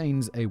 which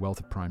contains a wealth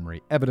of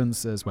primary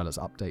evidence as well as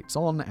updates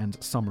on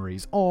and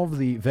summaries of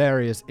the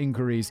various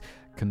inquiries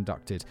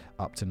conducted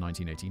up to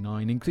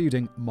 1989,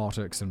 including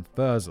Mattox and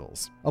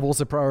Fersel's. I've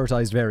also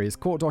prioritized various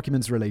court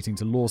documents relating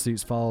to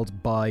lawsuits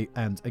filed by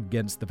and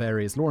against the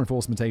various law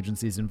enforcement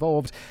agencies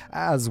involved,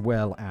 as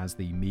well as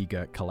the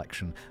meager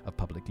collection of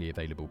publicly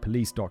available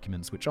police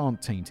documents which aren't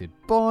tainted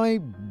by,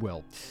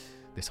 well,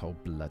 this whole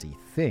bloody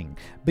thing.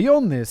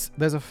 Beyond this,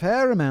 there's a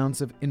fair amount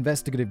of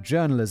investigative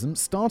journalism,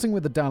 starting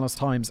with the Dallas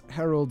Times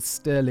Herald's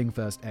sterling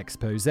first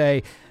expose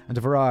and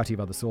a variety of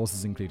other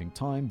sources including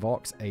Time,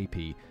 Vox,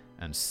 AP,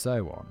 and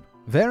so on.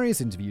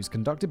 Various interviews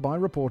conducted by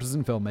reporters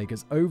and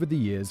filmmakers over the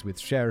years with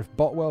Sheriff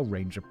Botwell,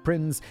 Ranger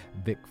Prinz,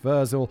 Vic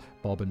Fersel,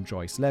 Bob and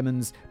Joyce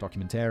Lemons,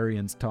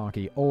 documentarians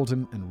Taki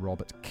Oldham and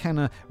Robert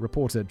Kenner,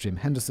 reporter Jim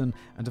Henderson,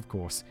 and of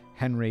course,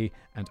 Henry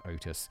and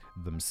Otis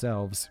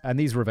themselves. And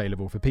these were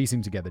available for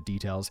piecing together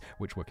details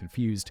which were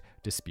confused,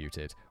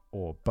 disputed,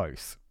 or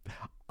both.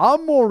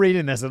 I'm more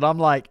reading this and I'm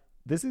like,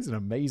 this is an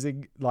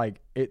amazing,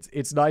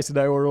 it's nice to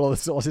know where all the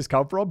sources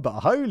come from,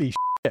 but holy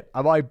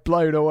am I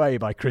blown away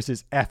by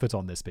Chris's effort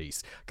on this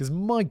piece. Because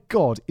my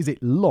God, is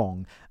it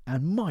long,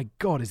 and my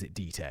God, is it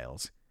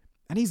detailed.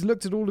 And he's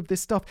looked at all of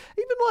this stuff.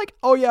 Even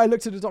I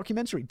looked at a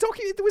documentary.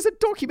 There was a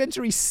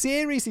documentary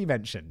series he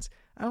mentioned.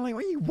 And I'm like,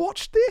 well, you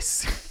watched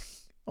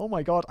this? Oh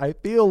my God, I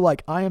feel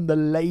like I am the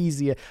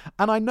lazier.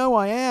 And I know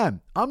I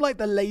am. I'm like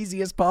the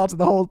laziest part of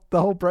the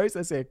whole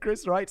process here.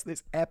 Chris writes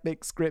this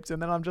epic script, and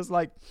then I'm just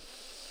like...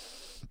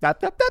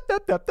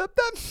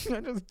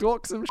 just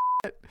talk some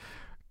shit.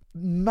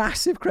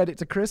 Massive credit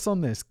to Chris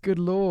on this. Good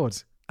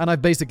Lord. And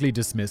I've basically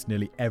dismissed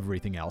nearly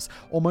everything else.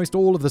 Almost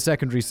all of the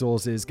secondary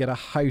sources get a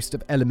host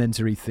of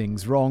elementary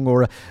things wrong,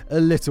 or a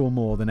little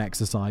more than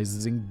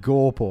exercises in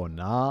gore porn.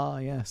 Ah,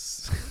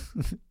 yes.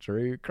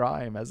 True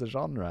crime as a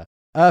genre.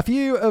 A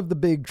few of the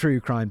big true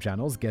crime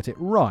channels get it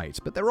right,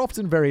 but they're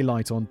often very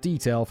light on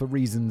detail for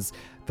reasons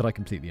that I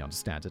completely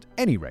understand. At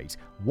any rate,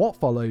 what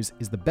follows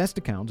is the best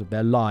account of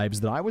their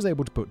lives that I was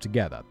able to put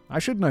together. I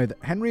should know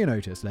that Henry and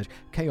Otis led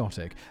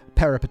chaotic,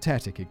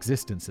 peripatetic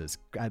existences.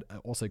 And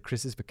also,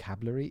 Chris's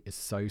vocabulary is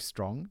so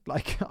strong.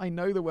 Like, I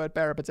know the word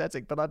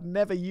peripatetic, but I'd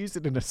never used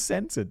it in a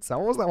sentence.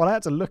 What was that one I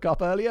had to look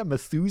up earlier?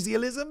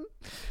 Methuselism?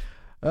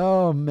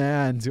 Oh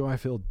man, do I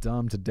feel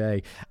dumb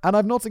today. And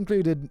I've not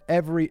included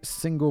every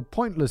single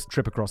pointless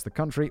trip across the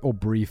country or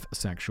brief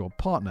sexual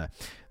partner.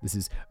 This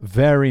is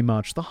very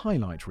much the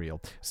highlight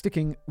reel,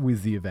 sticking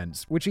with the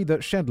events which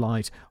either shed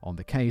light on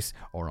the case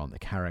or on the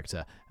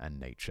character and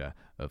nature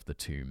of the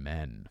two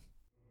men.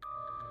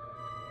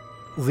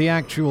 The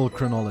actual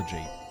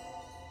chronology.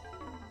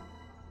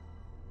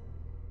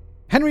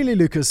 Henry Lee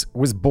Lucas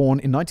was born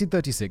in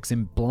 1936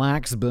 in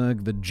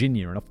Blacksburg,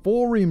 Virginia, in a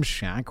four-room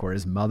shack where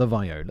his mother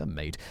Viola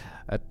made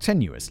a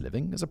tenuous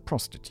living as a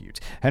prostitute.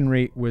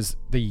 Henry was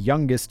the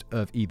youngest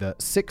of either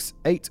 6,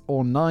 8,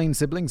 or 9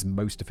 siblings,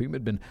 most of whom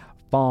had been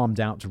farmed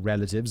out to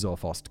relatives or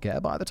foster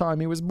care by the time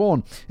he was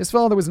born. His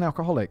father was an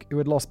alcoholic who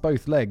had lost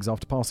both legs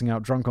after passing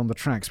out drunk on the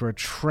tracks where a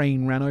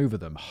train ran over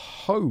them.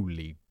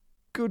 Holy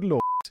good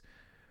Lord.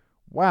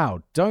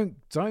 Wow, don't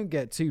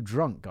get too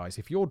drunk, guys.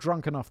 If you're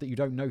drunk enough that you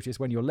don't notice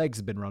when your legs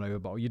have been run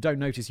over, or you don't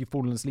notice you've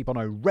fallen asleep on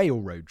a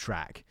railroad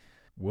track.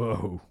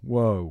 Whoa.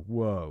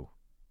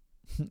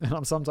 And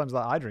I'm sometimes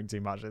like, I drink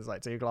too much. It's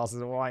like 2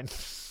 glasses of wine.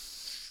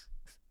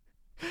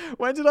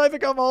 When did I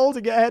become old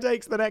and get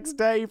headaches the next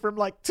day from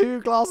like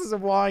 2 glasses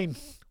of wine?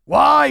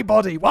 Why,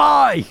 body?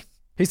 Why?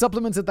 He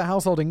supplemented the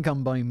household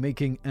income by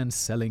making and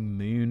selling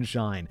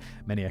moonshine.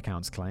 Many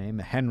accounts claim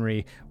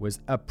Henry was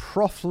a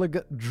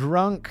profligate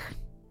drunk.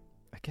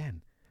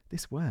 Again,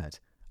 this word.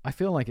 I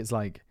feel like it's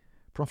like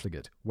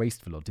profligate,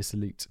 wasteful, or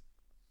dissolute.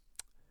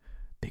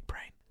 Big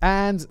brain.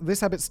 And this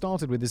habit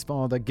started with his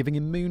father giving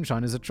him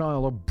moonshine as a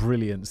child. Oh,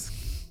 brilliance.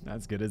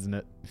 That's good, isn't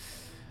it?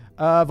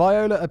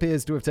 Viola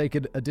appears to have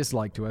taken a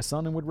dislike to her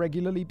son and would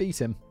regularly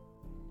beat him.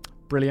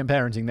 Brilliant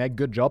parenting there.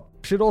 Good job.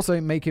 Should also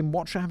make him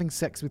watch her having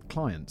sex with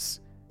clients.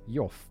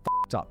 You're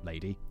f***ed up,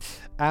 lady.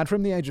 And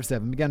from the age of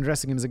 7, began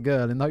dressing him as a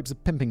girl in the hopes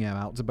of pimping him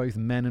out to both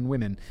men and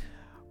women.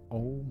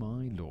 Oh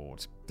my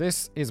lord.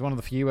 This is one of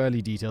the few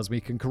early details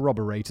we can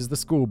corroborate, as the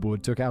school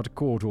board took out a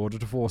court order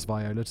to force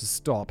Viola to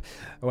stop.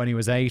 When he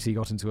was 8, he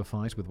got into a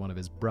fight with one of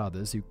his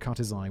brothers who cut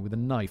his eye with a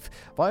knife.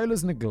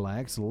 Viola's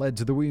neglect led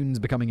to the wounds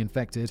becoming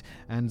infected,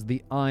 and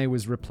the eye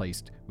was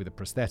replaced with a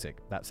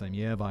prosthetic. That same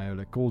year,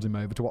 Viola called him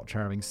over to watch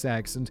her having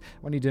sex, and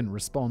when he didn't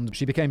respond,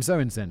 she became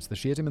so incensed that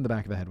she hit him in the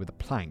back of the head with a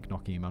plank,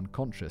 knocking him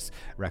unconscious.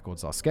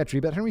 Records are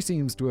sketchy, but Henry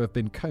seems to have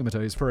been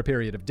comatose for a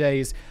period of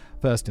days,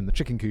 first in the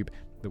chicken coop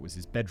that was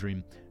his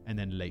bedroom, and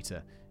then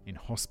later in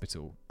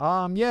hospital.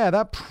 Yeah,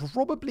 that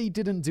probably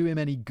didn't do him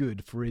any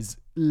good for his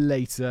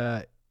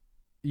later,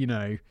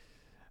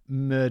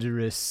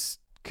 murderous,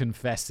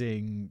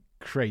 confessing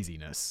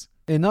craziness.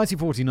 In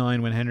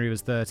 1949, when Henry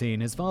was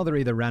 13, his father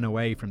either ran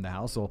away from the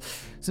house or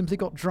simply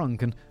got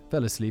drunk and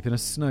fell asleep in a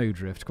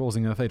snowdrift,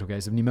 causing a fatal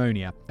case of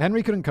pneumonia.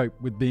 Henry couldn't cope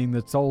with being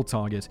the sole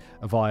target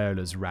of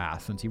Viola's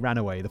wrath, and he ran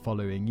away the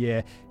following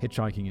year,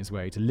 hitchhiking his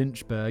way to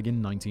Lynchburg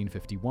in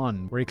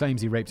 1951, where he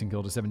claims he raped and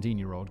killed a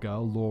 17-year-old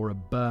girl, Laura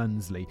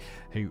Burnsley,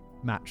 who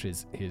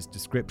matches his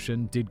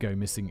description, did go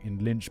missing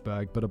in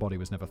Lynchburg, but a body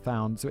was never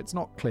found, so it's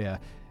not clear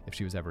if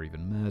she was ever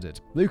even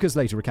murdered. Lucas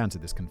later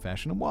recanted this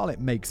confession, and while it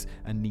makes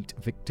a neat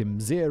victim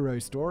zero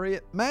story,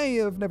 it may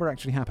have never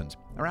actually happened.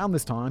 Around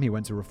this time, he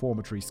went to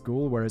reformatory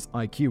school where his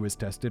IQ was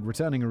tested,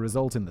 returning a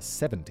result in the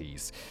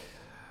 70s,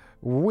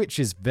 which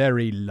is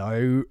very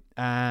low.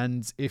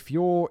 And if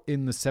you're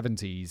in the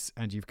 70s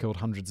and you've killed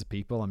hundreds of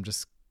people, I'm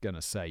just going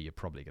to say you're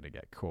probably going to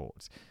get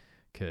caught,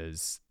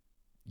 because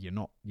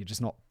you're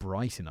just not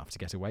bright enough to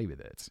get away with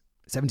it.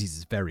 70s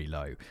is very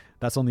low.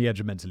 That's on the edge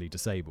of mentally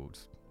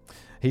disabled.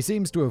 He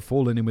seems to have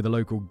fallen in with a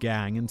local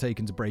gang and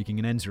taken to breaking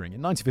and entering.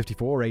 In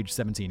 1954, aged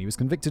 17, he was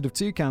convicted of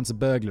 2 counts of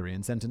burglary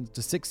and sentenced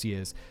to 6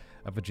 years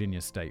of Virginia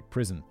State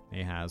Prison.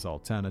 He has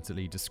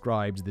alternately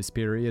described this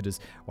period as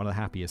one of the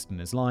happiest in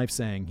his life,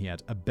 saying he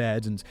had a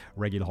bed and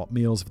regular hot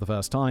meals for the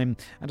first time,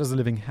 and as a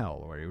living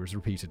hell where he was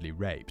repeatedly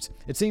raped.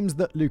 It seems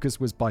that Lucas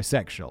was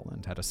bisexual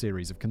and had a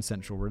series of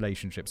consensual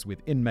relationships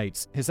with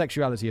inmates. His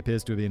sexuality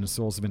appears to have been a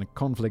source of inner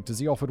conflict, as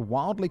he offered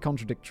wildly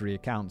contradictory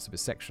accounts of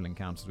his sexual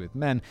encounters with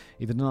men,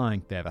 either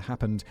denying they ever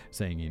happened,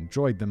 saying he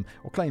enjoyed them,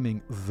 or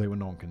claiming they were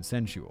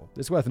non-consensual.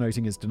 It's worth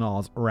noting his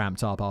denials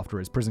ramped up after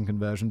his prison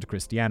conversion to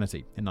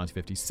Christianity. In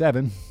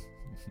 1957,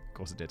 of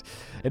course it did.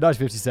 In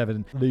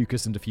 1957,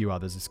 Lucas and a few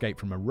others escaped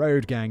from a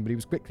road gang, but he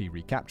was quickly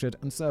recaptured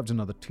and served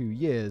another 2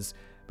 years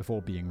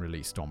before being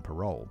released on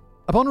parole.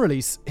 Upon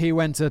release, he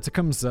went to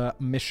Tecumseh,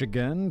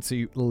 Michigan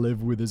to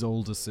live with his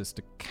older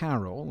sister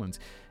Carol, and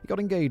he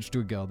got engaged to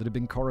a girl that had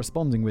been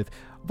corresponding with.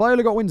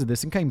 Viola got wind of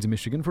this and came to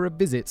Michigan for a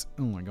visit.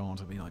 Oh my god,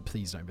 I'd be like,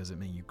 please don't visit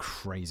me, you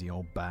crazy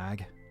old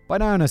bag. By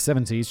now in her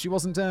 70s, she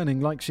wasn't earning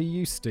like she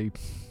used to.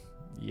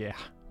 Yeah,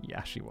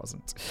 she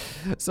wasn't.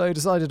 So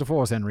decided to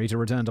force Henry to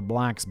return to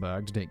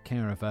Blacksburg to take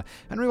care of her.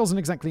 Henry wasn't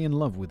exactly in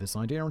love with this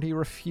idea and he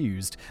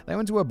refused. They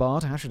went to a bar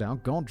to hash it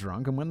out, got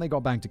drunk, and when they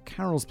got back to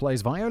Carol's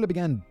place, Viola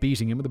began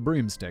beating him with a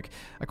broomstick.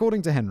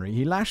 According to Henry,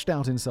 he lashed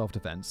out in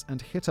self-defense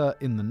and hit her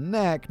in the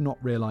neck, not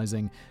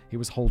realizing he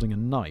was holding a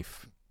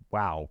knife.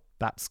 Wow,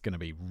 that's going to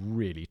be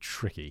really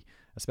tricky,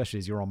 especially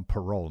as you're on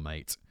parole,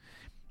 mate.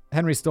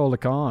 Henry stole a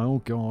car,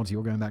 oh god,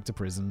 you're going back to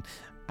prison,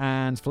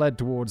 and fled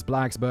towards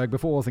Blacksburg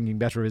before, thinking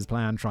better of his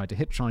plan, tried to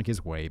hitchhike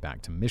his way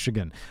back to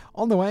Michigan.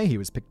 On the way, he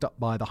was picked up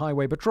by the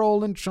highway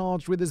patrol and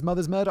charged with his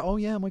mother's murder. Oh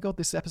yeah, my god,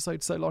 this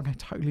episode's so long, I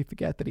totally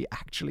forget that he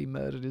actually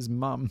murdered his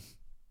mum.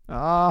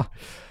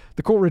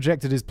 The court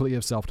rejected his plea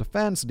of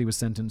self-defense and he was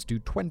sentenced to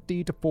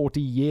 20 to 40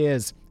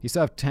 years. He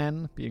served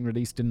 10, being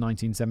released in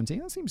 1917.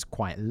 That seems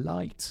quite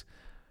light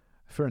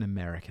for an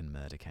American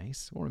murder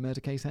case, or a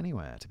murder case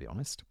anywhere, to be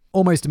honest.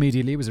 Almost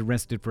immediately, he was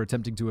arrested for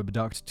attempting to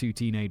abduct 2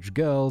 teenage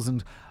girls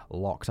and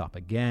locked up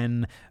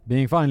again,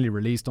 being finally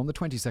released on the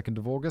 22nd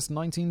of August,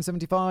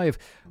 1975.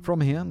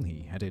 From here,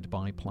 he headed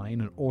by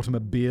plane and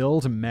automobile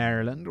to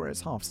Maryland, where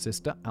his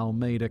half-sister,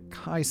 Almeda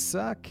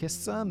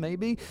Kisser,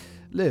 maybe,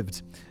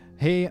 lived.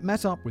 He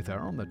met up with her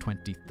on the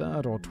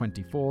 23rd or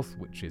 24th,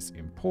 which is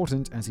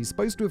important as he's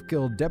supposed to have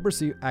killed Deborah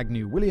Sue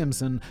Agnew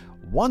Williamson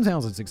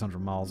 1,600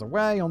 miles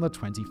away on the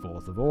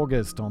 24th of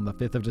August. On the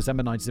 5th of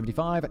December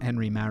 1975,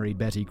 Henry married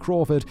Betty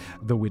Crawford,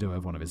 the widow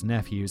of one of his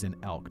nephews in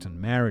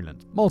Elkton,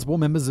 Maryland. Multiple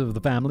members of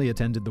the family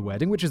attended the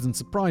wedding, which isn't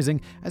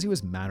surprising as he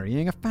was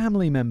marrying a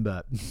family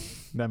member.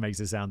 That makes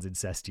it sound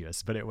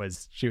incestuous, but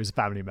she was a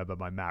family member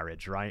by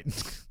marriage, right?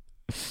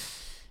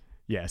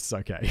 Yes,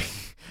 okay.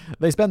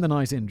 They spent the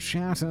night in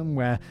Chatham,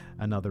 where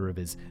another of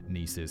his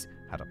nieces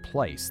had a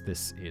place.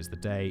 This is the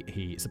day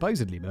he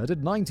supposedly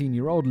murdered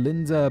 19-year-old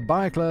Linda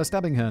Bycler,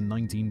 stabbing her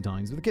 19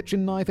 times with a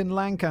kitchen knife in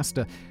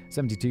Lancaster,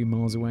 72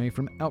 miles away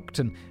from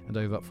Elkton and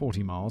over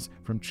 40 miles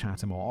from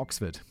Chatham or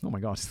Oxford. Oh my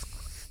god,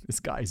 this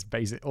guy's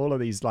basic. All of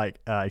these,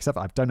 except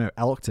I don't know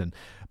Elkton,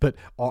 but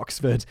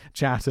Oxford,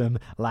 Chatham,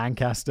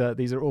 Lancaster,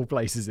 these are all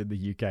places in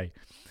the UK.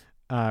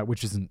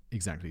 Which isn't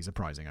exactly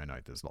surprising. I know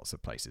there's lots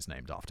of places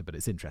named after, but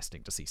it's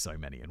interesting to see so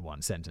many in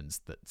one sentence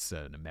that's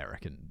an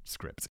American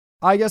script.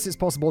 I guess it's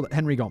possible that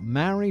Henry got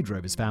married,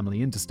 drove his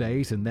family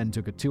interstate, and then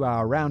took a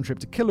 2-hour round trip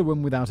to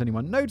Killowen without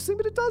anyone noticing,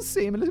 but it does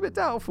seem a little bit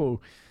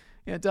doubtful.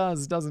 Yeah, it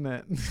does, doesn't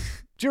it?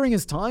 During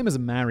his time as a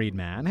married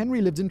man, Henry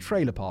lived in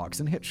trailer parks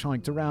and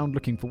hitchhiked around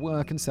looking for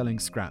work and selling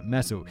scrap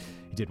metal.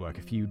 He did work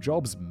a few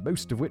jobs,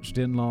 most of which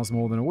didn't last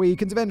more than a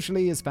week, and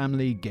eventually his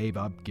family gave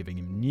up giving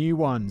him new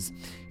ones.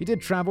 He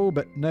did travel,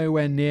 but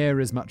nowhere near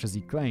as much as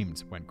he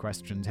claimed. When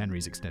questioned,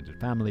 Henry's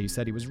extended family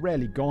said he was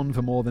rarely gone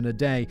for more than a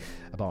day,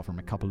 apart from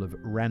a couple of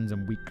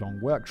random week-long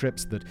work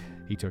trips that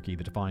he took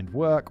either to find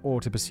work or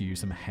to pursue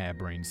some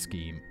harebrained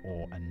scheme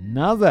or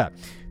another.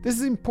 This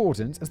is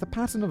important as the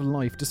pattern of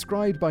life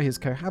described by his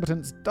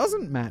cohabitants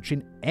doesn't match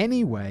in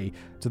any way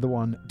to the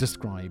one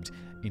described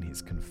in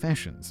his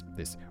confessions.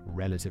 This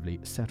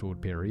relatively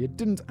settled period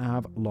didn't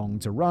have long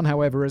to run,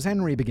 however, as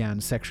Henry began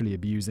sexually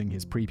abusing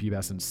his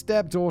prepubescent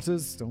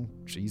stepdaughters. Oh,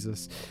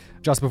 Jesus.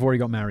 Just before he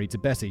got married to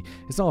Betty,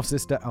 his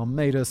half-sister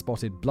Almeda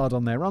spotted blood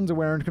on their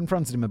underwear and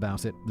confronted him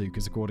about it.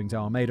 Lucas, according to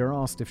Almeda,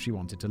 asked if she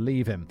wanted to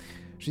leave him.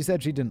 She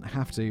said she didn't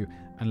have to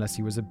unless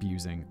he was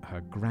abusing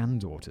her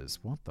granddaughters.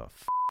 What the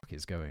f***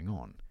 is going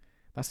on?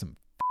 That's some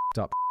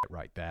up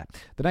right there.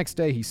 The next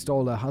day, he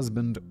stole her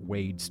husband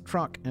Wade's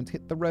truck and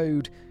hit the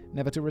road,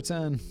 never to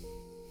return.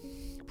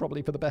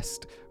 Probably for the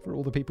best for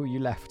all the people you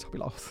left. I'll be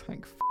like, oh,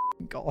 thank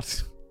God.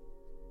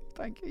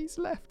 Thank he's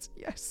left.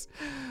 Yes.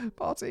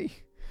 Party.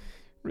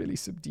 Really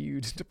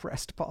subdued,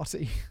 depressed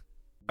party.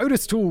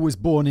 Otis Toole was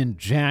born in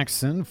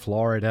Jackson,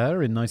 Florida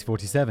in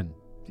 1947.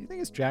 Do you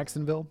think it's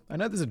Jacksonville? I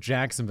know there's a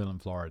Jacksonville in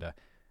Florida.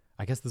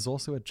 I guess there's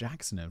also a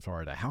Jackson in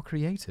Florida. How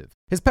creative.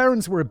 His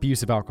parents were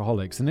abusive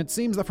alcoholics, and it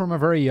seems that from a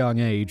very young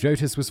age,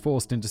 Otis was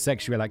forced into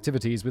sexual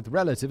activities with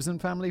relatives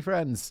and family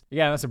friends.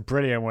 Yeah, that's a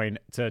brilliant way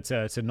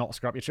to not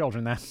screw up your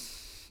children there,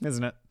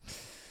 isn't it?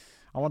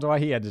 I wonder why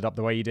he ended up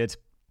the way he did.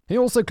 He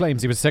also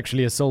claims he was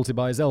sexually assaulted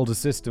by his elder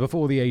sister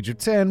before the age of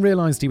 10,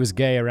 realized he was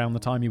gay around the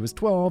time he was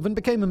 12, and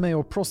became a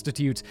male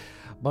prostitute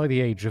by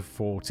the age of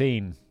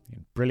 14.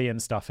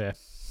 Brilliant stuff here.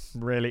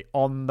 Really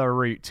on the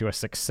route to a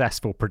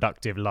successful,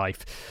 productive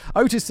life.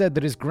 Otis said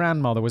that his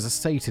grandmother was a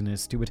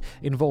Satanist who would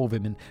involve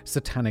him in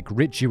satanic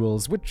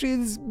rituals, which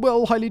is,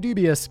 well, highly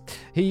dubious.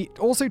 He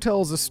also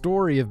tells a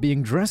story of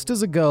being dressed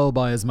as a girl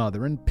by his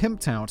mother and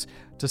pimped out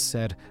to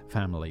said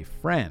family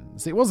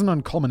friends. It wasn't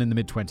uncommon in the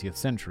mid-20th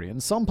century in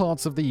some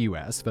parts of the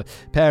US for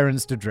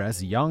parents to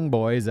dress young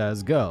boys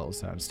as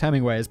girls. Ernest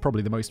Hemingway is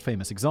probably the most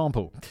famous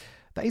example.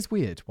 That is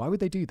weird. Why would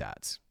they do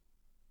that?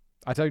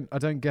 I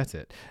don't get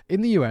it.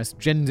 In the US,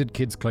 gendered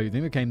kids'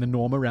 clothing became the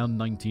norm around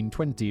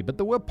 1920, but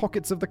there were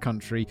pockets of the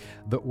country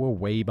that were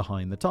way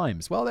behind the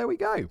times. Well, there we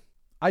go.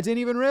 I didn't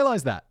even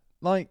realize that.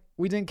 Like,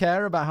 we didn't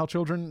care about how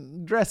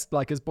children dressed,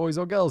 like as boys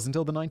or girls,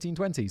 until the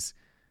 1920s.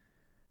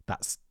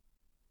 That's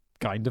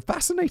kind of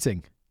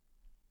fascinating.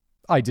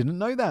 I didn't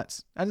know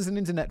that. And as an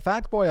internet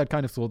fact boy, I'd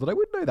kind of thought that I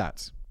would know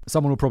that.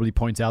 Someone will probably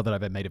point out that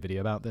I've made a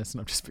video about this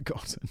and I've just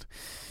forgotten.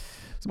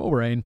 Small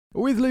brain.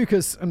 With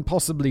Lucas and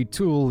possibly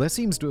Toole, there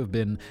seems to have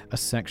been a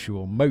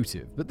sexual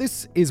motive, but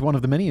this is one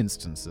of the many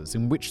instances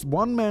in which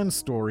one man's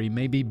story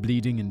may be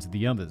bleeding into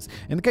the others.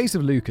 In the case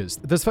of Lucas,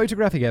 there's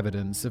photographic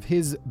evidence of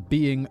his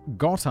being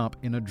got up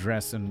in a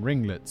dress and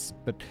ringlets,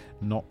 but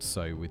not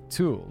so with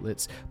Toole.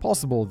 It's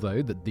possible,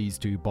 though, that these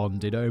two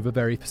bonded over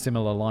very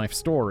similar life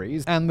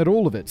stories, and that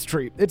all of it's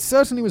true. It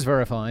certainly was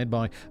verified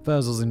by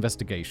Furzel's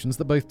investigations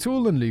that both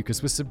Toole and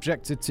Lucas were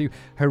subjected to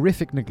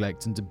horrific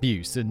neglect and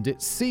abuse, and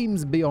it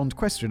seems beyond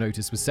question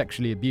Otis was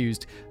sexually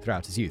abused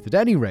throughout his youth. At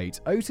any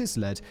rate, Otis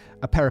led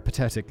a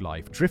peripatetic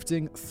life,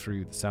 drifting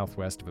through the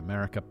southwest of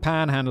America,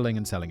 panhandling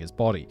and selling his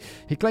body.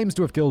 He claims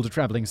to have killed a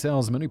traveling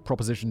salesman who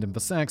propositioned him for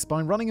sex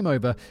by running him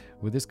over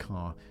with his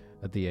car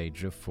at the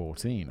age of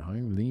 14.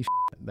 Holy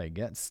shit, they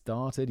get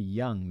started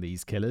young,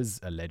 these killers.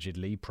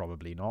 Allegedly,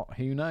 probably not,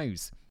 who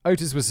knows.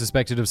 Otis was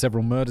suspected of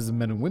several murders of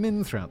men and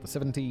women throughout the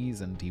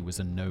 70s, and he was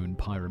a known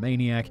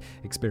pyromaniac,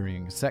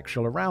 experiencing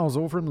sexual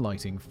arousal from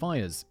lighting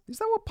fires. Is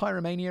that what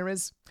pyromania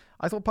is?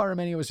 I thought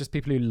pyromania was just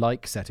people who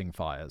like setting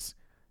fires.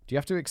 Do you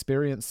have to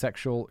experience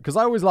sexual... Because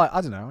I always I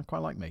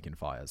quite like making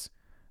fires.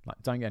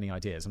 Like, don't get any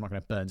ideas. I'm not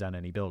going to burn down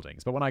any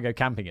buildings. But when I go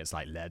camping, it's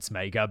like, let's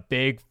make a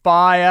big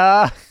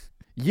fire!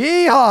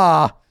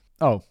 Yeehaw!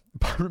 Oh,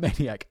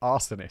 pyromaniac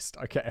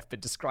arsonist. Okay, I've been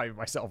describing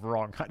myself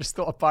wrong. I just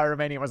thought a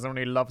pyromaniac was someone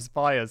who loves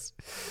fires.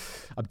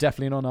 I'm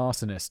definitely not an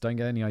arsonist. Don't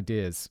get any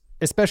ideas.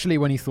 Especially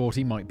when he thought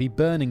he might be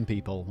burning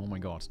people. Oh my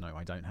god, no,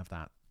 I don't have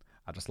that.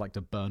 I just like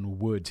to burn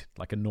wood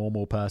like a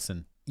normal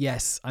person.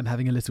 Yes, I'm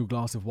having a little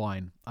glass of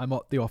wine. I'm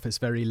at the office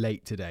very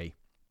late today.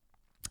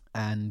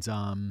 And,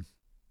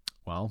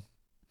 well,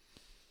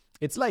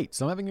 it's late,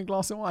 so I'm having a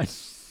glass of wine.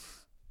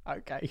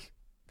 Okay.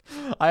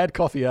 I had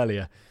coffee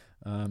earlier.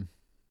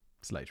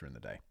 It's later in the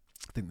day.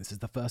 I think this is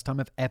the first time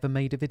I've ever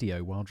made a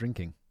video while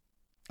drinking.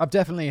 I've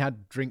definitely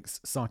had drinks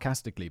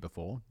sarcastically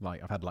before.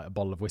 Like, I've had like a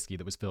bottle of whiskey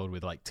that was filled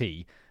with like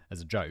tea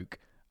as a joke.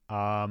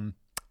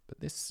 But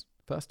this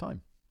first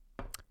time.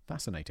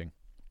 Fascinating.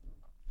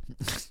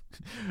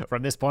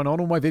 From this point on,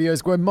 all my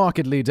videos go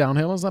markedly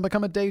downhill as I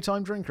become a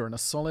daytime drinker and a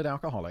solid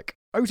alcoholic.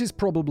 Otis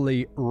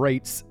probably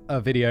rates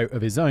a video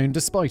of his own,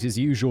 despite his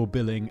usual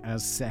billing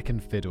as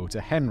second fiddle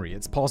to Henry.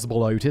 It's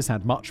possible Otis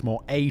had much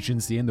more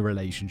agency in the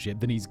relationship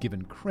than he's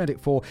given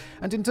credit for,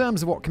 and in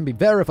terms of what can be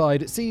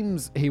verified, it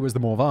seems he was the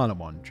more violent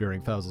one.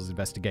 During Furzel's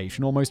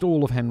investigation, almost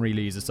all of Henry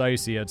Lee's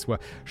associates were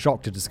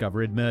shocked to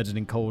discover he'd murdered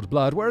in cold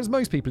blood, whereas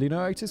most people who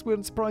know Otis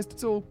weren't surprised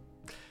at all.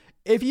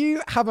 If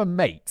you have a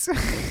mate...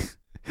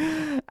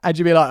 and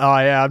you'd be like, oh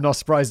yeah, I'm not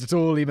surprised at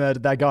all he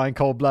murdered that guy in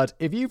cold blood.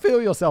 If you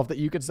feel yourself that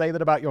you could say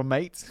that about your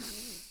mate,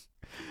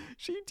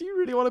 do you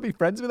really want to be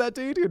friends with that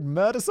dude who'd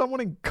murder someone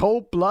in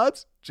cold blood?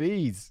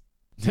 Jeez.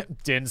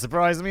 Didn't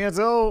surprise me at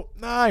all.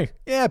 No.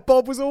 Yeah,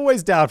 Bob was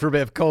always down for a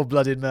bit of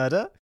cold-blooded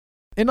murder.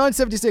 In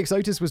 1976,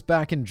 Otis was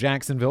back in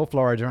Jacksonville,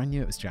 Florida. I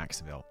knew it was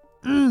Jacksonville.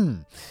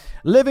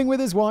 Living with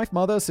his wife,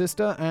 mother,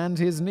 sister, and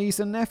his niece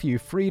and nephew,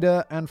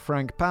 Frida and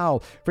Frank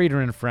Powell. Frida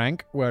and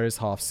Frank were his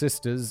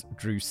half-sisters,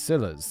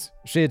 Drusilla's.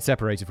 She had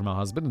separated from her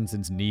husband, and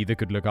since neither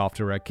could look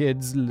after her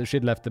kids,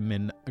 she'd left them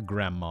in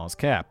grandma's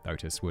care.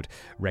 Otis would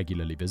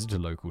regularly visit a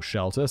local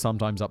shelter,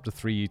 sometimes up to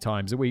 3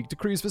 times a week, to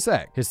cruise for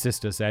sex. His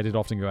sister said he'd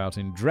often go out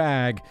in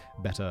drag,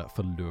 better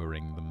for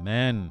luring the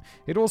men.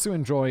 He'd also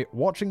enjoy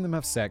watching them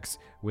have sex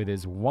with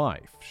his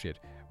wife. She'd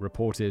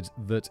reported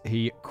that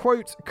he,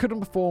 quote,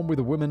 couldn't perform with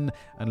a woman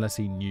unless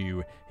he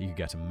knew he could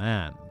get a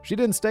man. She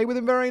didn't stay with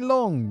him very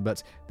long,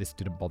 but this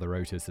didn't bother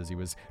Otis, as he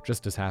was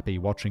just as happy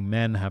watching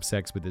men have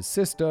sex with his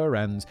sister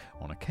and,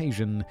 on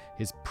occasion,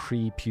 his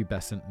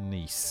prepubescent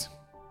niece.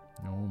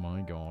 Oh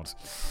my god.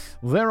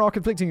 There are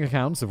conflicting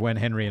accounts of when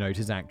Henry and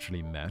Otis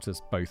actually met, as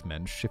both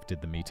men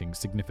shifted the meeting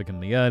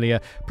significantly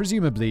earlier,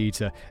 presumably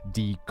to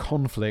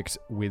de-conflict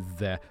with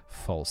their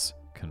false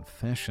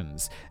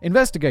confessions.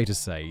 Investigators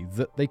say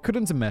that they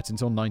couldn't have met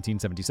until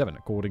 1977.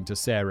 According to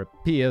Sarah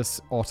Pierce,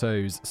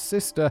 Otto's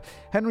sister,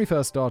 Henry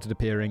first started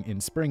appearing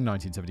in spring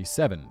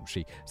 1977.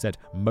 She said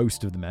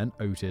most of the men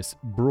Otis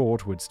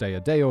brought would stay a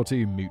day or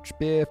two, mooch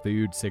beer,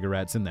 food,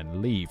 cigarettes, and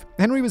then leave.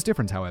 Henry was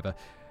different, however,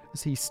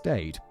 as he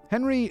stayed.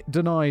 Henry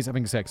denies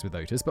having sex with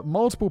Otis, but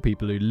multiple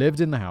people who lived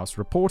in the house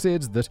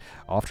reported that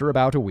after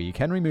about a week,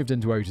 Henry moved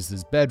into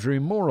Otis's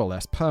bedroom more or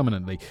less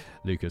permanently.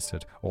 Lucas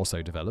had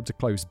also developed a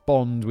close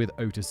bond with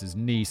Otis's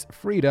niece,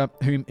 Frida,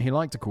 whom he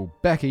liked to call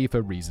Becky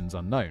for reasons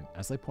unknown,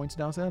 as they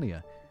pointed out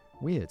earlier.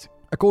 Weird.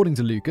 According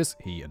to Lucas,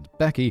 he and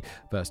Becky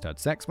first had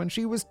sex when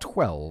she was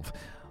 12,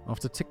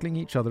 after tickling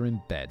each other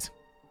in bed.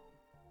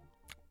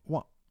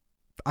 What?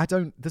 I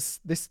don't... This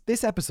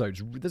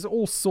episode... There's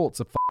all sorts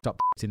of fucked up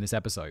in this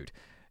episode.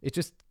 It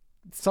just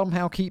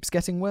somehow keeps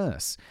getting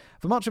worse.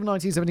 For much of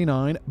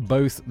 1979,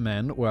 both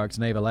men worked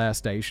Naval Air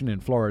Station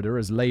in Florida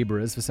as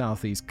laborers for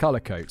Southeast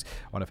Color Coat,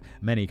 one of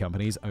many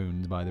companies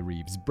owned by the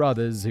Reeves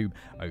brothers, whom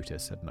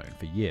Otis had known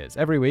for years.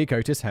 Every week,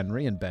 Otis,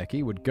 Henry, and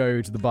Becky would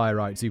go to the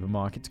Buy-Right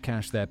supermarket to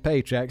cash their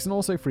paychecks and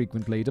also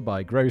frequently to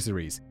buy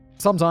groceries.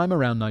 Sometime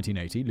around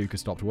 1980,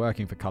 Lucas stopped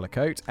working for Color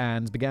Coat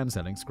and began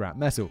selling scrap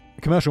metal.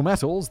 Commercial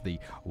Metals, the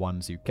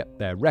ones who kept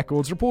their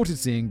records, reported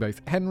seeing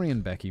both Henry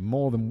and Becky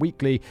more than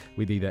weekly,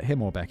 with either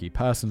him or Becky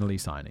personally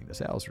signing the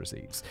sales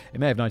receipts.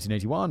 In May of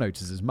 1981,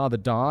 Otis's mother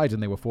died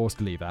and they were forced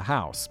to leave her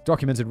house.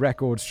 Documented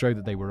records show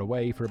that they were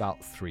away for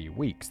about 3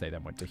 weeks. They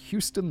then went to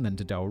Houston, then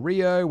to Del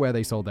Rio, where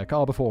they sold their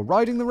car before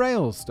riding the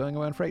rails, stowing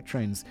away on freight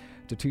trains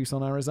to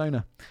Tucson,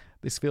 Arizona.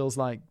 This feels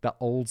like that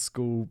old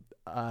school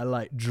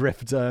like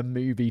drifter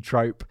movie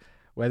trope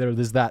where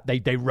there's that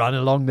they run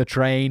along the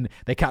train,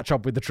 they catch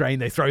up with the train,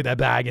 they throw their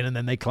bag in, and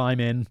then they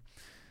climb in.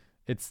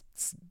 It's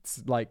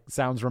like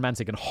sounds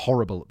romantic and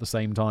horrible at the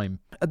same time.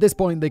 At this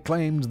point, they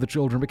claimed the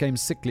children became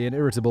sickly and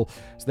irritable,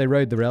 so they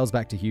rode the rails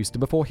back to Houston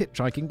before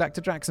hitchhiking back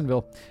to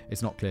Jacksonville.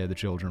 It's not clear the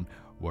children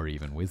were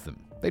even with them.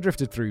 They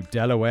drifted through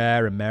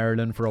Delaware and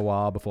Maryland for a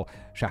while before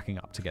shacking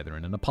up together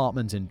in an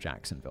apartment in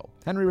Jacksonville.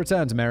 Henry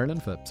returned to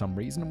Maryland for some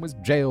reason and was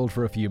jailed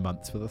for a few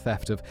months for the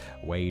theft of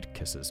Wade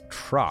Kisser's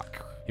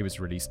truck. He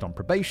was released on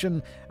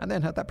probation and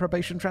then had that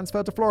probation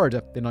transferred to Florida.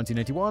 In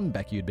 1981,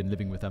 Becky, who had been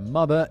living with her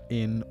mother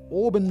in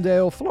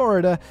Auburndale,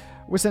 Florida,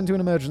 was sent to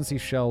an emergency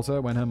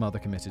shelter when her mother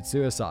committed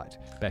suicide.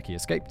 Becky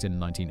escaped in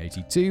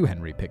 1982.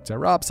 Henry picked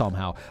her up,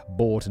 somehow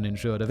bought and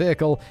insured a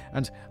vehicle,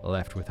 and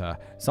left with her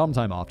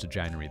sometime after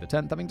January the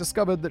 10th, having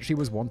discovered that she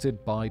was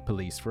wanted by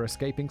police for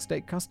escaping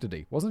state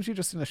custody. Wasn't she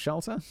just in a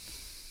shelter?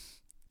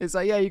 It's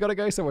like, yeah, you gotta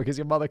go somewhere because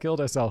your mother killed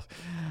herself,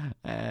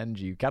 and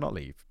you cannot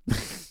leave.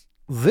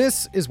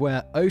 This is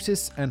where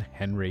Otis and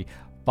Henry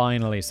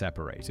finally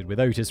separated, with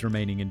Otis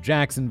remaining in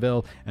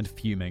Jacksonville and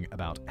fuming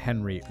about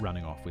Henry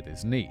running off with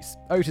his niece.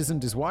 Otis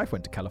and his wife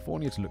went to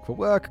California to look for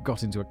work,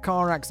 got into a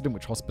car accident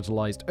which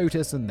hospitalized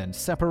Otis, and then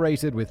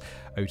separated, with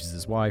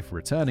Otis's wife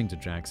returning to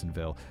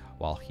Jacksonville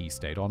while he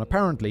stayed on,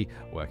 apparently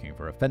working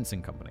for a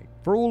fencing company.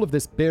 For all of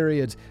this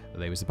period,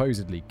 they were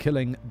supposedly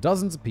killing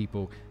dozens of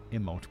people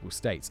in multiple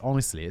states.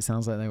 Honestly, it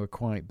sounds like they were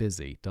quite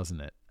busy,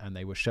 doesn't it? And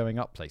they were showing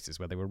up places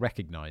where they were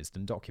recognized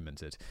and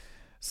documented.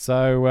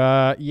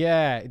 So,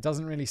 yeah, it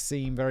doesn't really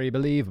seem very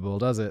believable,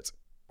 does it?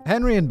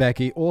 Henry and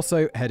Becky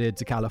also headed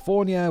to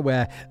California,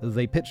 where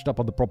they pitched up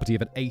on the property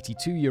of an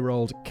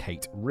 82-year-old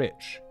Kate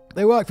Rich.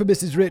 They worked for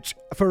Mrs. Rich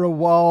for a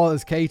while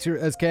as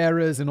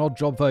carers and odd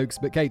job folks,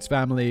 but Kate's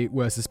family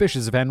were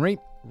suspicious of Henry,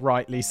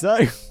 rightly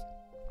so,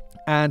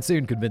 and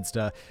soon convinced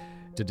her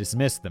to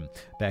dismiss them.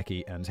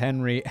 Becky and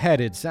Henry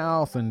headed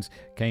south and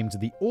came to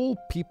the All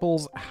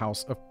People's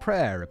House of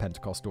Prayer, a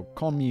Pentecostal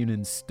commune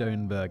in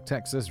Stoneburg,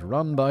 Texas,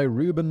 run by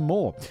Reuben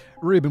Moore.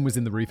 Reuben was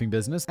in the roofing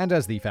business, and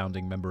as the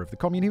founding member of the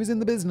commune, he was in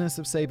the business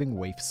of saving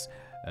waifs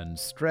and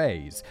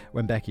strays.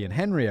 When Becky and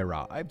Henry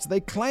arrived, they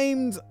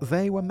claimed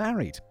they were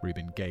married.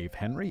 Reuben gave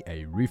Henry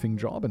a roofing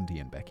job, and he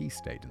and Becky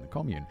stayed in the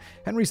commune.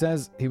 Henry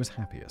says he was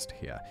happiest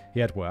here.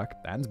 He had work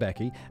and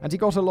Becky, and he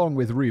got along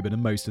with Reuben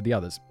and most of the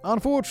others.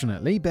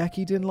 Unfortunately,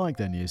 Becky didn't like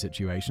their new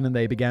situation, and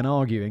they began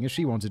arguing as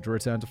she wanted to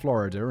return to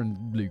Florida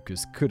and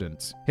Lucas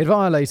couldn't. He'd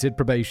violated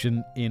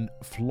probation in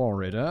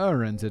Florida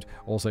and had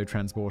also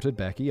transported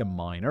Becky, a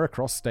minor,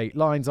 across state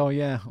lines. Oh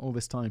yeah, all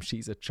this time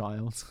she's a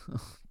child.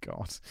 Oh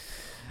God.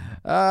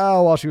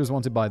 While she was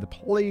wanted by the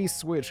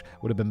police, which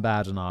would have been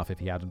bad enough if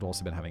he hadn't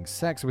also been having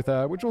sex with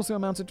her, which also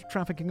amounted to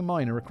trafficking a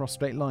minor across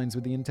state lines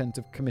with the intent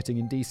of committing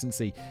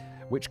indecency,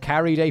 which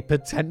carried a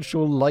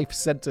potential life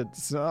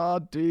sentence. Oh,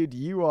 dude,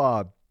 you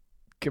are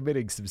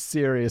committing some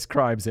serious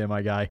crimes here,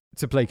 my guy.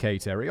 To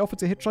placate her, he offered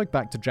to hitchhike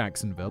back to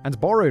Jacksonville and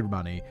borrowed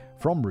money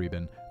from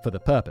Reuben for the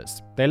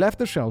purpose. They left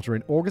the shelter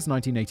in August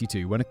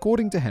 1982 when,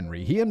 according to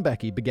Henry, he and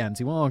Becky began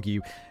to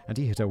argue, and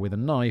he hit her with a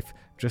knife,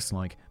 just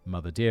like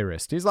Mother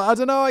Dearest. He's like, I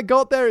don't know, I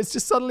got there, it's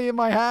just suddenly in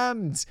my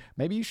hand.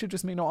 Maybe you should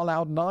just be not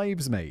allowed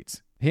knives,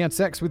 mate. He had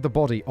sex with the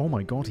body. Oh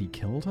my God, he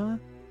killed her?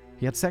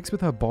 He had sex with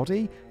her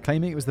body,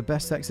 claiming it was the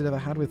best sex he'd ever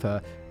had with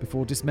her,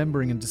 before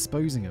dismembering and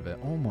disposing of it.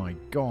 Oh my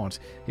God.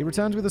 He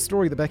returned with a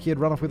story that Becky had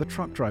run off with a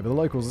truck driver. The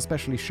locals,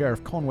 especially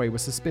Sheriff Conway, were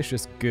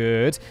suspicious.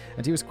 Good.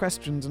 And he was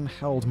questioned and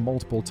held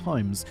multiple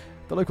times.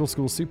 The local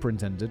school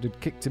superintendent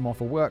had kicked him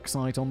off a work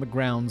site on the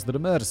grounds that a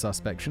murder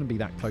suspect shouldn't be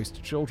that close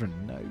to children.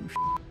 No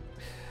shit.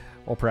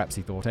 Or perhaps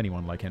he thought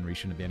anyone like Henry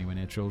shouldn't be anywhere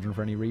near children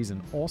for any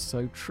reason.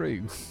 Also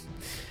true.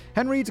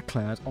 Henry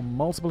declared on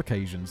multiple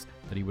occasions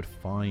that he would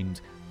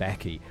find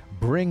Becky,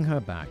 bring her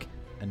back,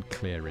 and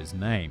clear his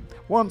name.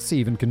 Once he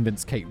even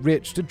convinced Kate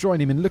Rich to join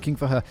him in looking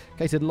for her.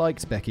 Kate had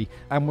liked Becky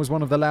and was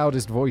one of the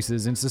loudest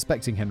voices in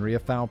suspecting Henry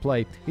of foul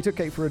play. He took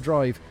Kate for a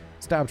drive,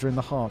 stabbed her in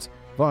the heart,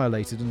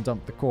 violated and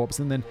dumped the corpse,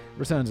 and then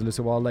returned a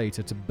little while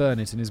later to burn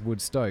it in his wood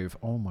stove.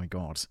 Oh my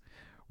God.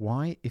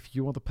 Why, if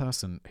you're the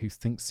person who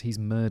thinks he's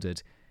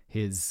murdered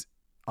his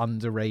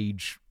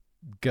underage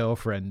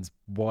girlfriend,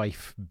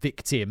 wife,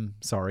 victim,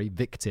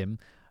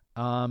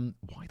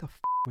 Why the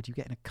would you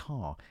get in a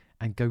car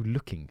and go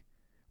looking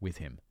with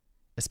him?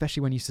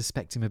 Especially when you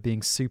suspect him of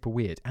being super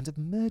weird and of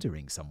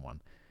murdering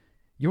someone.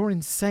 You're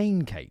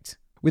insane, Kate.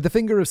 With the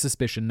finger of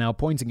suspicion now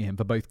pointing at him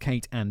for both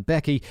Kate and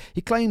Becky, he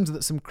claimed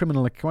that some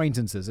criminal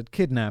acquaintances had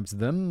kidnapped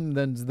them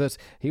and that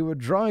he would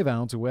drive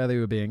out to where they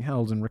were being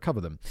held and recover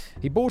them.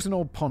 He bought an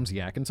old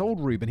Pontiac and told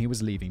Ruben he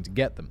was leaving to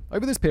get them.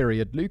 Over this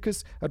period,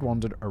 Lucas had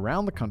wandered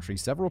around the country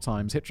several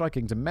times,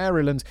 hitchhiking to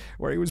Maryland,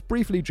 where he was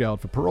briefly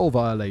jailed for parole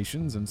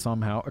violations and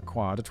somehow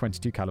acquired a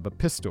 .22 caliber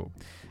pistol.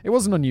 It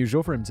wasn't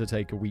unusual for him to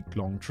take a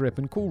week-long trip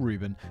and call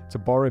Ruben to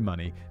borrow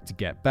money to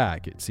get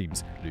back. It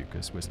seems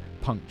Lucas was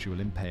punctual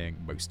in paying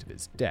most of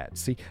his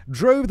debts. He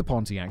drove the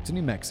Pontiac to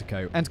New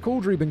Mexico and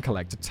called Ruben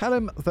Collect to tell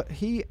him that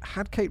he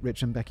had Kate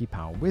Rich and Becky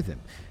Powell with him.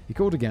 He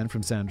called again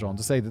from San John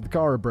to say that the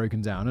car had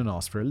broken down and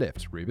asked for a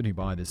lift. Ruben, who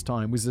by this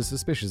time was as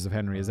suspicious of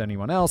Henry as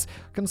anyone else,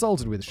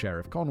 consulted with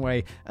Sheriff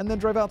Conway and then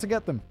drove out to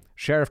get them.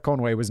 Sheriff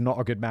Conway was not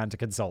a good man to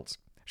consult.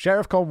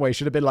 Sheriff Conway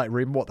should have been like,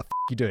 Ruben, what the f***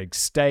 are you doing?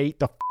 Stay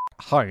the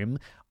f*** home.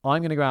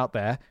 I'm going to go out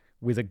there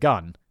with a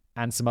gun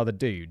and some other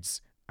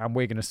dudes, and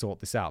we're going to sort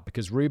this out,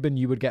 because Ruben,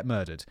 you would get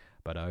murdered.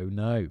 But oh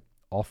no.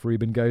 Off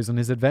Ruben goes on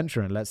his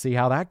adventure, and let's see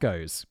how that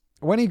goes.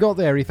 When he got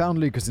there, he found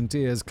Lucas in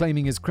tears,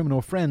 claiming his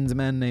criminal friend, a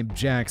man named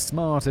Jack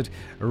Smart, had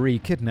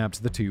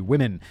re-kidnapped the two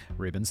women.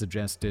 Ruben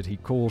suggested he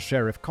call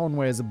Sheriff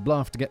Conway as a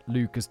bluff to get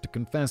Lucas to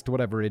confess to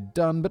whatever he'd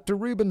done, but to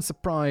Ruben's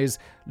surprise,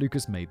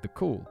 Lucas made the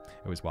call.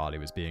 It was while he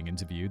was being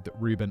interviewed that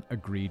Ruben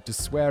agreed to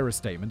swear a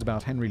statement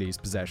about Henry Lee's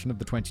possession of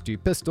the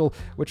 .22 pistol,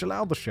 which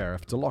allowed the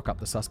sheriff to lock up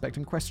the suspect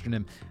and question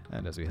him.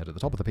 And as we heard at the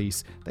top of the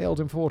piece, they held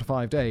him 4 to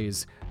 5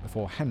 days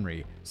before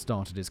Henry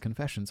started his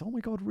confessions. Oh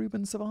my God,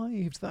 Ruben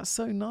survived. That's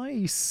so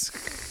nice.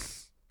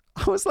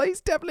 I was like,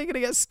 he's definitely going to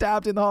get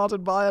stabbed in the heart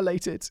and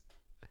violated.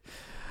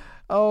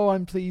 Oh,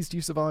 I'm pleased you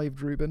survived,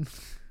 Ruben.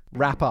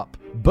 Wrap up.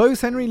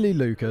 Both Henry Lee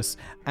Lucas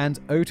and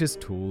Otis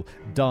Toole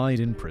died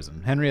in prison.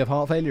 Henry of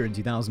heart failure in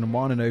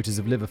 2001 and Otis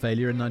of liver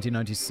failure in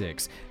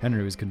 1996.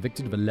 Henry was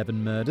convicted of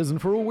 11 murders,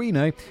 and for all we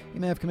know, he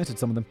may have committed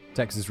some of them.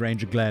 Texas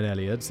Ranger Glenn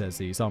Elliott says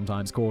he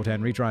sometimes caught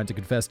Henry trying to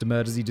confess to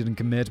murders he didn't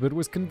commit, but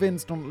was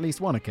convinced on at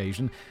least one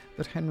occasion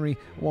that Henry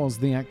was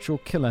the actual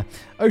killer.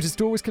 Otis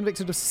Toole was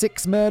convicted of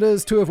 6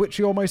 murders, 2 of which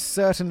he almost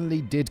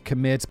certainly did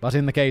commit, but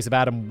in the case of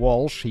Adam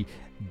Walsh, he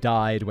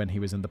died when he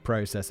was in the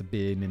process of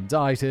being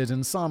indicted,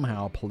 and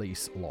somehow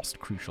police lost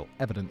crucial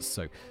evidence,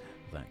 so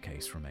that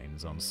case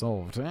remains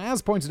unsolved.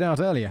 As pointed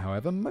out earlier,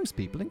 however, most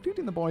people,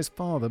 including the boy's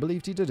father,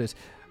 believed he did it.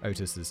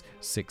 Otis's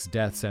 6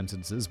 death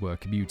sentences were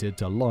commuted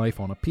to life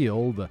on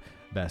appeal. The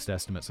best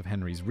estimates of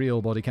Henry's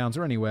real body count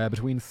are anywhere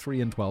between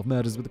 3 and 12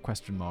 murders, with a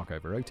question mark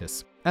over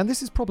Otis. And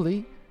this is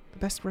probably the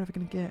best we're ever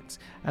going to get.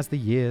 As the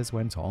years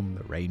went on,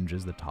 the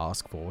Rangers, the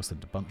task force,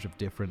 and a bunch of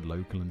different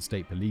local and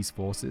state police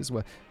forces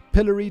were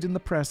pilloried in the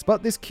press,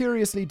 but this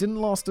curiously didn't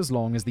last as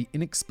long as the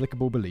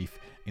inexplicable belief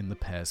in the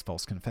pair's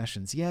false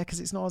confessions. Yeah, because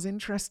it's not as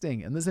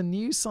interesting, and there's a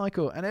news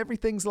cycle, and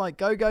everything's like,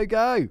 go, go,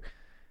 go.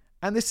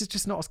 And this is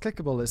just not as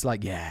clickable. It's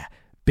like, yeah,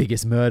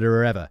 biggest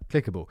murderer ever.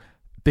 Clickable.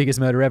 Biggest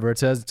murder ever. It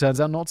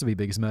turns out not to be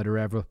biggest murderer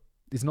ever.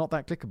 It's not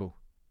that clickable.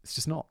 It's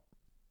just not.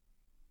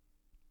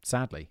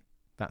 Sadly.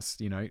 That's,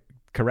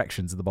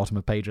 corrections at the bottom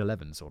of page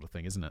 11 sort of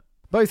thing, isn't it?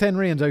 Both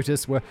Henry and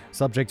Otis were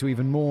subject to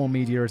even more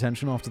media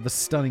attention after the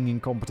stunning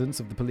incompetence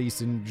of the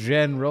police in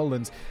general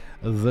and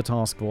the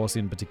task force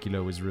in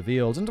particular was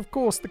revealed. And of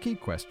course, the key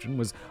question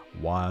was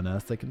why on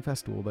earth they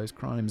confessed to all those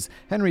crimes.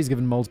 Henry's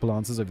given multiple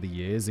answers over the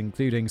years,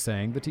 including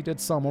saying that he did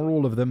some or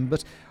all of them,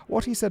 but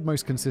what he said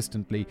most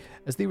consistently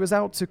is that he was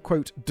out to,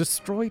 quote,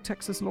 destroy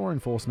Texas law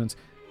enforcement.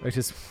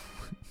 Otis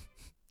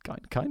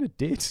kind of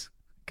did.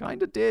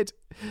 Kind of did.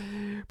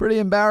 Pretty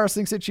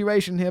embarrassing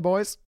situation here,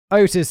 boys.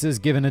 Otis has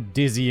given a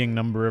dizzying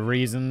number of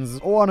reasons,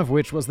 one of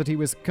which was that he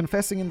was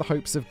confessing in the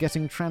hopes of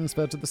getting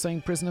transferred to the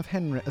same prison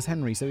as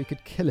Henry so he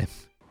could kill him.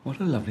 What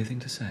a lovely thing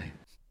to say.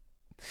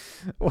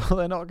 Well,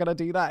 they're not going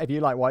to do that if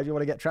you're like, why do you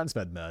want to get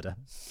transferred, murder?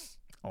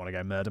 I want to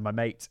go murder my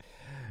mate.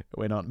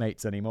 We're not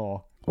mates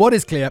anymore. What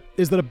is clear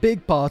is that a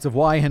big part of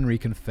why Henry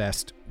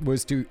confessed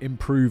was to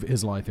improve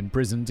his life in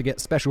prison, to get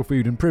special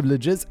food and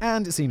privileges,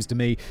 and it seems to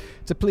me,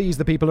 to please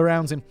the people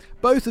around him.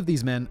 Both of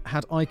these men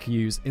had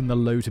IQs in the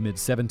low to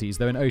mid-70s,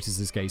 though in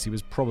Otis's case he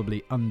was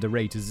probably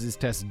underrated as his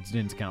tests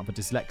didn't account for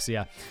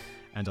dyslexia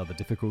and other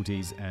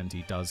difficulties, and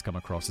he does come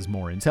across as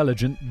more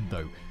intelligent,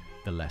 though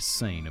the less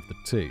sane of the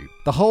two.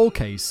 The whole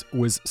case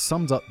was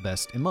summed up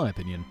best, in my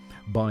opinion,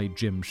 by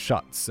Jim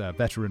Schutz, a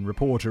veteran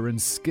reporter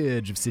and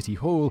scourge of City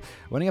Hall,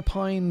 when he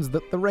opines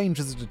that the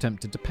Rangers had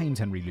attempted to paint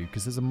Henry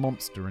Lucas as a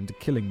monster and a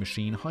killing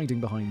machine hiding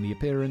behind the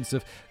appearance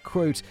of,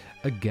 quote,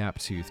 a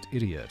gap-toothed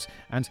idiot.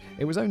 And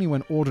it was only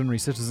when ordinary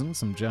citizens,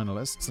 some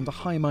journalists, and a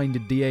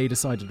high-minded DA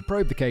decided to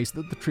probe the case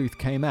that the truth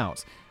came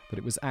out, that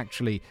it was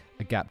actually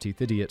a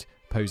gap-toothed idiot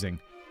posing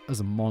as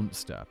a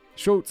monster.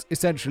 Schultz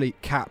essentially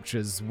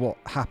captures what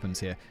happens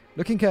here.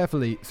 Looking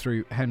carefully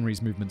through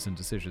Henry's movements and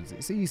decisions,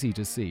 it's easy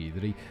to see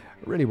that he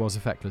really was a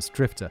feckless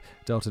drifter,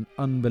 dealt an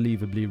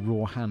unbelievably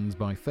raw hand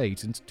by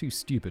fate, and too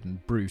stupid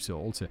and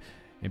brutal to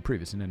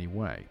improve it in any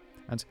way.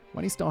 And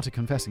when he started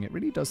confessing, it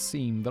really does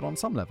seem that on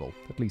some level,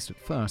 at least at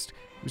first,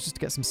 it was just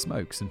to get some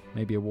smokes and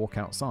maybe a walk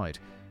outside,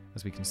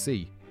 as we can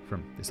see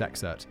from this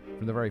excerpt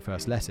from the very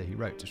first letter he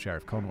wrote to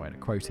Sheriff Conway, and I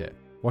quote it.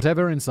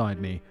 "Whatever inside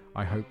me,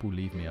 I hope will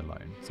leave me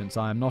alone. Since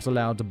I am not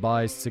allowed to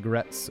buy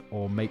cigarettes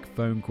or make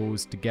phone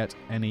calls to get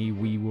any,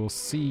 we will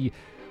see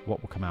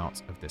what will come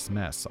out of this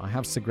mess. I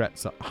have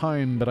cigarettes at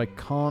home, but I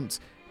can't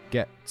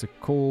get to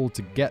call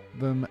to get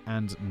them,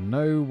 and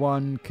no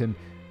one can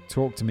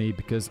talk to me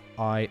because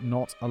I'm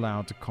not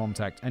allowed to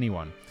contact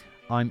anyone.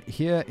 I'm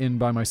here in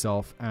by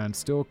myself and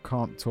still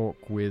can't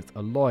talk with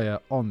a lawyer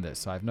on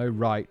this. I have no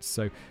rights,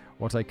 so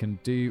what I can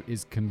do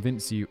is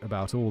convince you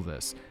about all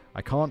this.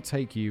 I can't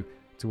take you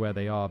to where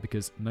they are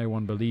because no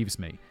one believes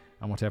me,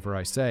 and whatever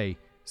I say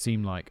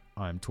seem like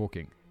I'm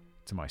talking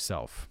to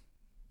myself."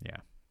 Yeah,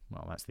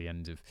 well, that's the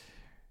end of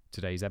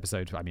today's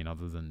episode. I mean,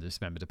 other than the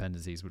Dismember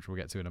Dependencies, which we'll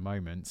get to in a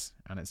moment.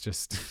 And it's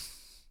just...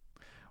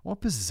 what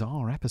a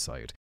bizarre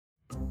episode.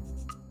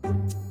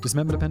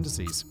 Dismember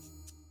Dependencies.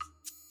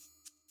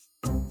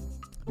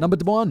 Number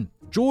 1.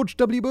 George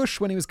W. Bush,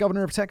 when he was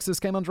governor of Texas,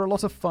 came under a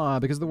lot of fire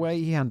because of the way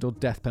he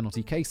handled death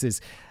penalty cases.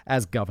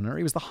 As governor,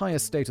 he was the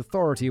highest state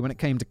authority when it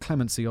came to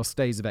clemency or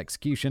stays of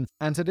execution,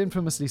 and had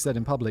infamously said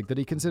in public that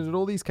he considered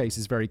all these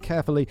cases very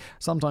carefully,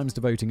 sometimes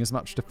devoting as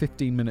much as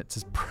 15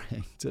 minutes to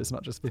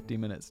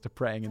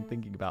praying and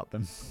thinking about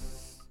them.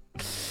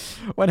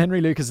 When Henry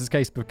Lucas's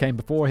case came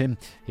before him,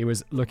 he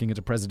was looking at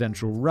a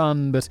presidential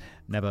run, but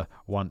never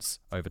once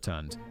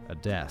overturned a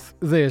death.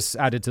 This,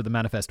 added to the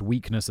manifest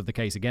weakness of the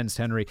case against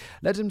Henry,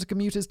 led him to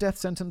commute his death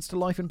sentence to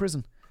life in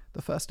prison.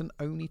 The first and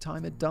only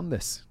time he'd done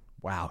this.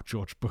 Wow,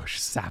 George Bush,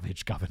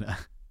 savage governor.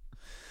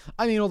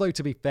 I mean, although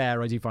to be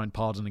fair, I do find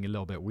pardoning a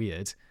little bit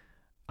weird.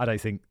 I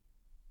don't think...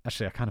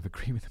 Actually, I kind of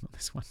agree with him on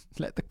this one.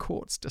 Let the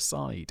courts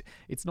decide.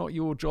 It's not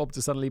your job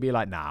to suddenly be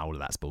like, nah, all of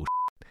that's bullshit.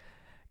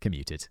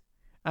 Commuted.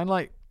 And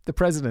like, the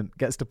president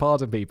gets to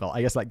pardon people.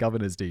 I guess like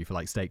governors do for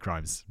like state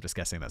crimes. I'm just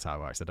guessing that's how it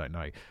works. I don't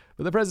know.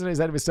 But the president,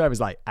 head of his term, is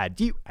like,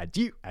 adieu,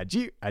 adieu,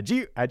 adieu,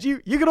 adieu,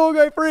 adieu. You can all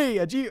go free.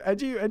 Adieu,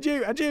 adieu,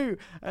 adieu, adieu.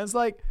 And it's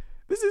like,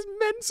 this is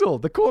mental.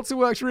 The courts have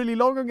worked really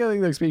long on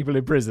getting those people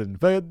in prison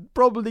for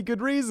probably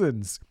good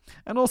reasons.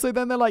 And also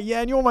then they're like,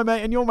 yeah, and you're my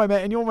mate, and you're my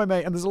mate, and you're my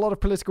mate. And there's a lot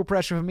of political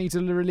pressure for me to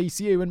release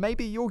you. And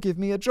maybe you'll give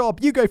me a job.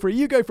 You go free,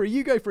 you go free,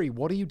 you go free.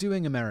 What are you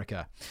doing,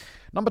 America?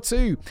 Number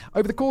 2,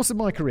 over the course of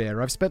my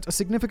career, I've spent a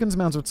significant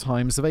amount of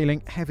time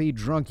surveilling heavy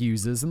drug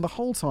users, and the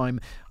whole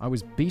time I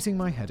was beating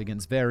my head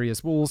against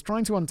various walls,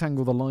 trying to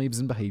untangle the lives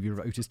and behaviour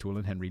of Otis Toole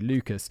and Henry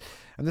Lucas.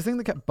 And the thing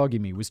that kept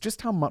bugging me was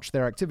just how much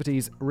their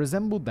activities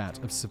resembled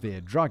that of severe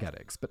drug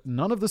addicts, but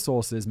none of the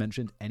sources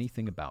mentioned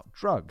anything about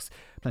drugs.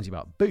 Plenty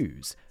about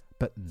booze,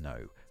 but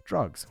no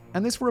drugs.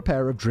 And this for a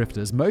pair of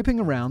drifters moping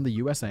around the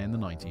USA in the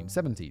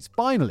 1970s.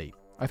 Finally,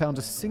 I found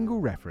a single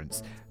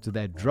reference to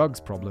their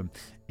drugs problem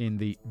in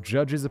the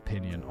judge's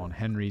opinion on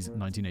Henry's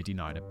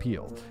 1989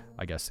 appeal.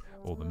 I guess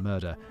all the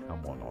murder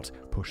and whatnot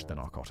pushed the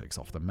narcotics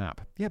off the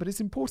map. Yeah, but it's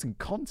important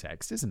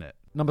context, isn't it?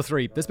 Number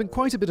 3, there's been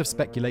quite a bit of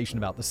speculation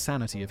about the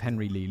sanity of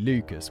Henry Lee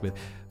Lucas, with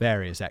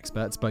various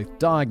experts both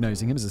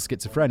diagnosing him as a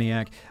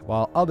schizophreniac,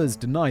 while others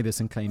deny this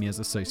and claim he has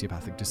a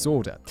sociopathic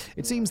disorder.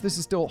 It seems this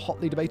is still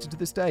hotly debated to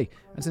this day,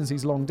 and since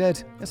he's long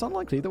dead, it's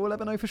unlikely that we'll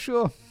ever know for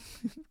sure.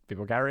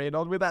 People carrying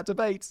on with that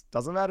debate.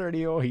 Doesn't matter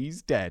anymore,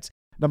 he's dead.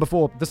 Number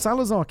 4, the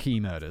Salazar Key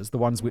murders, the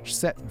ones which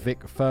set Vic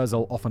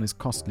Ferzl off on his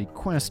costly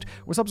quest,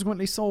 were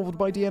subsequently solved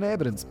by DNA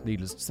evidence.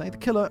 Needless to say, the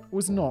killer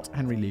was not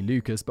Henry Lee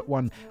Lucas, but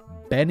one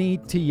Benny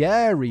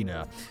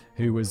Tierina,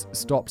 who was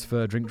stopped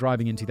for drink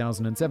driving in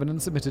 2007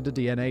 and submitted a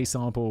DNA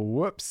sample.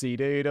 Whoopsie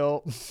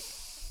doodle.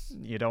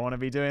 You don't want to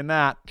be doing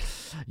that.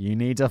 You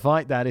need to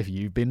fight that if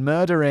you've been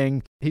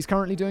murdering. He's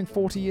currently doing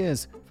 40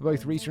 years for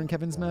both Rita and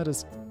Kevin's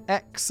murders.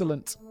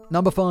 Excellent.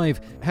 Number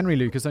 5, Henry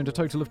Lucas owned a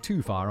total of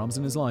 2 firearms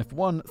in his life.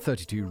 One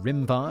 32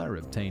 rimfire,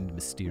 obtained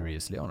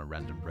mysteriously on a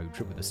random road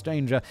trip with a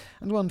stranger,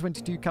 and one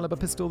 22 caliber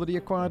pistol that he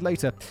acquired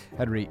later.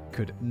 Henry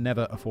could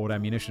never afford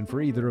ammunition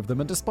for either of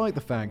them, and despite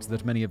the fact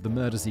that many of the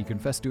murders he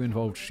confessed to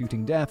involved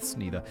shooting deaths,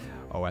 neither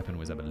a weapon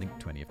was ever linked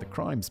to any of the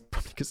crimes,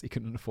 probably because he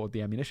couldn't afford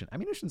the ammunition.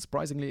 Ammunition's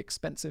surprisingly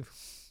expensive.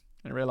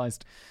 I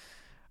realized,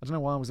 I don't know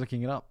why I was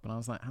looking it up, but I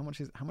was like, how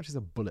much is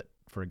a bullet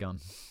for a gun?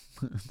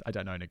 I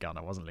don't own a gun.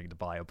 I wasn't looking to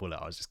buy a bullet.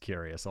 I was just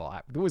curious.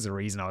 There was a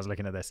reason I was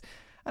looking at this.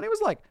 And it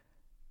was like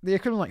the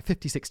equivalent like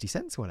 50, 60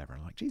 cents or whatever.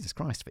 I'm like, Jesus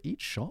Christ, for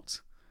each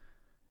shot?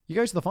 You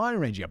go to the firing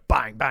range, you go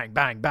bang, bang,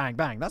 bang, bang,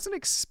 bang. That's an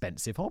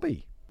expensive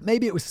hobby.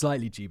 Maybe it was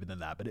slightly cheaper than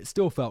that, but it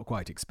still felt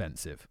quite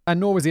expensive.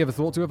 And nor was he ever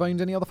thought to have owned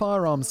any other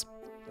firearms.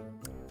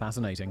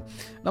 Fascinating.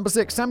 Number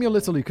 6, Samuel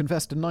Little, who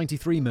confessed to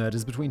 93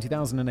 murders between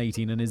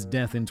 2018 and his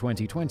death in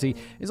 2020,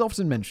 is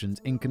often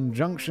mentioned in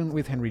conjunction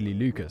with Henry Lee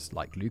Lucas.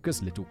 Like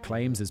Lucas, Little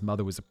claims his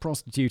mother was a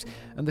prostitute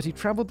and that he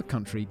travelled the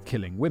country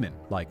killing women.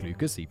 Like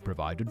Lucas, he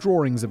provided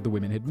drawings of the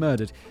women he'd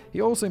murdered.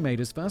 He also made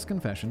his first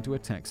confession to a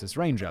Texas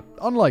Ranger.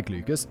 Unlike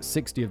Lucas,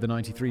 60 of the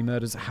 93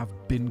 murders have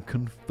been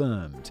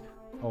confirmed.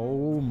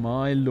 Oh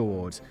my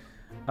lord.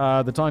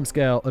 The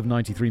timescale of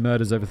 93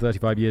 murders over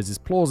 35 years is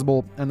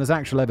plausible, and there's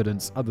actual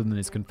evidence, other than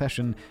his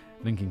confession,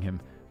 linking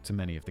him to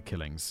many of the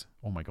killings.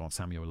 Oh my god,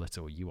 Samuel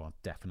Little, you are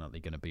definitely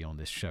going to be on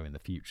this show in the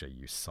future,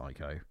 you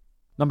psycho.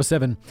 Number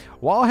 7.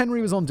 While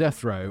Henry was on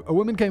death row, a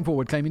woman came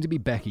forward claiming to be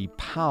Becky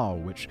Powell,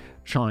 which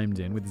chimed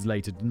in with his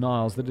later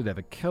denials that it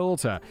ever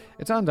killed her.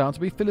 It turned out to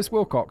be Phyllis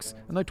Wilcox,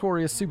 a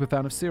notorious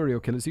superfan of serial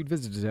killers who'd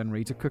visited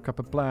Henry to cook up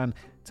a plan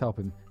to help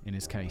him in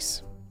his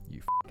case.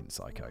 You fucking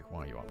psycho.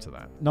 Why are you up to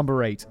that?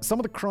 Number 8. Some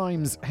of the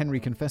crimes Henry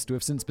confessed to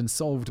have since been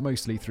solved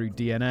mostly through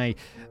DNA.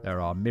 There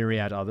are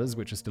myriad others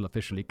which are still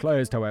officially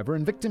closed, however,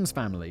 and victims'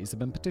 families have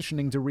been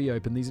petitioning to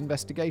reopen these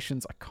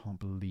investigations. I can't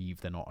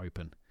believe they're not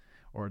open.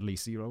 Or at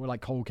least, like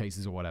cold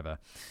cases or whatever.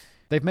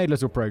 They've made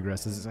little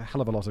progress, as there's a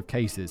hell of a lot of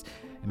cases.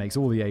 It makes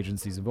all the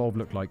agencies involved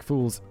look like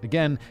fools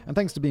again, and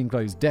thanks to being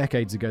closed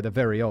decades ago, they're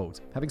very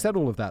old. Having said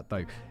all of that,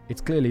 though, it's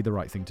clearly the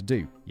right thing to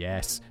do.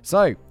 Yes.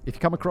 So, if you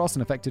come across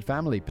an affected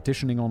family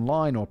petitioning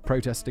online or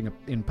protesting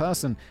in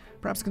person,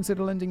 perhaps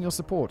consider lending your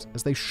support,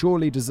 as they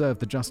surely deserve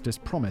the justice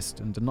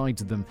promised and denied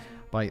to them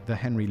by the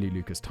Henry Lee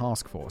Lucas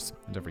Task Force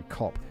and every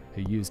cop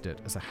who used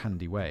it as a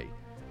handy way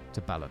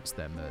to balance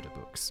their murder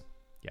books.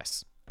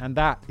 Yes. And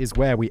that is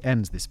where we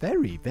end this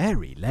very,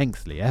 very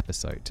lengthy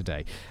episode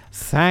today.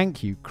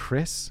 Thank you,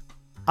 Chris.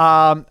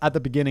 At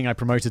the beginning, I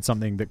promoted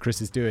something that Chris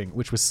is doing,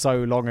 which was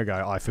so long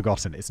ago, I've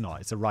forgotten. It's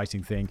not. It's a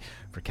writing thing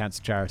for a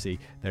cancer charity.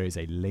 There is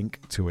a link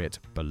to it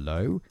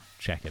below.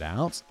 Check it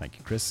out. Thank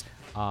you, Chris.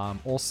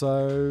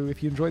 Also,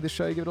 if you enjoyed this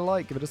show, give it a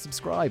like, give it a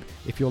subscribe.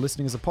 If you're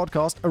listening as a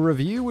podcast, a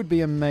review would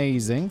be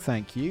amazing.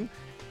 Thank you.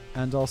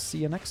 And I'll see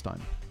you next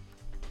time.